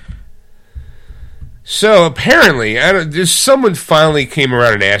right? So, apparently, someone finally came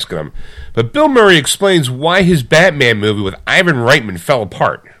around and asked him, but Bill Murray explains why his Batman movie with Ivan Reitman fell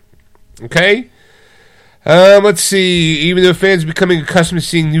apart. Okay? Let's see. Even though fans are becoming accustomed to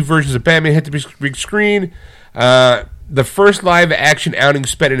seeing new versions of Batman hit the big screen, The first live-action outing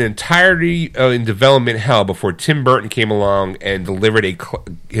spent an entirety in development hell before Tim Burton came along and delivered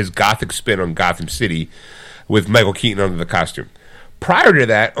his gothic spin on Gotham City with Michael Keaton under the costume. Prior to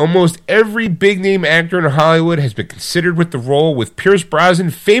that, almost every big-name actor in Hollywood has been considered with the role, with Pierce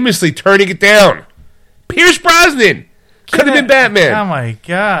Brosnan famously turning it down. Pierce Brosnan! Could have been Batman. Oh, my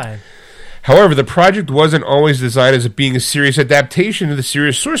God. However, the project wasn't always designed as being a serious adaptation of the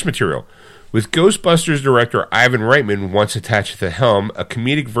serious source material. With Ghostbusters director Ivan Reitman once attached to the helm, a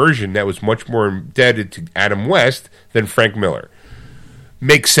comedic version that was much more indebted to Adam West than Frank Miller.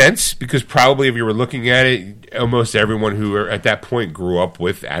 Makes sense, because probably if you were looking at it, almost everyone who at that point grew up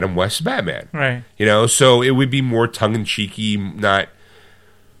with Adam West's Batman. Right. You know, so it would be more tongue-in-cheeky, not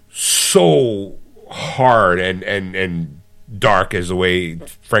so hard and dark as the way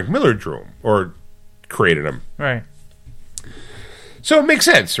Frank Miller drew him, or created him. Right. So it makes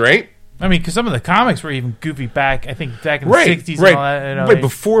sense, right? I mean, because some of the comics were even goofy back in the 60s right. and all that. You know, right,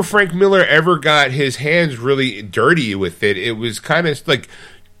 before Frank Miller ever got his hands really dirty with it, it was kind of like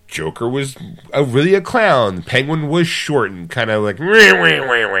Joker was really a clown. Penguin was short and kind of like,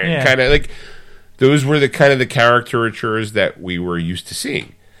 kind of like, those were the kind of the caricatures that we were used to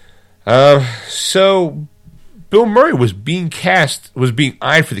seeing. So Bill Murray was being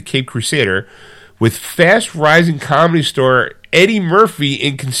eyed for the Cape Crusader, with fast rising comedy star Eddie Murphy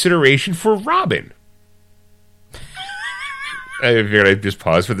in consideration for Robin. I figured I'd just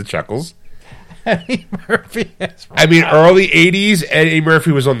pause for the chuckles. Eddie Murphy. I mean, early 80s, Eddie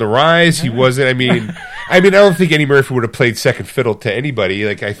Murphy was on the rise. He wasn't, I mean, I don't think Eddie Murphy would have played second fiddle to anybody.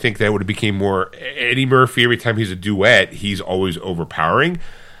 Like, I think that would have became more Eddie Murphy. Every time he's a duet, he's always overpowering.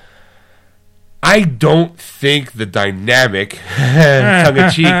 I don't think the dynamic,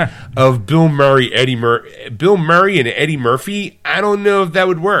 tongue-in-cheek, of Bill Murray and Eddie Murphy, I don't know if that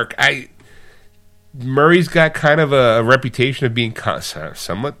would work. Murray's got kind of a reputation of being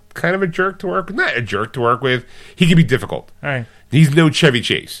somewhat kind of a jerk to work with. Not a jerk to work with. He can be difficult. All right. He's no Chevy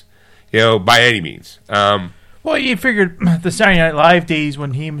Chase, by any means. Well, you figured the Saturday Night Live days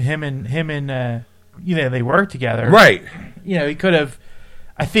when him and they worked together. Right. He could have.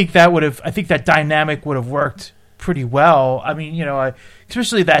 I think that dynamic would have worked pretty well. I mean,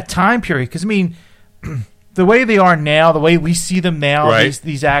 especially that time period, because I mean, the way they are now, the way we see them now, right.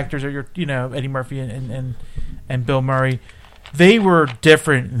 these actors are Eddie Murphy and Bill Murray, they were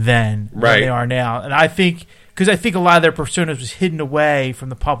different then than they are now, and I think a lot of their personas was hidden away from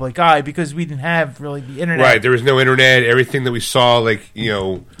the public eye because we didn't have really the internet. Right, there was no internet. Everything that we saw,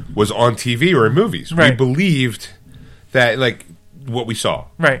 was on TV or in movies. Right. We believed that, what we saw.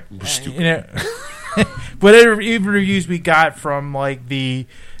 Right. Was stupid. Whatever reviews we got from the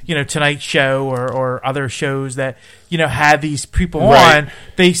Tonight Show or other shows that had these people on,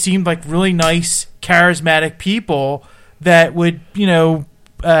 they seemed like really nice, charismatic people that would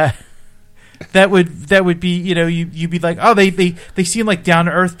that would be you'd be like, oh, they seem like down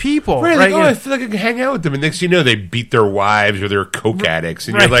to earth people, right? I feel like I can hang out with them, and next thing you know, they beat their wives or they're coke addicts,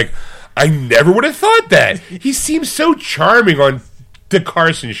 and you're like, I never would have thought that. He seems so charming on the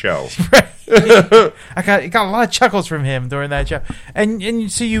Carson Show. I got a lot of chuckles from him during that show, and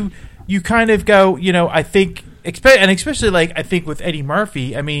so you kind of go, I think, and especially I think with Eddie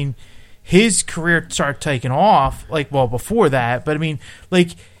Murphy, I mean, his career started taking off before that, but I mean, I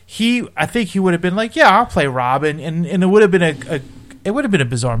think he would have been like, yeah, I'll play Robin, and it would have been a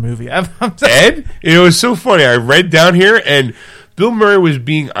bizarre movie. Ed, it was so funny. I read down here, and Bill Murray was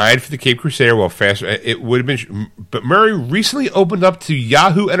being eyed for the Cape Crusader while fast. It would have been, but Murray recently opened up to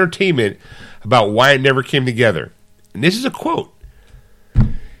Yahoo Entertainment about why it never came together. And this is a quote.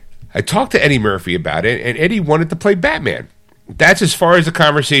 I talked to Eddie Murphy about it, and Eddie wanted to play Batman. That's as far as the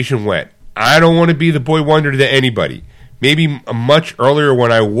conversation went. I don't want to be the boy wonder to anybody. Maybe much earlier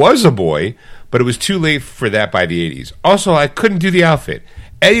when I was a boy, but it was too late for that by the 80s. Also, I couldn't do the outfit.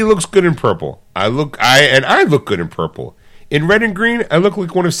 Eddie looks good in purple. I look good in purple. In red and green, I look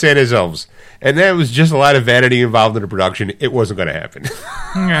like one of Santa's elves. And that was just a lot of vanity involved in the production. It wasn't going to happen.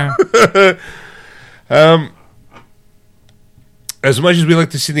 Yeah. As much as we like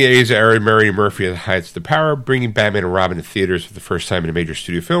to see the 80s era Murray and Murphy at the heights of the power, bringing Batman and Robin to theaters for the first time in a major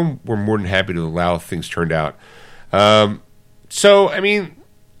studio film, we're more than happy to allow things turned out. So, I mean,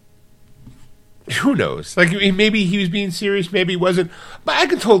 who knows? Maybe he was being serious, maybe he wasn't. But I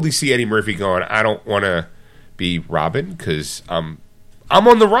can totally see Eddie Murphy going, I don't want to be Robin because I'm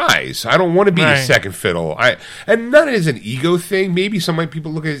on the rise. I don't want to be the second fiddle. And not as an ego thing. Maybe some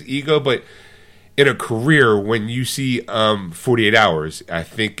people look at his ego, but in a career, when you see 48 Hours, I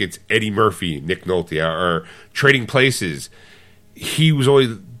think it's Eddie Murphy, Nick Nolte, or Trading Places. He was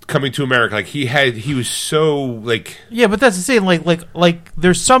always Coming to America. Like he was so like. Yeah, but that's the same. Like,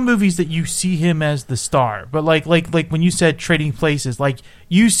 there's some movies that you see him as the star, but like when you said Trading Places, like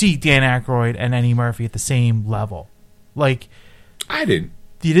you see Dan Aykroyd and Eddie Murphy at the same level. Like, I didn't.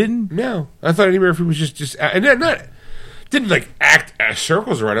 You didn't? No, I thought Eddie Murphy was just and not didn't like act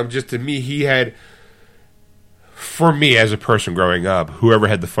circles around him. Just to me, he had. For me, as a person growing up, whoever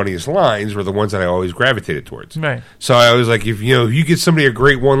had the funniest lines were the ones that I always gravitated towards. Right. So I was like, if you get somebody a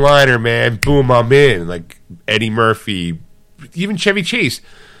great one-liner, man, boom, I'm in. Like Eddie Murphy, even Chevy Chase.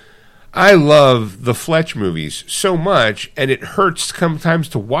 I love the Fletch movies so much, and it hurts sometimes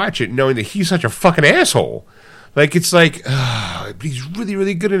to watch it knowing that he's such a fucking asshole. Like, it's like, but he's really,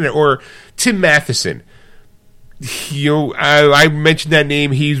 really good in it. Or Tim Matheson. I mentioned that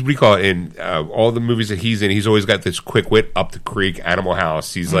name. He's, what do you call it, in all the movies that he's in, he's always got this quick wit, Up the Creek, Animal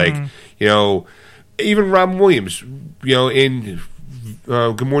House. He's like, even Robin Williams, in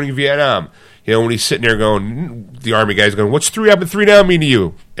Good Morning Vietnam, when he's sitting there going, the army guy's going, what's 3 up and 3 down mean to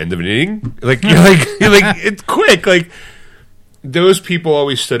you? End of an inning? Like, you're like, it's quick. Like, those people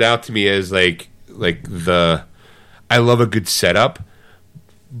always stood out to me as like I love a good setup.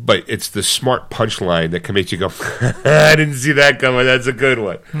 But it's the smart punchline that can make you go, I didn't see that coming. That's a good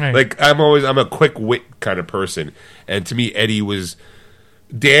one. Right. Like, I'm a quick wit kind of person. And to me,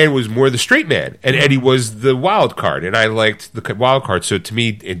 Dan was more the straight man. And Eddie was the wild card. And I liked the wild card. So to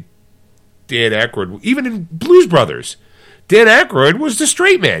me, Dan Aykroyd, even in Blues Brothers, Dan Aykroyd was the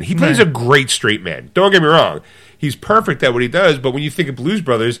straight man. He plays a great straight man. Don't get me wrong. He's perfect at what he does. But when you think of Blues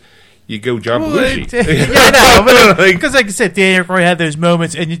Brothers, you go John Belushi. Because like I said, Dan Aykroyd had those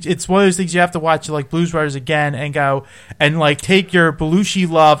moments, and it's one of those things you have to watch, like Blues Brothers again, and go and like take your Belushi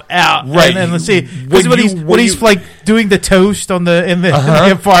love out, right? And let's see, when he's like doing the toast in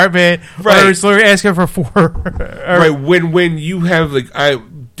the apartment, right? Or Slurry asking for 4, right? When you have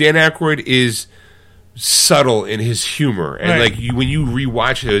Dan Aykroyd is subtle in his humor, and when you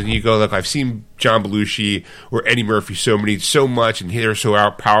rewatch those and you go, look, I've seen John Belushi or Eddie Murphy so much, and they're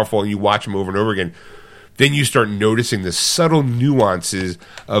so powerful, and you watch them over and over again, then you start noticing the subtle nuances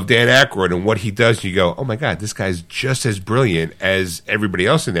of Dan Aykroyd and what he does, and you go, oh my God, this guy's just as brilliant as everybody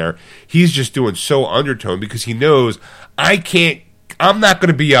else in there. He's just doing so undertone because he knows I'm not going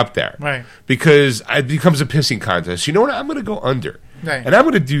to be up there, right? Because it becomes a pissing contest. You know what? I'm going to go under. Right. And I'm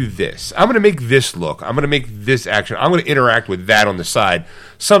going to do this. I'm going to make this look. I'm going to make this action. I'm going to interact with that on the side.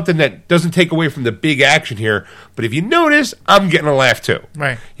 Something that doesn't take away from the big action here. But if you notice, I'm getting a laugh too.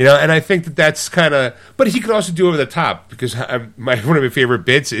 Right. And I think that's kind of... But he could also do over the top. Because one of my favorite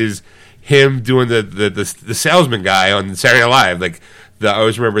bits is him doing the salesman guy on Saturday Night Live. Like, I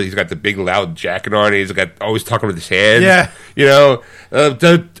always remember he's got the big loud jacket on. He's got always talking with his hands. Yeah.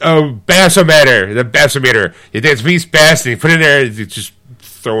 The basometer. You dance beast bass, and you put it in there. It's just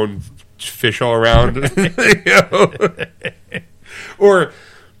throwing fish all around. Or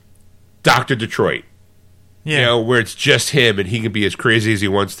Dr. Detroit. Yeah. Where it's just him, and he can be as crazy as he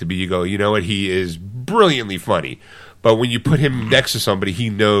wants to be. You go, you know what? He is brilliantly funny. But when you put him next to somebody, he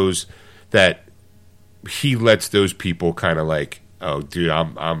knows that he lets those people kind of like, oh, dude,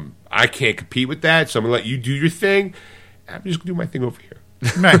 I can't compete with that, so I'm gonna let you do your thing. I'm just gonna do my thing over here,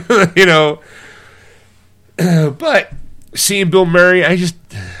 right. But seeing Bill Murray,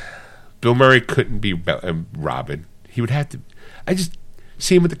 Bill Murray couldn't be Robin. He would have to. I just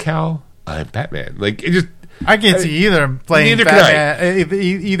see him with the cowl. I'm Batman. Like, it just. I can't see either playing Batman.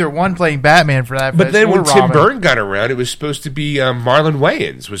 Either one playing Batman for that. But then when Tim Burton got around, it was supposed to be Marlon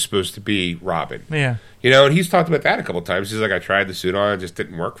Wayans was supposed to be Robin. Yeah. And he's talked about that a couple of times. He's like, I tried the suit on, it just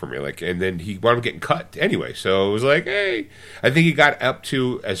didn't work for me. Like, and then he wound up getting cut anyway. So it was like, hey, I think he got up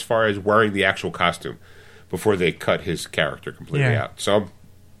to as far as wearing the actual costume before they cut his character completely out. So I'm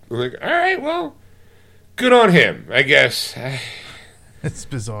like, all right, well, good on him, I guess. It's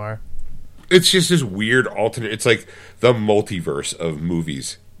bizarre. It's just this weird alternate. It's like the multiverse of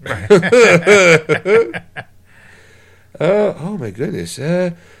movies. Right. Oh my goodness.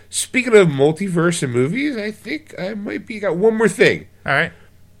 Speaking of multiverse and movies, I think I might be got one more thing. All right.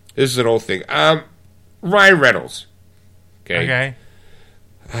 This is an old thing. Ryan Reynolds. Okay.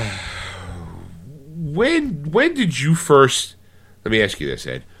 When did you first? Let me ask you this,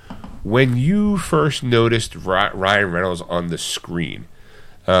 Ed. When you first noticed Ryan Reynolds on the screen,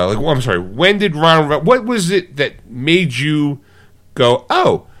 when did what was it that made you go,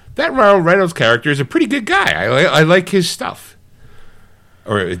 oh, that Ryan Reynolds character is a pretty good guy. I like his stuff.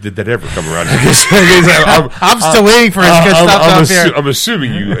 Or did that ever come around? I'm still waiting for his good stuff out there. I'm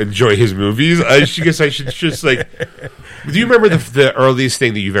assuming you enjoy his movies. I guess I should just like... Do you remember the earliest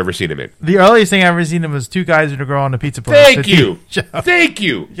thing that you've ever seen him in? The earliest thing I ever seen him was Two Guys and a Girl on a Pizza Place. Thank you. Thank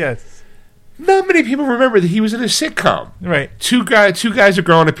you. Yes. Not many people remember that he was in a sitcom. Right. Two guys, a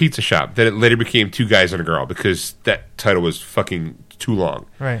girl, in a pizza shop. Then it later became Two Guys and a Girl because that title was fucking too long.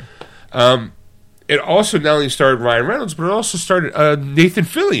 Right. It also not only starred Ryan Reynolds, but it also started Nathan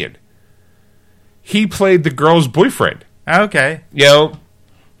Fillion. He played the girl's boyfriend. Okay. You know,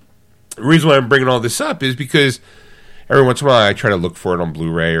 the reason why I'm bringing all this up is because every once in a while I try to look for it on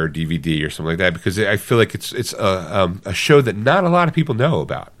Blu-ray or DVD or something like that because I feel like it's a show that not a lot of people know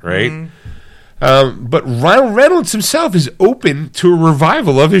about, right? But Ryan Reynolds himself is open to a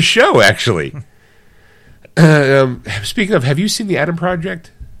revival of his show, actually. Speaking of, have you seen The Adam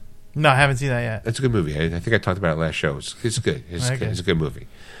Project? No, I haven't seen that yet. It's a good movie. I think I talked about it last show. It's good. It's Okay. good. It's a good movie.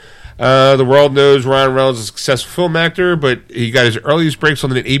 The world knows Ryan Reynolds is a successful film actor, but he got his earliest breaks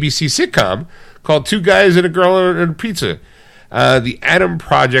on an ABC sitcom called Two Guys and a Girl and a Pizza. The Adam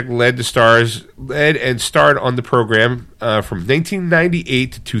Project led and starred on the program from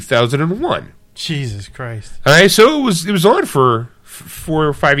 1998 to 2001. Jesus Christ. All right, so it was on for 4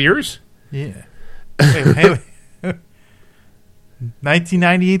 or 5 years. Yeah. Wait.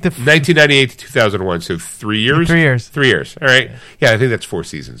 1998 to 1998 to 2001, so 3 years. 3 years. 3 years. All right. Yeah, I think that's 4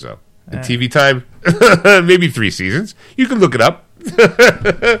 seasons though. The TV time, maybe 3 seasons. You can look it up.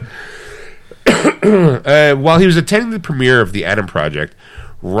 While he was attending the premiere of The Adam Project,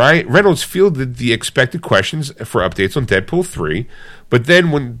 Reynolds fielded the expected questions for updates on Deadpool 3, but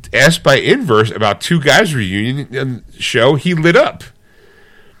then when asked by Inverse about Two Guys reunion show, he lit up.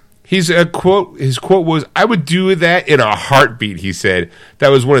 His quote was, "I would do that in a heartbeat," he said. "That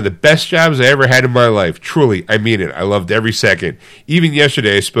was one of the best jobs I ever had in my life. Truly, I mean it. I loved every second. Even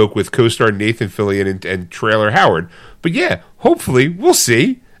yesterday, I spoke with co-star Nathan Fillion and Trailer Howard. But yeah, hopefully, we'll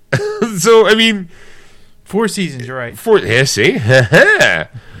see." So, I mean... 4 seasons, you're right. See? While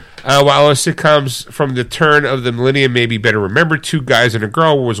our sitcoms from the turn of the millennium may be better remembered, Two Guys and a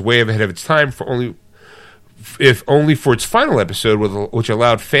Girl was way ahead of its time if only for its final episode, which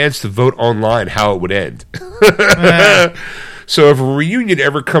allowed fans to vote online how it would end. So if a reunion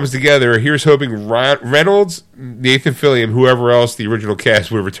ever comes together, here's hoping Reynolds, Nathan Fillion, whoever else the original cast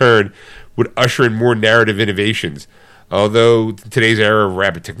would return, would usher in more narrative innovations. Although today's era of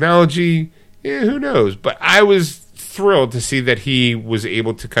rapid technology, who knows? But I was thrilled to see that he was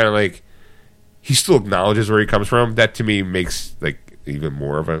able to kind of like, he still acknowledges where he comes from. That to me makes like even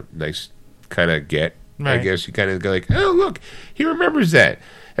more of a nice kind of get. Right. I guess you kind of go like, oh, look, he remembers that.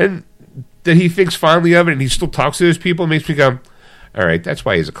 And that he thinks fondly of it and he still talks to those people makes me go, all right, that's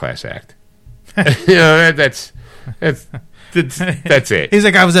why he's a class act. You know, that's it. He's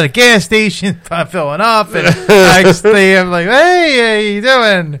like, I was at a gas station filling up, and I'm like, hey, how you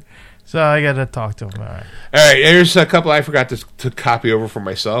doing? So I got to talk to him. All right. Here's a couple I forgot to copy over for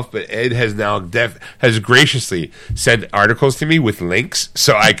myself, but Ed has now has graciously sent articles to me with links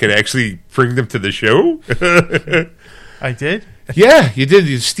so I can actually bring them to the show. I did? Yeah, you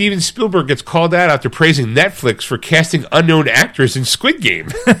did. Steven Spielberg gets called out after praising Netflix for casting unknown actors in Squid Game.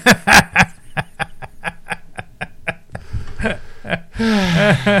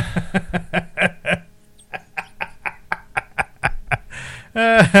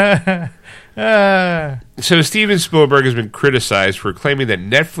 So Steven Spielberg has been criticized for claiming that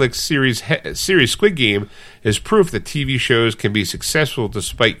Netflix series Squid Game is proof that TV shows can be successful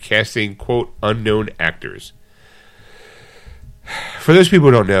despite casting, quote, unknown actors. For those people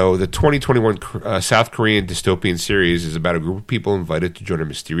who don't know, the 2021 South Korean dystopian series is about a group of people invited to join a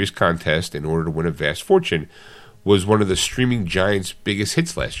mysterious contest in order to win a vast fortune. Was one of the streaming giant's biggest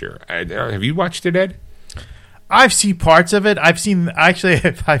hits last year. Have you watched it, Ed? I've seen parts of it. I've seen, actually,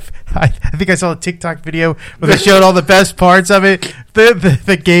 I think I saw a TikTok video where they showed all the best parts of it,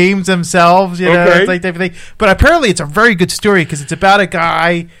 the games themselves, you know, it's like everything. But apparently it's a very good story because it's about a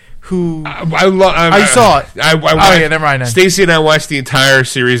guy who... I saw it. Yeah, never mind then. Stacey and I watched the entire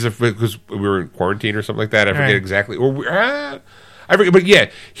series because we were in quarantine or something like that. I forget exactly. I forget, but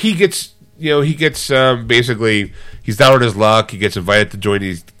yeah, he gets... basically, he's down on his luck. He gets invited to join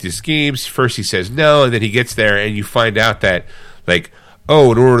these games. First he says no, and then he gets there, and you find out that, like, in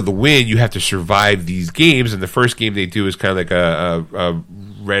order to win, you have to survive these games. And the first game they do is kind of like a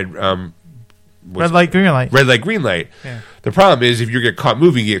red... red light, green light. Red light, green light. Yeah. The problem is, if you get caught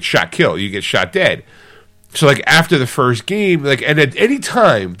moving, you get shot killed. You get shot dead. So, like, after the first game, like, and at any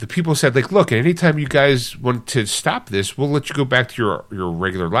time, the people said, like, look, at any time you guys want to stop this, we'll let you go back to your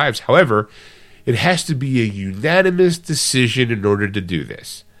regular lives. However, it has to be a unanimous decision in order to do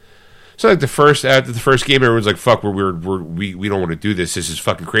this. So, like, after the first game, everyone's like, fuck, we don't want to do this. This is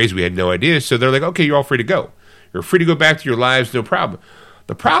fucking crazy. We had no idea. So they're like, okay, you're all free to go. You're free to go back to your lives, no problem.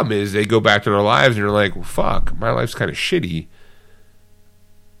 The problem is they go back to their lives and they're like, well, fuck, my life's kind of shitty.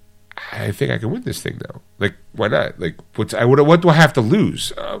 I think I can win this thing, though. Like, why not? Like, what do I have to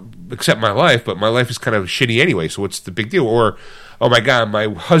lose? Except my life, but my life is kind of shitty anyway, so what's the big deal? Or, oh my God, my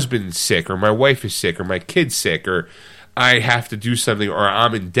husband's sick, or my wife is sick, or my kid's sick, or I have to do something, or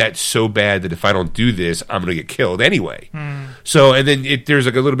I'm in debt so bad that if I don't do this, I'm going to get killed anyway. So, and then there's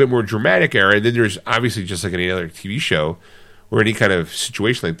like a little bit more dramatic era, and then there's obviously just like any other TV show or any kind of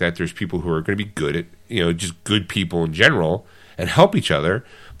situation like that, there's people who are going to be good at, just good people in general and help each other.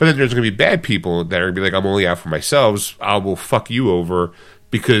 But then there's going to be bad people that are going to be like, I'm only out for myself. I will fuck you over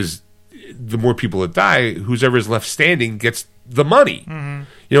because the more people that die, whoever is left standing gets the money.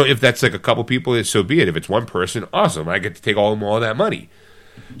 If that's like a couple people, so be it. If it's one person, awesome. I get to take all that money.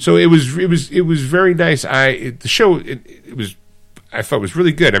 So it was very nice. I thought it was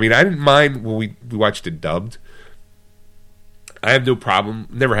really good. I mean, I didn't mind when we watched it dubbed. I have no problem.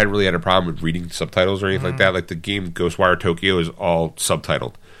 Never really had a problem with reading subtitles or anything like that. Like the game Ghostwire Tokyo is all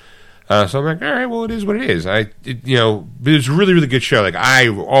subtitled. So I'm like, all right, well, it is what it is. But it's a really, really good show. Like, I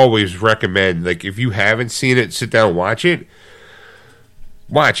always recommend, like, if you haven't seen it, sit down and watch it.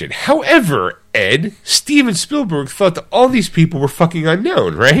 Watch it. However, Ed, Steven Spielberg thought that all these people were fucking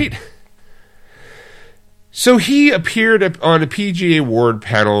unknown, right? So he appeared on the PGA Award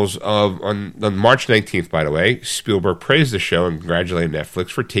panels on March 19th, by the way. Spielberg praised the show and congratulated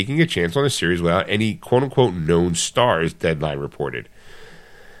Netflix for taking a chance on the series without any quote-unquote known stars, Deadline reported.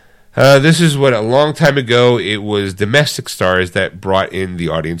 This is what a long time ago, it was domestic stars that brought in the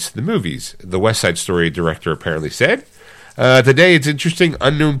audience to the movies. The West Side Story director apparently said, today it's interesting,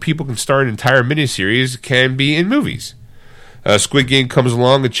 unknown people can star in entire miniseries, can be in movies. Squid Game comes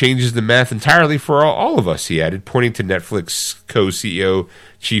along and changes the math entirely for all of us, he added, pointing to Netflix co-CEO,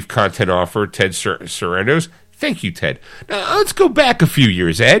 Chief Content Officer, Ted Sarandos. Thank you, Ted. Now, let's go back a few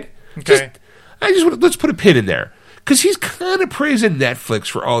years, Ed. Okay. Let's put a pin in there. Because he's kind of praising Netflix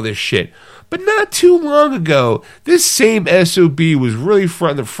for all this shit. But not too long ago, this same SOB was really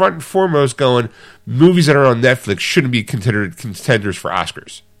front and foremost going, movies that are on Netflix shouldn't be considered contenders for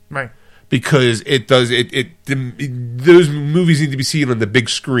Oscars. Right. Because those movies need to be seen on the big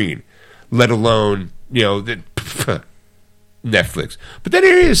screen, let alone, Netflix. But then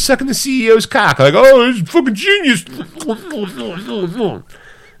here he is sucking the CEO's cock. Like, oh, this is fucking genius.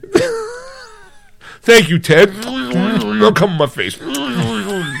 Thank you, Ted. Don't come in my face.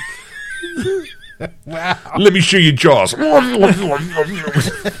 Wow. Let me show you Jaws.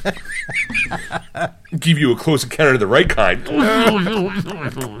 Give you a close encounter of the right kind.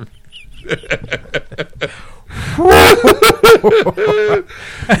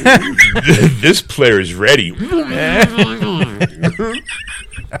 This player is ready.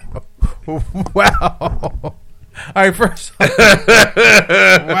 Wow. All right, first. Wow.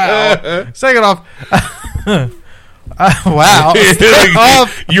 Second off. Wow. Second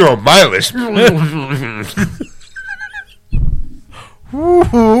off. You're on my list. Woo.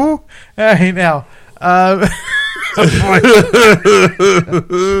 All right, now.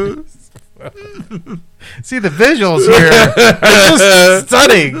 See the visuals here. It's just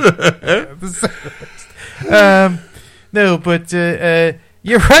stunning. No, but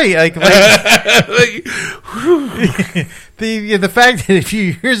you're right. Like the fact that a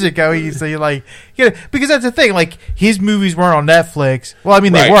few years ago because that's the thing. Like his movies weren't on Netflix. Well, I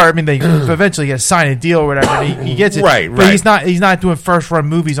mean they were. I mean they eventually got to sign a deal or whatever. And he gets it. Right. But he's not doing first run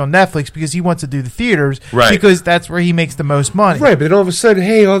movies on Netflix because he wants to do the theaters. Right. Because that's where he makes the most money. Right. But then all of a sudden,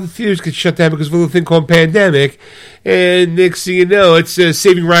 hey, all the theaters get shut down because of a little thing called pandemic. And next thing you know, it's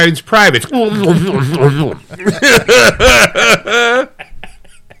Saving Ryan's Privates.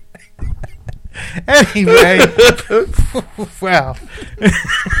 Anyway, wow.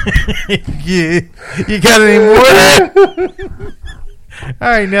 You got any more? All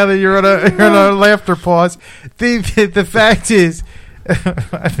right, now that you're on a laughter pause, the fact is,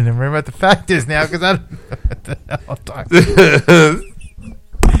 I don't remember what the fact is now because I don't know what the hell I'm talking.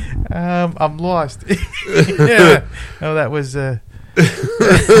 I'm lost. Yeah. Oh, that was.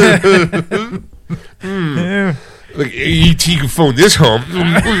 Like E.T. can phone this home. There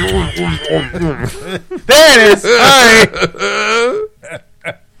it is. All right.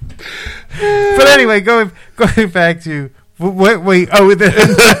 But anyway, going back to wait. Oh,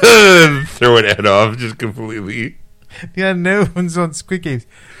 throwing Ed off just completely. The unknowns on Squid Games.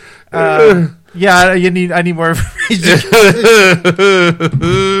 Yeah, I need more information.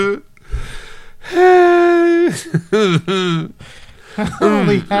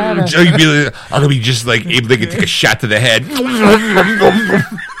 Holy Hannah. I'm gonna be just like able to take a shot to the head.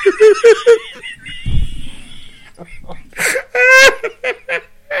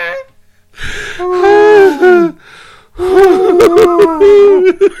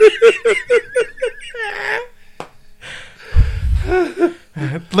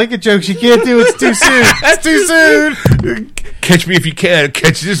 Lincoln jokes you can't do. It's too soon. It's too soon. Catch me if you can.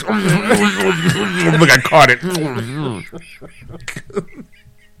 Catch this. Look, I caught it.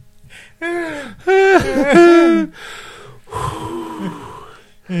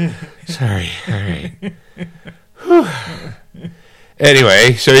 Sorry. All right.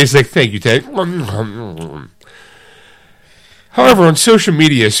 Anyway, so he's like, thank you, Ted. However, on social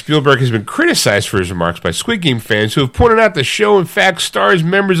media, Spielberg has been criticized for his remarks by Squid Game fans who have pointed out the show, in fact, stars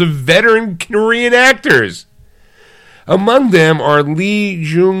members of veteran Korean actors. Among them are Lee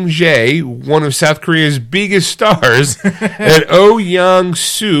Jung-jae, one of South Korea's biggest stars, and Oh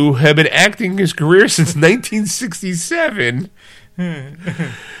Young-soo, have been acting his career since 1967.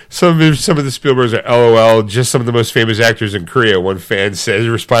 Some of the Spielbergs are LOL, just some of the most famous actors in Korea, one fan says,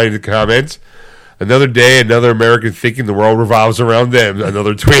 responding to comments. Another day, another American thinking the world revolves around them,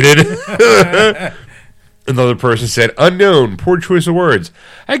 another tweeted. Another person said, unknown, poor choice of words.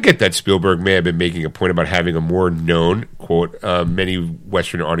 I get that Spielberg may have been making a point about having a more known, quote, many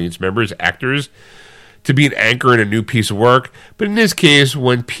Western audience members, actors, to be an anchor in a new piece of work. But in this case,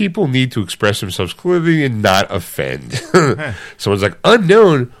 when people need to express themselves clearly and not offend. Someone's like,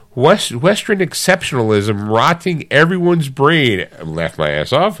 unknown, Western exceptionalism rotting everyone's brain. I laughed my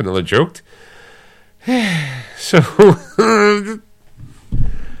ass off. Another joked. So,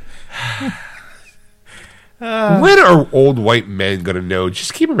 when are old white men going to know?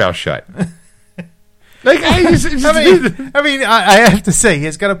 Just keep your mouth shut. Like I have to say,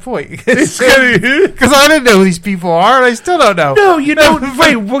 he's got a point. Because I didn't know who these people are, and I still don't know. No, you don't.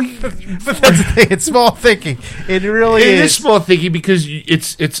 Right. Well, but that's the thing. It's small thinking. It really is. It is small thinking because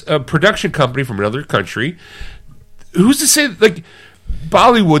it's a production company from another country. Who's to say, like,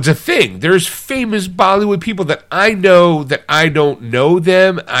 Bollywood's a thing. There's famous Bollywood people that I know that I don't know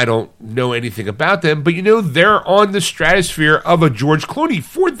them. I don't know anything about them. But, they're on the stratosphere of a George Clooney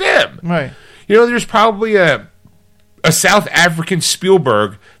for them. Right. There's probably a South African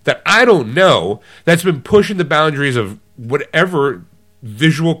Spielberg that I don't know that's been pushing the boundaries of whatever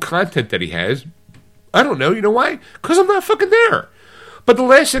visual content that he has. I don't know. You know why? Because I'm not fucking there. But the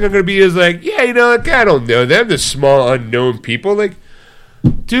last thing I'm going to be is like, yeah, like, I don't know them, the small unknown people. Like,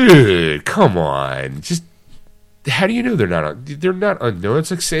 dude, come on. Just how do you know they're not unknown?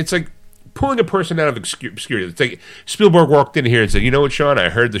 It's like pulling a person out of obscurity. It's like Spielberg walked in here and said, "You know what, Sean? I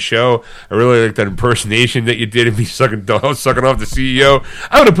heard the show. I really like that impersonation that you did of me sucking off the CEO.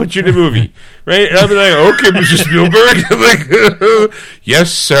 I'm gonna put you in the movie, right?" And I'll be like, "Okay, Mr. Spielberg." Like,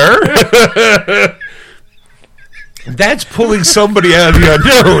 yes, sir. That's pulling somebody out of the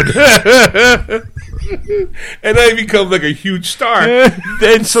unknown. And I become like a huge star.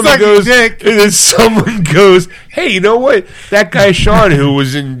 Then someone goes, "Hey, you know what? That guy Sean, who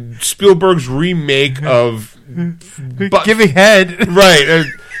was in Spielberg's remake of Giving Head, right?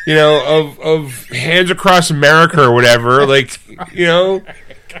 Of Hands Across America or whatever. Like,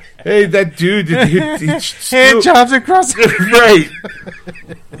 hey, that dude, hand jobs across, right?"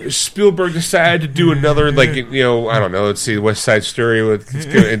 Spielberg decided to do another, like, I don't know. Let's see, West Side Story with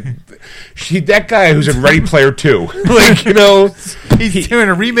that guy who's in Ready Player 2. Like, he's doing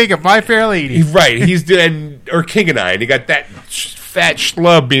a remake of My Fair Lady. Right, he's doing or King and I, and he got that fat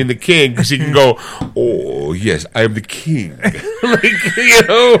schlub being the king because he can go, "Oh yes, I am the king." Like,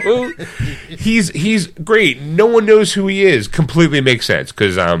 he's great. No one knows who he is. Completely makes sense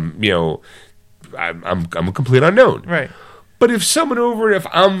because I'm a complete unknown. Right. But if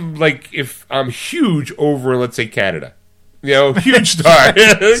I'm huge over, let's say, Canada, huge star.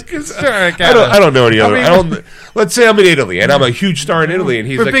 I don't know any other. Let's say I'm in Italy and I'm a huge star in Italy, and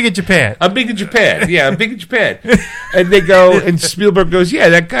he's big in Japan. I'm big in Japan. Yeah, I'm big in Japan. And they go, and Spielberg goes, "Yeah,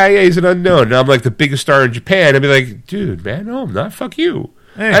 that guy is an unknown." And I'm like the biggest star in Japan. I'd be like, "Dude, man, no, I'm not. Fuck you."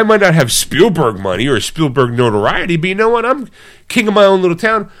 Hey. I might not have Spielberg money or Spielberg notoriety, but you know what? I'm king of my own little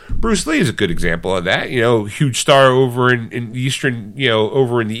town. Bruce Lee is a good example of that. Huge star over in Eastern,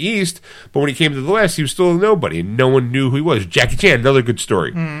 over in the East. But when he came to the West, he was still a nobody, and no one knew who he was. Jackie Chan, another good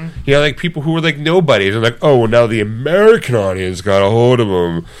story. Mm-hmm. Like people who were like nobodies, and like, oh, well, now the American audience got a hold of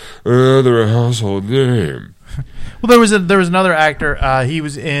them. They're a household name. Well, there was another actor. He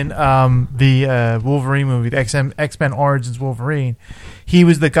was in the Wolverine movie, the X-Men Origins Wolverine. He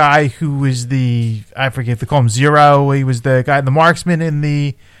was the guy who was I forget if they call him Zero. He was the guy, the marksman in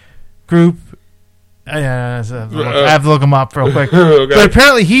the group. I have to look him up real quick. Okay. But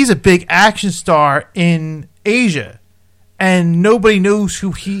apparently he's a big action star in Asia, and nobody knows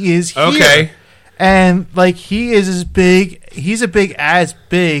who he is here. Okay. And like he is as big. He's as big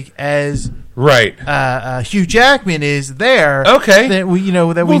as Right. Hugh Jackman is there. Okay. That we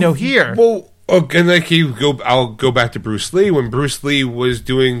know here. Well, and I'll go back to Bruce Lee when Bruce Lee was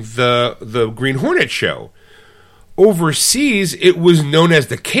doing the Green Hornet show. Overseas, it was known as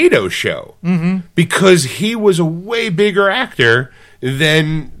the Kato show because he was a way bigger actor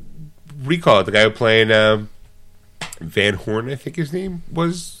than recall it. The guy playing Van Horn, I think his name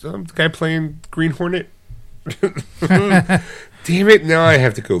was the guy playing Green Hornet. Damn it! Now I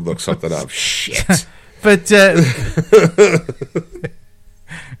have to go look something up. Shit. But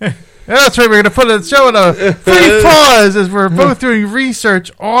that's right. We're going to put a show in a brief pause as we're both doing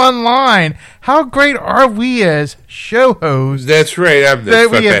research online. How great are we as show hosts? That's right. Fuck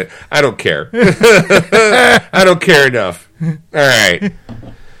that. I don't care. I don't care enough. All right.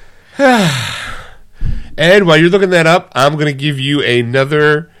 Ed, while you're looking that up, I'm going to give you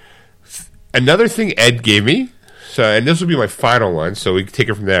another thing Ed gave me. So, and this will be my final one, so we can take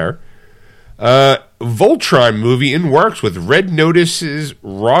it from there. Voltron movie in works with Red Notice's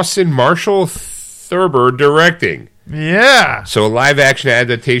Rawson Marshall Thurber directing. Yeah. So a live-action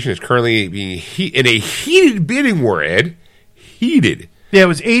adaptation is currently being in a heated bidding war, Ed. Heated. Yeah, it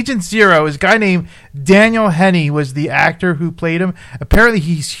was Agent Zero. His guy named Daniel Henney was the actor who played him. Apparently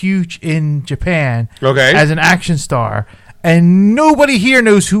he's huge in Japan as an action star. And nobody here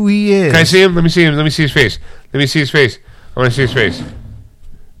knows who he is. Can I see him? Let me see him. Let me see his face. Let me see his face. I want to see his face.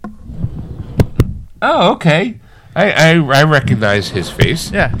 Oh, okay. I recognize his face.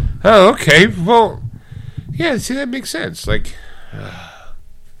 Yeah. Oh, okay. Well, yeah, see, that makes sense. Like,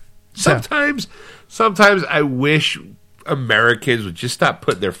 sometimes I wish Americans would just stop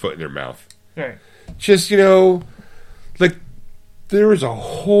putting their foot in their mouth. Right. Just, like, there is a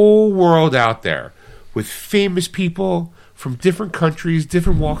whole world out there with famous people from different countries,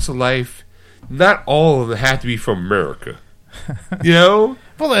 different walks of life. Not all of them have to be from America. Well,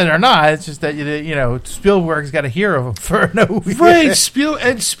 they're not. It's just that Spielberg's got to hear of them for no reason. Right,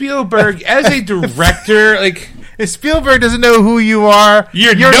 Spielberg as a director, like if Spielberg doesn't know who you are,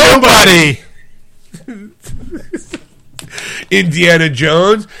 you're nobody. Indiana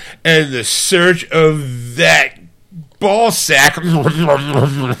Jones and the Search of that ball sack.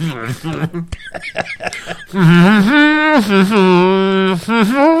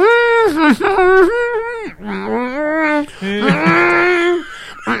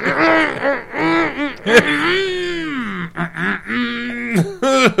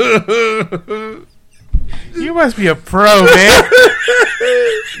 You must be a pro, man.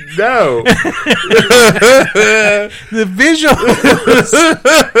 No. The visuals.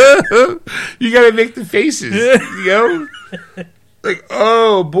 You gotta make the faces, Like,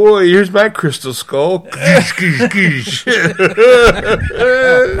 oh boy, here's my crystal skull.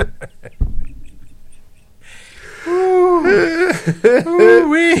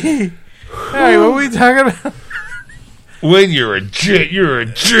 Ooh-wee. All right, what are we talking about? When you're a jet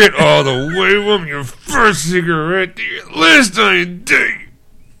all the way from your first cigarette to your last dying day.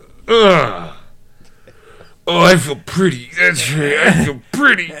 Ugh. Oh, I feel pretty. That's right. I feel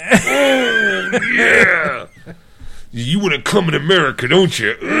pretty. Oh, yeah. You want to come in America, don't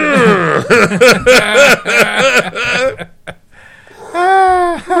you?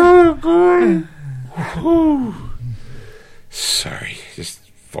 Oh, boy. Sorry. Just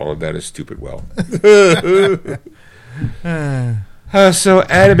falling down a stupid well. So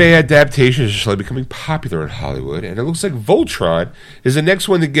anime adaptations are slowly becoming popular in Hollywood, and it looks like Voltron is the next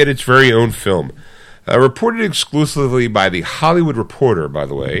one to get its very own film. Reported exclusively by The Hollywood Reporter, by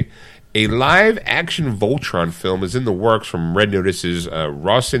the way, a live-action Voltron film is in the works from Red Notice's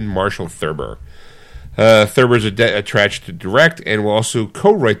Rawson Marshall Thurber. Thurber is attached to direct and will also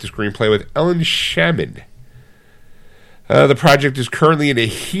co-write the screenplay with Ellen Shamond. The project is currently in a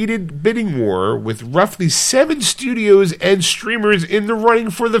heated bidding war with roughly 7 studios and streamers in the running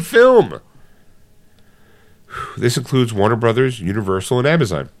for the film. This includes Warner Brothers, Universal, and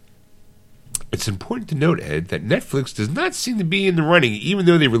Amazon. It's important to note, Ed, that Netflix does not seem to be in the running, even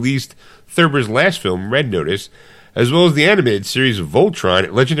though they released Thurber's last film, Red Notice, as well as the animated series of Voltron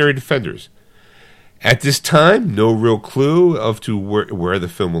and Legendary Defenders. At this time, no real clue to where the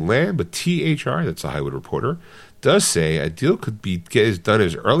film will land, but THR, that's a Hollywood Reporter, does say a deal could be done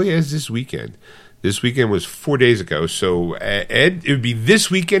as early as this weekend. This weekend was 4 days ago, so Ed, it would be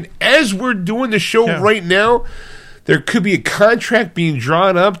this weekend as we're doing the show right now. There could be a contract being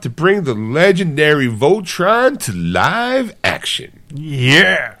drawn up to bring the legendary Voltron to live action.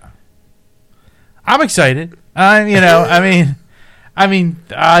 Yeah, I'm excited. I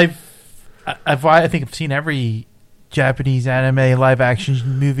think I've seen every Japanese anime live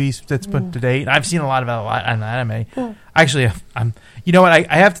action movies that's put to date. I've seen a lot of anime. Actually, you know what?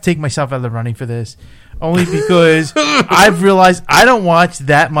 I have to take myself out of the running for this. Only because I've realized I don't watch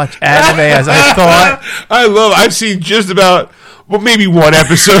that much anime as I thought. I've seen just about, maybe one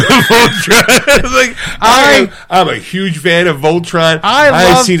episode of Voltron. Like, I'm a huge fan of Voltron.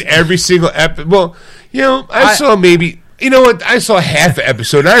 I've seen every single episode. Well, I saw maybe... You know what? I saw half the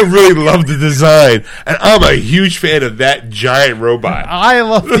episode, and I really loved the design. And I'm a huge fan of that giant robot. I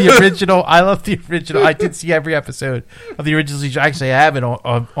love the original. I did see every episode of the original. Actually, I have it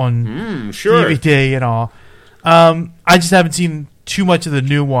on sure. DVD and all. I just haven't seen too much of the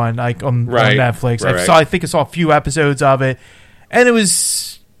new one, like on Netflix. Right. I think I saw a few episodes of it, and it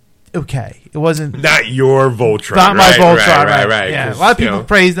was okay. It wasn't not your Voltron. Not my Voltron. Right. Yeah, a lot of people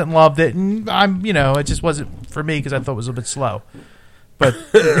praised it and loved it, and it just wasn't for me because I thought it was a bit slow. But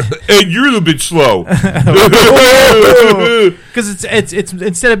and you're a little bit slow because it's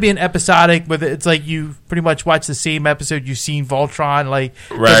instead of being episodic, with it's like you pretty much watch the same episode you've seen Voltron, like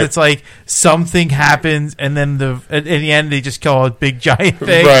because it's like something happens and then in the end they just call it big giant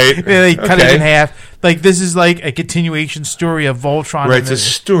thing, right? They cut it in half. Like this is like a continuation story of Voltron. Right, it's a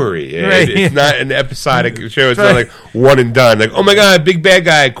story. Right. It's not an episodic show. It's not like one and done. Like, oh my god, big bad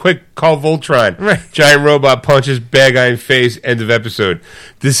guy, quick, call Voltron. Right. Giant robot punches bad guy in face. End of episode.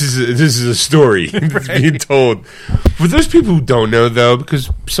 This is a story that's being told. For those people who don't know, though, because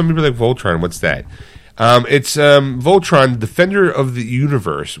some people are like Voltron, what's that? It's Voltron, Defender of the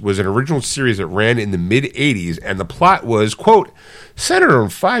Universe, was an original series that ran in the mid-'80s, and the plot was, quote, centered on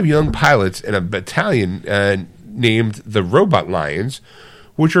 5 young pilots in a battalion named the Robot Lions,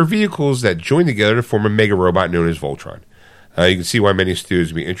 which are vehicles that join together to form a mega robot known as Voltron. You can see why many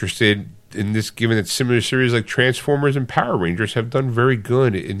studios would be interested in this, given that similar series like Transformers and Power Rangers have done very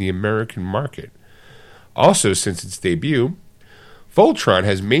good in the American market. Also, since its debut, Voltron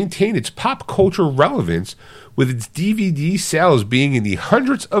has maintained its pop culture relevance, with its DVD sales being in the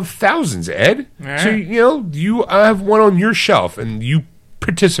hundreds of thousands, Ed. Yeah. So, you have one on your shelf, and you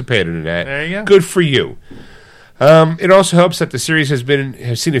participated in that. There you go. Good for you. It also helps that the series has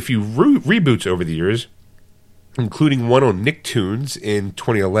seen a few reboots over the years, including one on Nicktoons in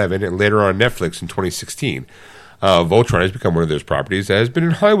 2011 and later on Netflix in 2016. Voltron has become one of those properties that has been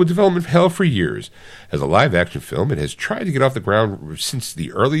in Hollywood development hell for years. As a live-action film, it has tried to get off the ground since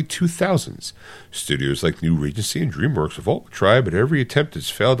the early 2000s. Studios like New Regency and DreamWorks have all tried, but every attempt has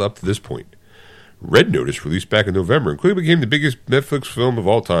failed up to this point. Red Notice, released back in November, quickly became the biggest Netflix film of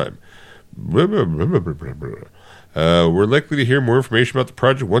all time. We're likely to hear more information about the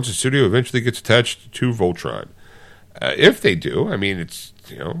project once the studio eventually gets attached to Voltron. If they do, I mean, it's,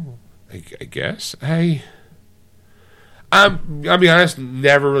 I guess. I'll be honest,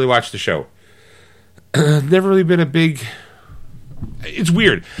 never really watched the show. Never really been a big... It's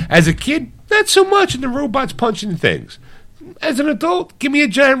weird. As a kid, not so much, and the robots punching things. As an adult, give me a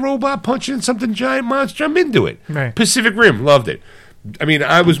giant robot punching something giant monster, I'm into it. Right. Pacific Rim, loved it. I mean,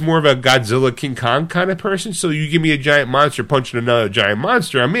 I was more of a Godzilla, King Kong kind of person, so you give me a giant monster punching another giant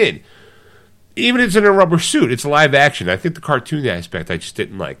monster, I'm in. Even if it's in a rubber suit, it's live action. I think the cartoon aspect I just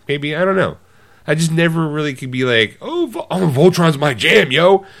didn't like. Maybe, I don't know. I just never really could be like, Voltron's my jam,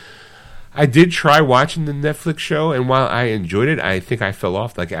 yo. I did try watching the Netflix show, and while I enjoyed it, I think I fell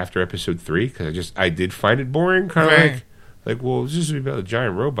off like after episode 3 because I did find it boring. Kind of like, well, this is about a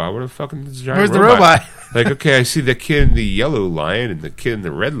giant robot. What the fuck is this giant Where's robot? the robot? Like, okay, I see the kid in the yellow lion and the kid in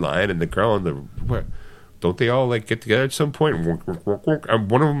the red lion and the girl in the what? Don't they all like get together at some point? One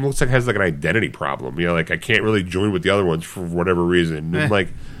of them looks like has like an identity problem. Like I can't really join with the other ones for whatever reason. And like.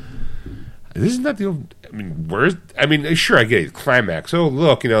 This is not the old... sure, I get it. Climax. Oh,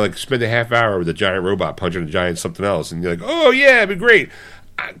 look, like spend a half hour with a giant robot punching a giant something else. And you're like, oh, yeah, it'd be great.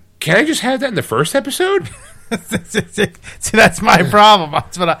 Can I just have that in the first episode? See, that's my problem.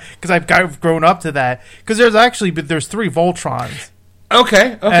 Because I've kind of grown up to that. Because there's 3 Voltrons.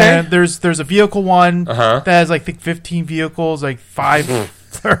 Okay. And there's a vehicle one that has, like, I think 15 vehicles, like 5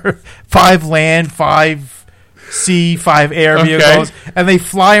 land, 5... sea, 5 air vehicles, and they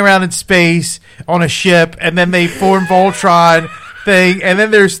fly around in space on a ship, and then they form Voltron thing, and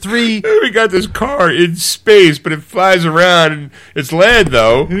then there's 3... We got this car in space, but it flies around, and it's land,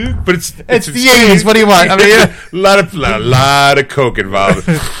 though, but it's the 80s, what do you want? I mean, a lot of coke involved.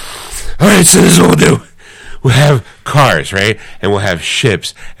 All right, so this is what we'll do. We'll have cars, right? And we'll have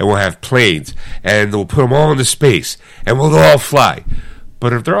ships, and we'll have planes, and we'll put them all into space, and we'll all fly.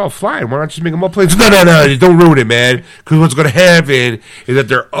 But if they're all flying, why not just make them all planes? No, don't ruin it, man. Because what's going to happen is that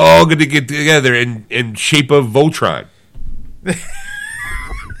they're all going to get together in shape of Voltron.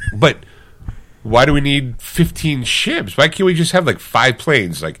 But Why do we need 15 ships? Why can't we just have like 5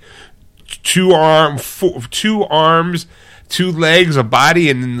 planes, like 2 arms, 2 legs, a body,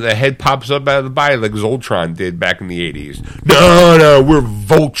 and then the head pops up out of the body like Zoltron did back in the 80s? No, we're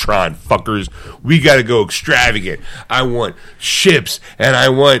Voltron fuckers. We got to go extravagant. I want ships, and I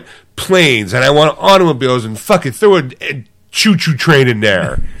want planes, and I want automobiles, and fucking throw a choo-choo train in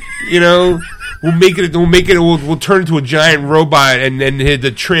there. You know? We'll turn into a giant robot, and then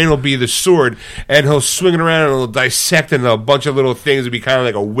the train will be the sword, and he'll swing it around, and he'll dissect into a bunch of little things. It'll be kind of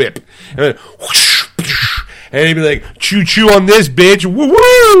like a whip. And then, whoosh, and he'd be like, choo-choo on this, bitch.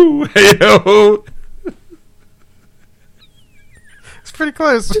 Woo-woo! You know? It's pretty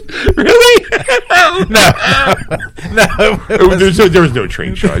close. Really? No. There was no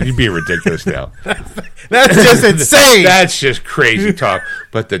train, Sean. You're being ridiculous now. That's just insane. That's just crazy talk.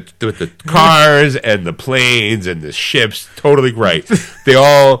 But the cars and the planes and the ships, totally right. They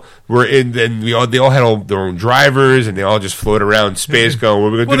all were in, and they all had their own drivers, and they all just float around space going, what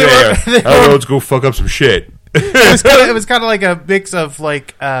are we going to do today? I don't know, let's go fuck up some shit. It was kind of like a mix of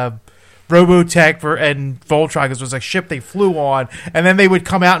like Robotech and Voltron, because it was a ship they flew on, and then they would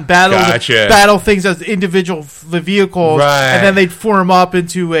come out and battle things as individual vehicles, right. And then they'd form up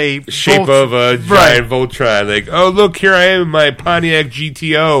into a shape of a giant Voltron. Like, oh look, here I am in my Pontiac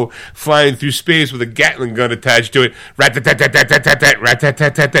GTO flying through space with a Gatling gun attached to it. Rat-tat-tat-tat-tat-tat,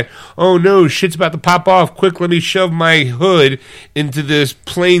 rat-tat-tat-tat-tat. Oh no, shit's about to pop off. Quick, let me shove my hood into this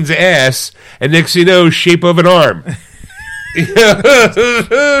plane's ass, and next thing you know, shape of an arm. Yeah,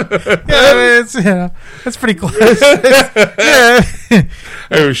 that's pretty close. Yeah.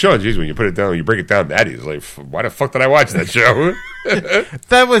 I was Sean, geez, when you put it down, you break it down that easy. Like, why the fuck did I watch that show?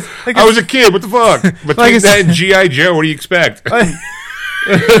 That was. I was a kid. What the fuck? Between that and G.I. Joe, what do you expect?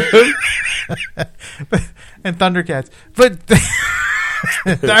 And Thundercats, but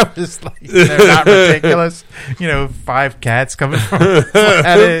that was like, they're not ridiculous. 5 cats coming from the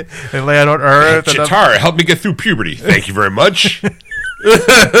planet and land on Earth. Chitara, help me get through puberty. Thank you very much.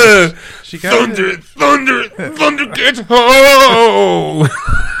 Thundercats. Oh.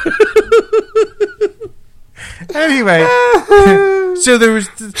 Anyway, so there was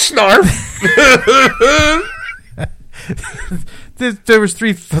Snarf. There was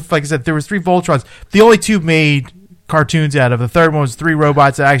 3, like I said, there was 3 Voltrons. The only 2 made cartoons out of. The third one was 3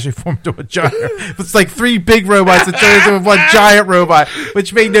 robots that actually formed into a giant. It's like 3 big robots that turned into one giant robot,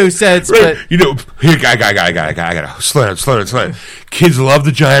 which made no sense. Right. But Here, I gotta slow down. Kids love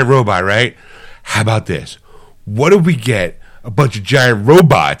the giant robot, right? How about this? What if we get a bunch of giant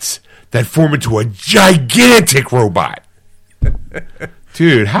robots that form into a gigantic robot?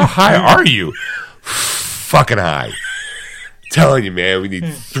 Dude, how high are you? Fucking high. Telling you, man, we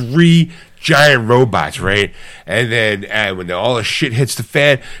need 3 giant robots, right? And then when all the shit hits the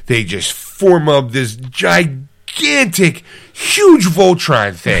fan, they just form up this gigantic, huge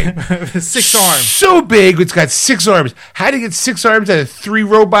Voltron thing. 6 arms. So big, it's got 6 arms. How do you get 6 arms out of 3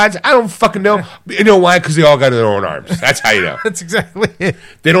 robots? I don't fucking know. You know why? Because they all got their own arms. That's how you know. That's exactly it.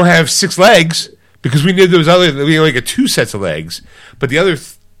 They don't have 6 legs, because we knew we only got 2 sets of legs, but the other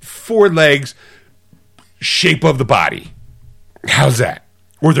 4 legs, shape of the body. How's that?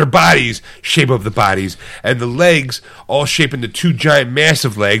 Or their bodies, shape of the bodies, and the legs all shape into 2 giant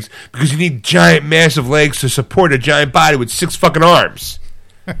massive legs, because you need giant massive legs to support a giant body with 6 fucking arms.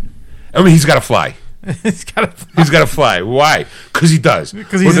 I mean, he's got to fly. He's got to fly. Why? Because he does.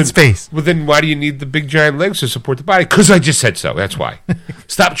 Because he's in space. Well, then why do you need the big giant legs to support the body? Because I just said so. That's why.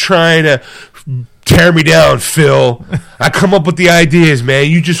 Stop trying to tear me down, Phil. I come up with the ideas, man.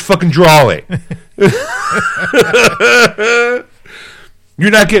 You just fucking draw it. You're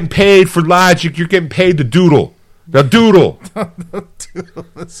not getting paid for logic. You're getting paid to doodle. Now doodle.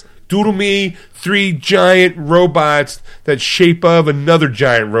 Doodle me 3 giant robots that shape of another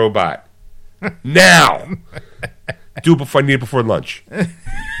giant robot. Now. Do it before I need it before lunch. I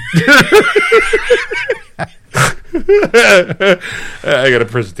got a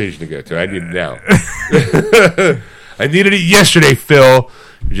presentation to go to. I need it now. I needed it yesterday, Phil.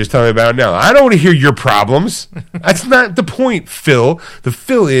 You're just telling me about it now. I don't want to hear your problems. That's not the point, Phil. The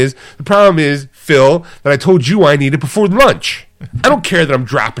problem is, Phil, that I told you I needed before lunch. I don't care that I'm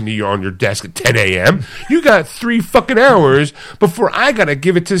dropping you on your desk at 10 a.m. You got 3 fucking hours before I got to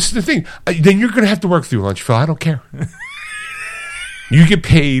give it to the thing. Then you're going to have to work through lunch, Phil. I don't care. You get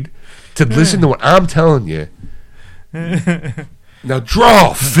paid to listen to what I'm telling you. Now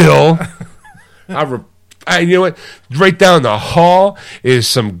draw, Phil. You know what? Right down the hall is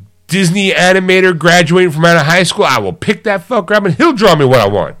some Disney animator graduating from out of high school. I will pick that fucker up and he'll draw me what I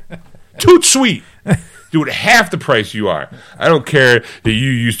want. Toot sweet. do it half the price you are. I don't care that you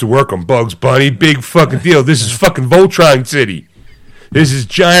used to work on Bugs Bunny. Big fucking deal. This is fucking Voltron City. This is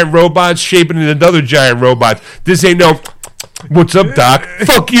giant robots shaping into another giant robot. This ain't no, what's up, Doc?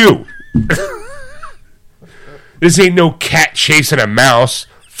 Fuck you. This ain't no cat chasing a mouse.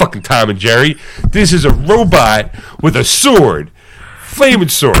 Fucking Tom and Jerry. This is a robot with a sword. Flaming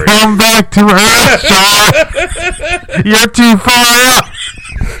sword. Come back to Earth, Shaw. You're too far up.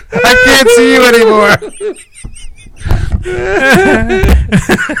 I can't see you anymore.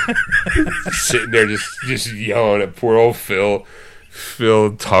 Sitting there just yelling at poor old Phil.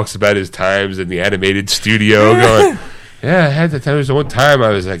 Phil talks about his times in the animated studio going, yeah, I had that time. There was one time I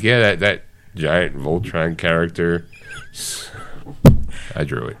was like, yeah, that giant Voltron character. I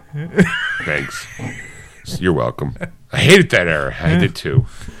drew it. Thanks. You're welcome. I hated that era. I did too.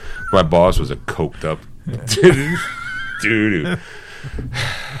 My boss was a coked up dude.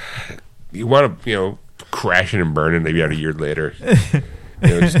 You want to, crashing and burning maybe out a year later.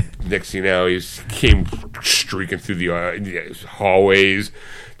 Next thing you know, he came streaking through the hallways,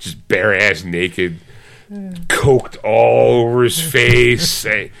 just bare ass naked, coked all over his face.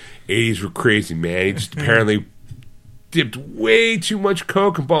 80s were crazy, man. He just apparently dipped way too much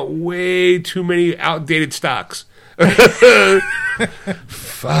coke and bought way too many outdated stocks.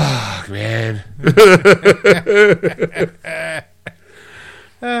 Fuck, man.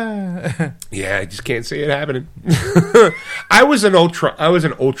 Yeah, I just can't see it happening. I was an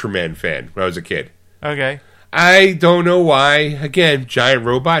Ultraman fan when I was a kid. Okay. I don't know why. Again, giant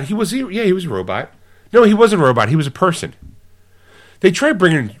robot. He was a robot. No, he wasn't a robot. He was a person. They tried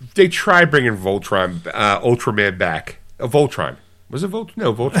bringing Voltron, Ultraman back. Voltron. Was it Voltron?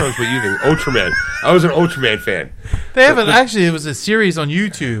 No, Voltron's what you think. Ultraman. I was an Ultraman fan. They have actually, it was a series on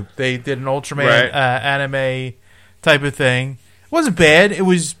YouTube. They did an Ultraman anime type of thing. It wasn't bad. It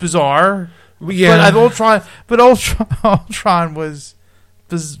was bizarre. Yeah. But Ultron was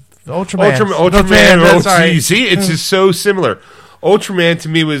Ultraman. Ultraman. You see, it's just so similar. Ultraman to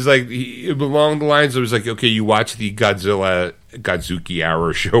me was like along the lines. It was like, okay, you watch the Godzuki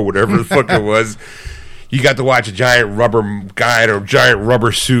Hour show, whatever the fuck it was. You got to watch a giant rubber guy in a giant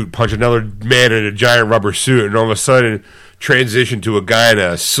rubber suit punch another man in a giant rubber suit, and all of a sudden transition to a guy in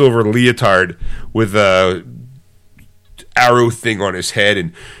a silver leotard with a arrow thing on his head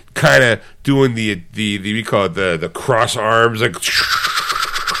and kind of doing the we call it the cross arms, like,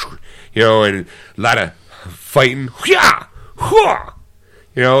 and a lot of fighting.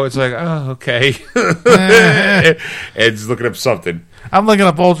 It's like, oh, okay. Ed's looking up something. I'm looking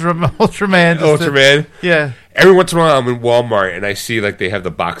up Ultraman. Ultraman. Yeah. Every once in a while, I'm in Walmart and I see like they have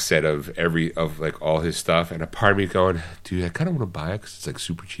the box set of like all his stuff, and a part of me going, dude, I kind of want to buy it because it's like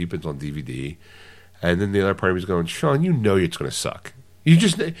super cheap. It's on DVD. And then the other part of me is going, Sean, you know it's going to suck.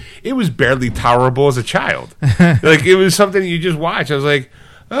 It was barely tolerable as a child. Like it was something you just watch. I was like,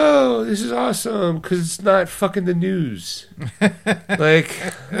 oh, this is awesome because it's not fucking the news.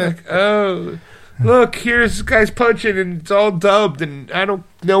 like, oh, look, here's this guy's punching and it's all dubbed and I don't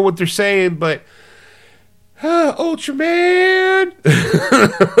know what they're saying, but Ultraman.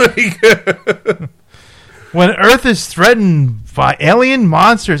 When Earth is threatened by alien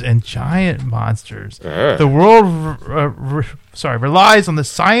monsters and giant monsters, the world relies on the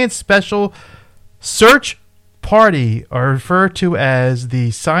Science Special Search Party, or referred to as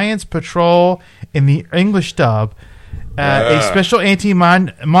the Science Patrol in the English dub, a special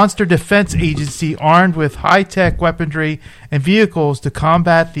anti-monster defense agency armed with high-tech weaponry and vehicles to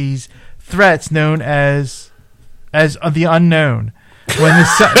combat these threats known as the Unknown. When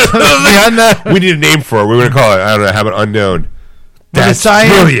the unknown, we need a name for it. We're going to call it, I don't know, how about Unknown? That's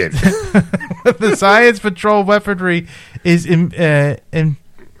brilliant. The Science Patrol weaponry is when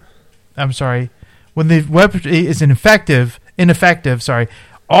the weaponry is ineffective,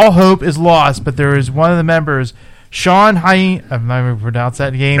 all hope is lost, but there is one of the members, Sean Hine, I'm not even going to pronounce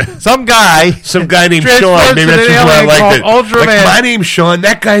that name. Some guy named Sean. Maybe that's just why I liked it. Ultraman. Like, my name's Sean.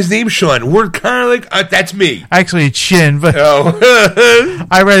 That guy's name's Sean. We're kind of like, that's me. Actually, it's Shin, but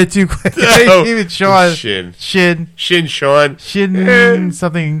I read it too quick. Even Sean. Shin Sean.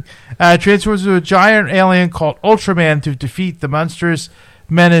 Something. Transforms into a giant alien called Ultraman to defeat the monstrous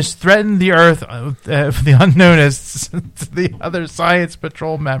menace threaten the Earth for the unknown as the other Science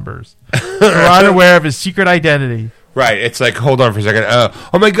Patrol members who are unaware of his secret identity. Right. It's like, hold on for a second.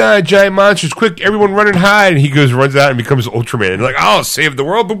 Oh my God, giant monsters! Quick, everyone run and hide! And he runs out and becomes Ultraman. And like, I'll save the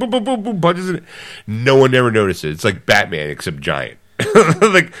world! Boom, boom, boom, boom, boom! Punches it. No one ever notices. It's like Batman except giant.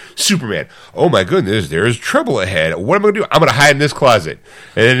 Like Superman. Oh my goodness, there's trouble ahead. What am I going to do? I'm going to hide in this closet.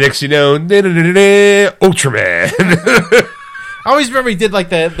 And then next you know, Ultraman. I always remember he did like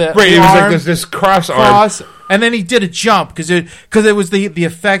the Right, it was arm, like this cross arm. cross, and then he did a jump because it was the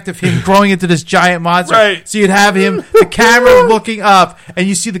effect of him growing into this giant monster. Right. So you'd have him, the camera looking up, and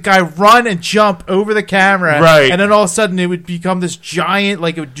you see the guy run and jump over the camera. Right. And then all of a sudden it would become this giant,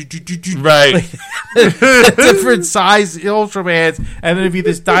 like it would Right. like, different size Ultramans, and then it'd be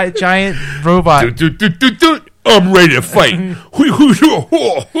this giant robot. I'm ready to fight. And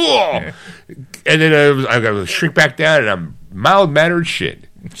then I got to shrink back down, and I'm mild-mannered shit.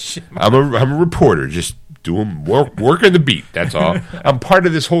 I'm a reporter, just doing working the beat. That's all. I'm part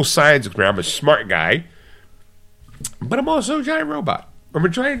of this whole science experiment. I'm a smart guy, but I'm also a giant robot. I'm a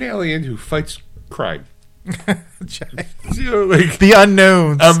giant alien who fights crime. You know, like, The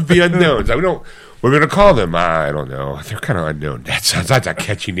unknowns. I'm the unknowns. We're going to call them. I don't know. They're kind of unknown. That's a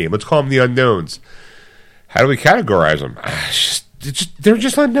catchy name. Let's call them the unknowns. How do we categorize them? They're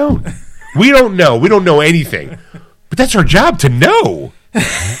just unknown. We don't know. We don't know anything. But that's our job to know.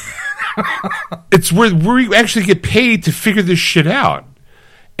 It's where we actually get paid to figure this shit out.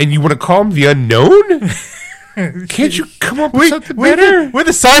 And you want to call them the unknown? Can't you come up with something better? We're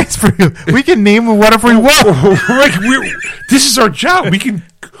the science for you. We can name them whatever we want. Right, this is our job. We can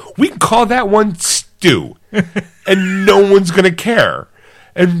call that one Stew, and no one's gonna care.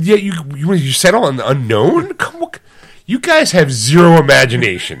 And yet you settle on the unknown. Come on, you guys have zero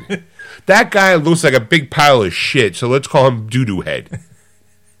imagination. That guy looks like a big pile of shit, so let's call him Doo-Doo Head.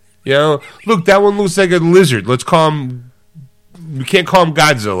 You know, look, that one looks like a lizard. Let's call him. We can't call him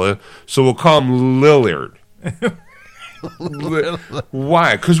Godzilla, so we'll call him Lillard.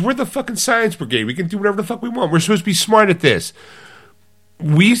 Why? Because we're the fucking science brigade. We can do whatever the fuck we want. We're supposed to be smart at this.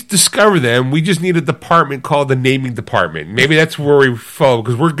 We discover them. We just need a department called the naming department. Maybe that's where we fall,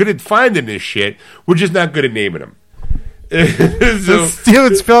 because we're good at finding this shit. We're just not good at naming them. So,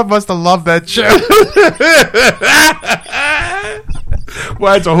 Steven Spielberg must have loved that show.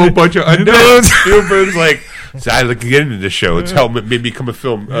 well, it's a whole bunch of unknowns. Spielberg's like, so I'd like to get into this show. It's helped me become a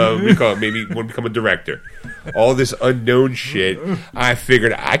film. We call it maybe want to become a director. All this unknown shit. I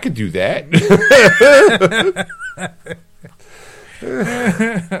figured I could do that.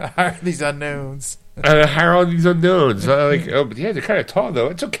 Hire these unknowns. Hire all these unknowns. But yeah, they're kind of tall though.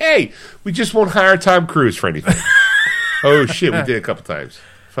 It's okay. We just won't hire Tom Cruise for anything. Oh shit, we did a couple times.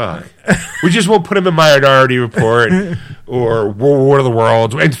 Fuck. We just won't put him in Minority Report or War of the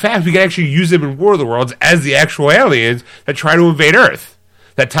Worlds. In fact, we can actually use them in War of the Worlds as the actual aliens that try to invade Earth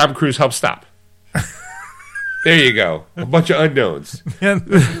that Tom Cruise helped stop. There you go. A bunch of unknowns. A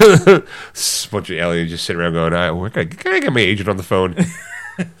bunch of aliens just sitting around going, can I get my agent on the phone?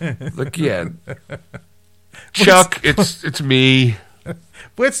 Look, yeah. Chuck, it's me.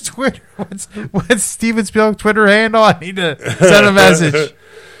 What's Twitter? What's Steven Spielberg Twitter handle? I need to send a message.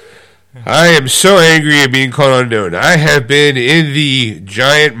 I am so angry at being called unknown. I have been in the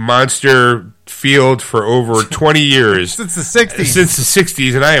giant monster field for over 20 years. Since the 60s. Since the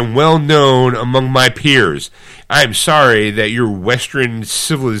 60s, and I am well known among my peers. I am sorry that your Western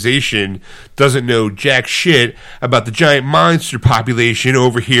civilization doesn't know jack shit about the giant monster population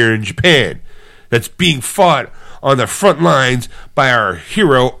over here in Japan that's being fought on the front lines by our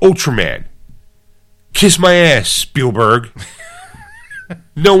hero Ultraman. Kiss my ass, Spielberg.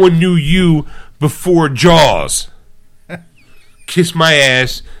 No one knew you before Jaws. Kiss my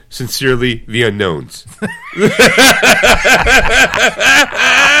ass. Sincerely, the unknowns.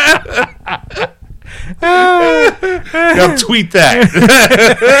 Now tweet that.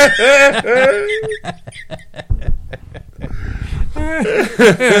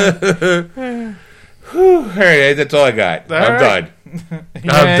 All right, that's all I got. I'm done. I'm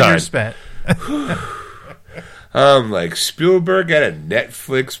done. You're spent. I'm like Spielberg at a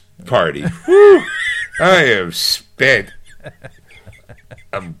Netflix party. Whew. I am spent.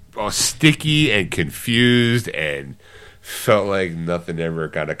 I'm all sticky and confused and felt like nothing ever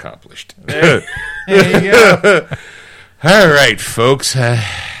got accomplished. There you go. All right, folks.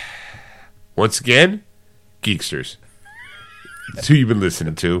 Once again, Geeksters. It's who you've been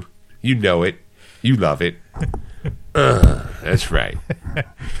listening to. You know it. You love it. That's right.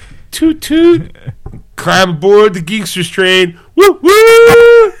 Toot toot. Climb aboard the Geeksters train. Woo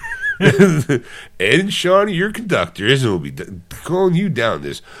woo. Ed and Sean are your conductors, and we'll be calling you down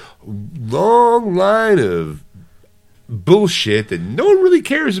this long line of bullshit that no one really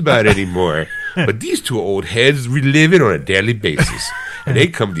cares about anymore. But these two old heads relive it on a daily basis, and they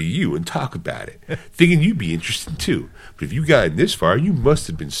come to you and talk about it, thinking you'd be interested too. But if you gotten this far, you must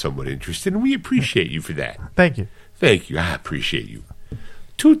have been somewhat interested, and we appreciate you for that. Thank you. Thank you. I appreciate you.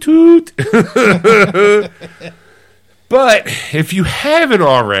 Toot toot. But if you haven't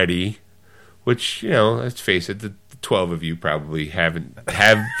already, which, let's face it, the 12 of you probably have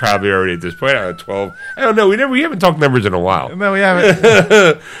probably already at this point. I don't know, 12. I don't know. We haven't talked numbers in a while. No, we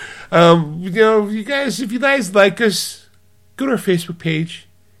haven't. You guys, if you guys like us, go to our Facebook page,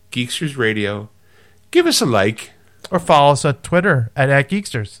 Geeksters Radio. Give us a like. Or follow us on Twitter at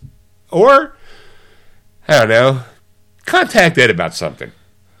Geeksters. Or, I don't know, contact Ed about something.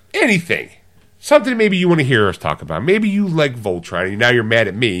 Anything. Something maybe you want to hear us talk about. Maybe you like Voltron and now you're mad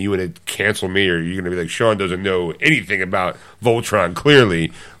at me. You want to cancel me, or you're going to be like, Sean doesn't know anything about Voltron,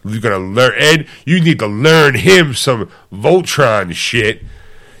 clearly. You're going to learn, Ed, you need to learn him some Voltron shit.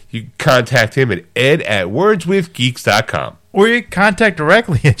 You contact him at ed@wordswithgeeks.com. Or you contact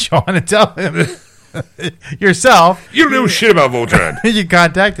directly at Sean and tell him yourself. You don't know shit about Voltron. You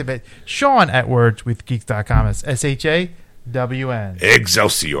contact him at Sean@wordswithgeeks.com. It's SHAWN.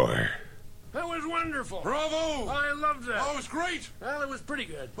 Excelsior. That was wonderful. Bravo! I loved that. Oh, it was great. Well, it was pretty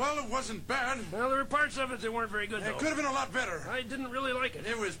good. Well, it wasn't bad. Well, there were parts of it that weren't very good, It though. could have been a lot better. I didn't really like it.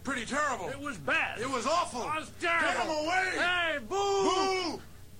 It was pretty terrible. It was bad. It was awful. It was terrible. Get him away! Hey, boo! Boo!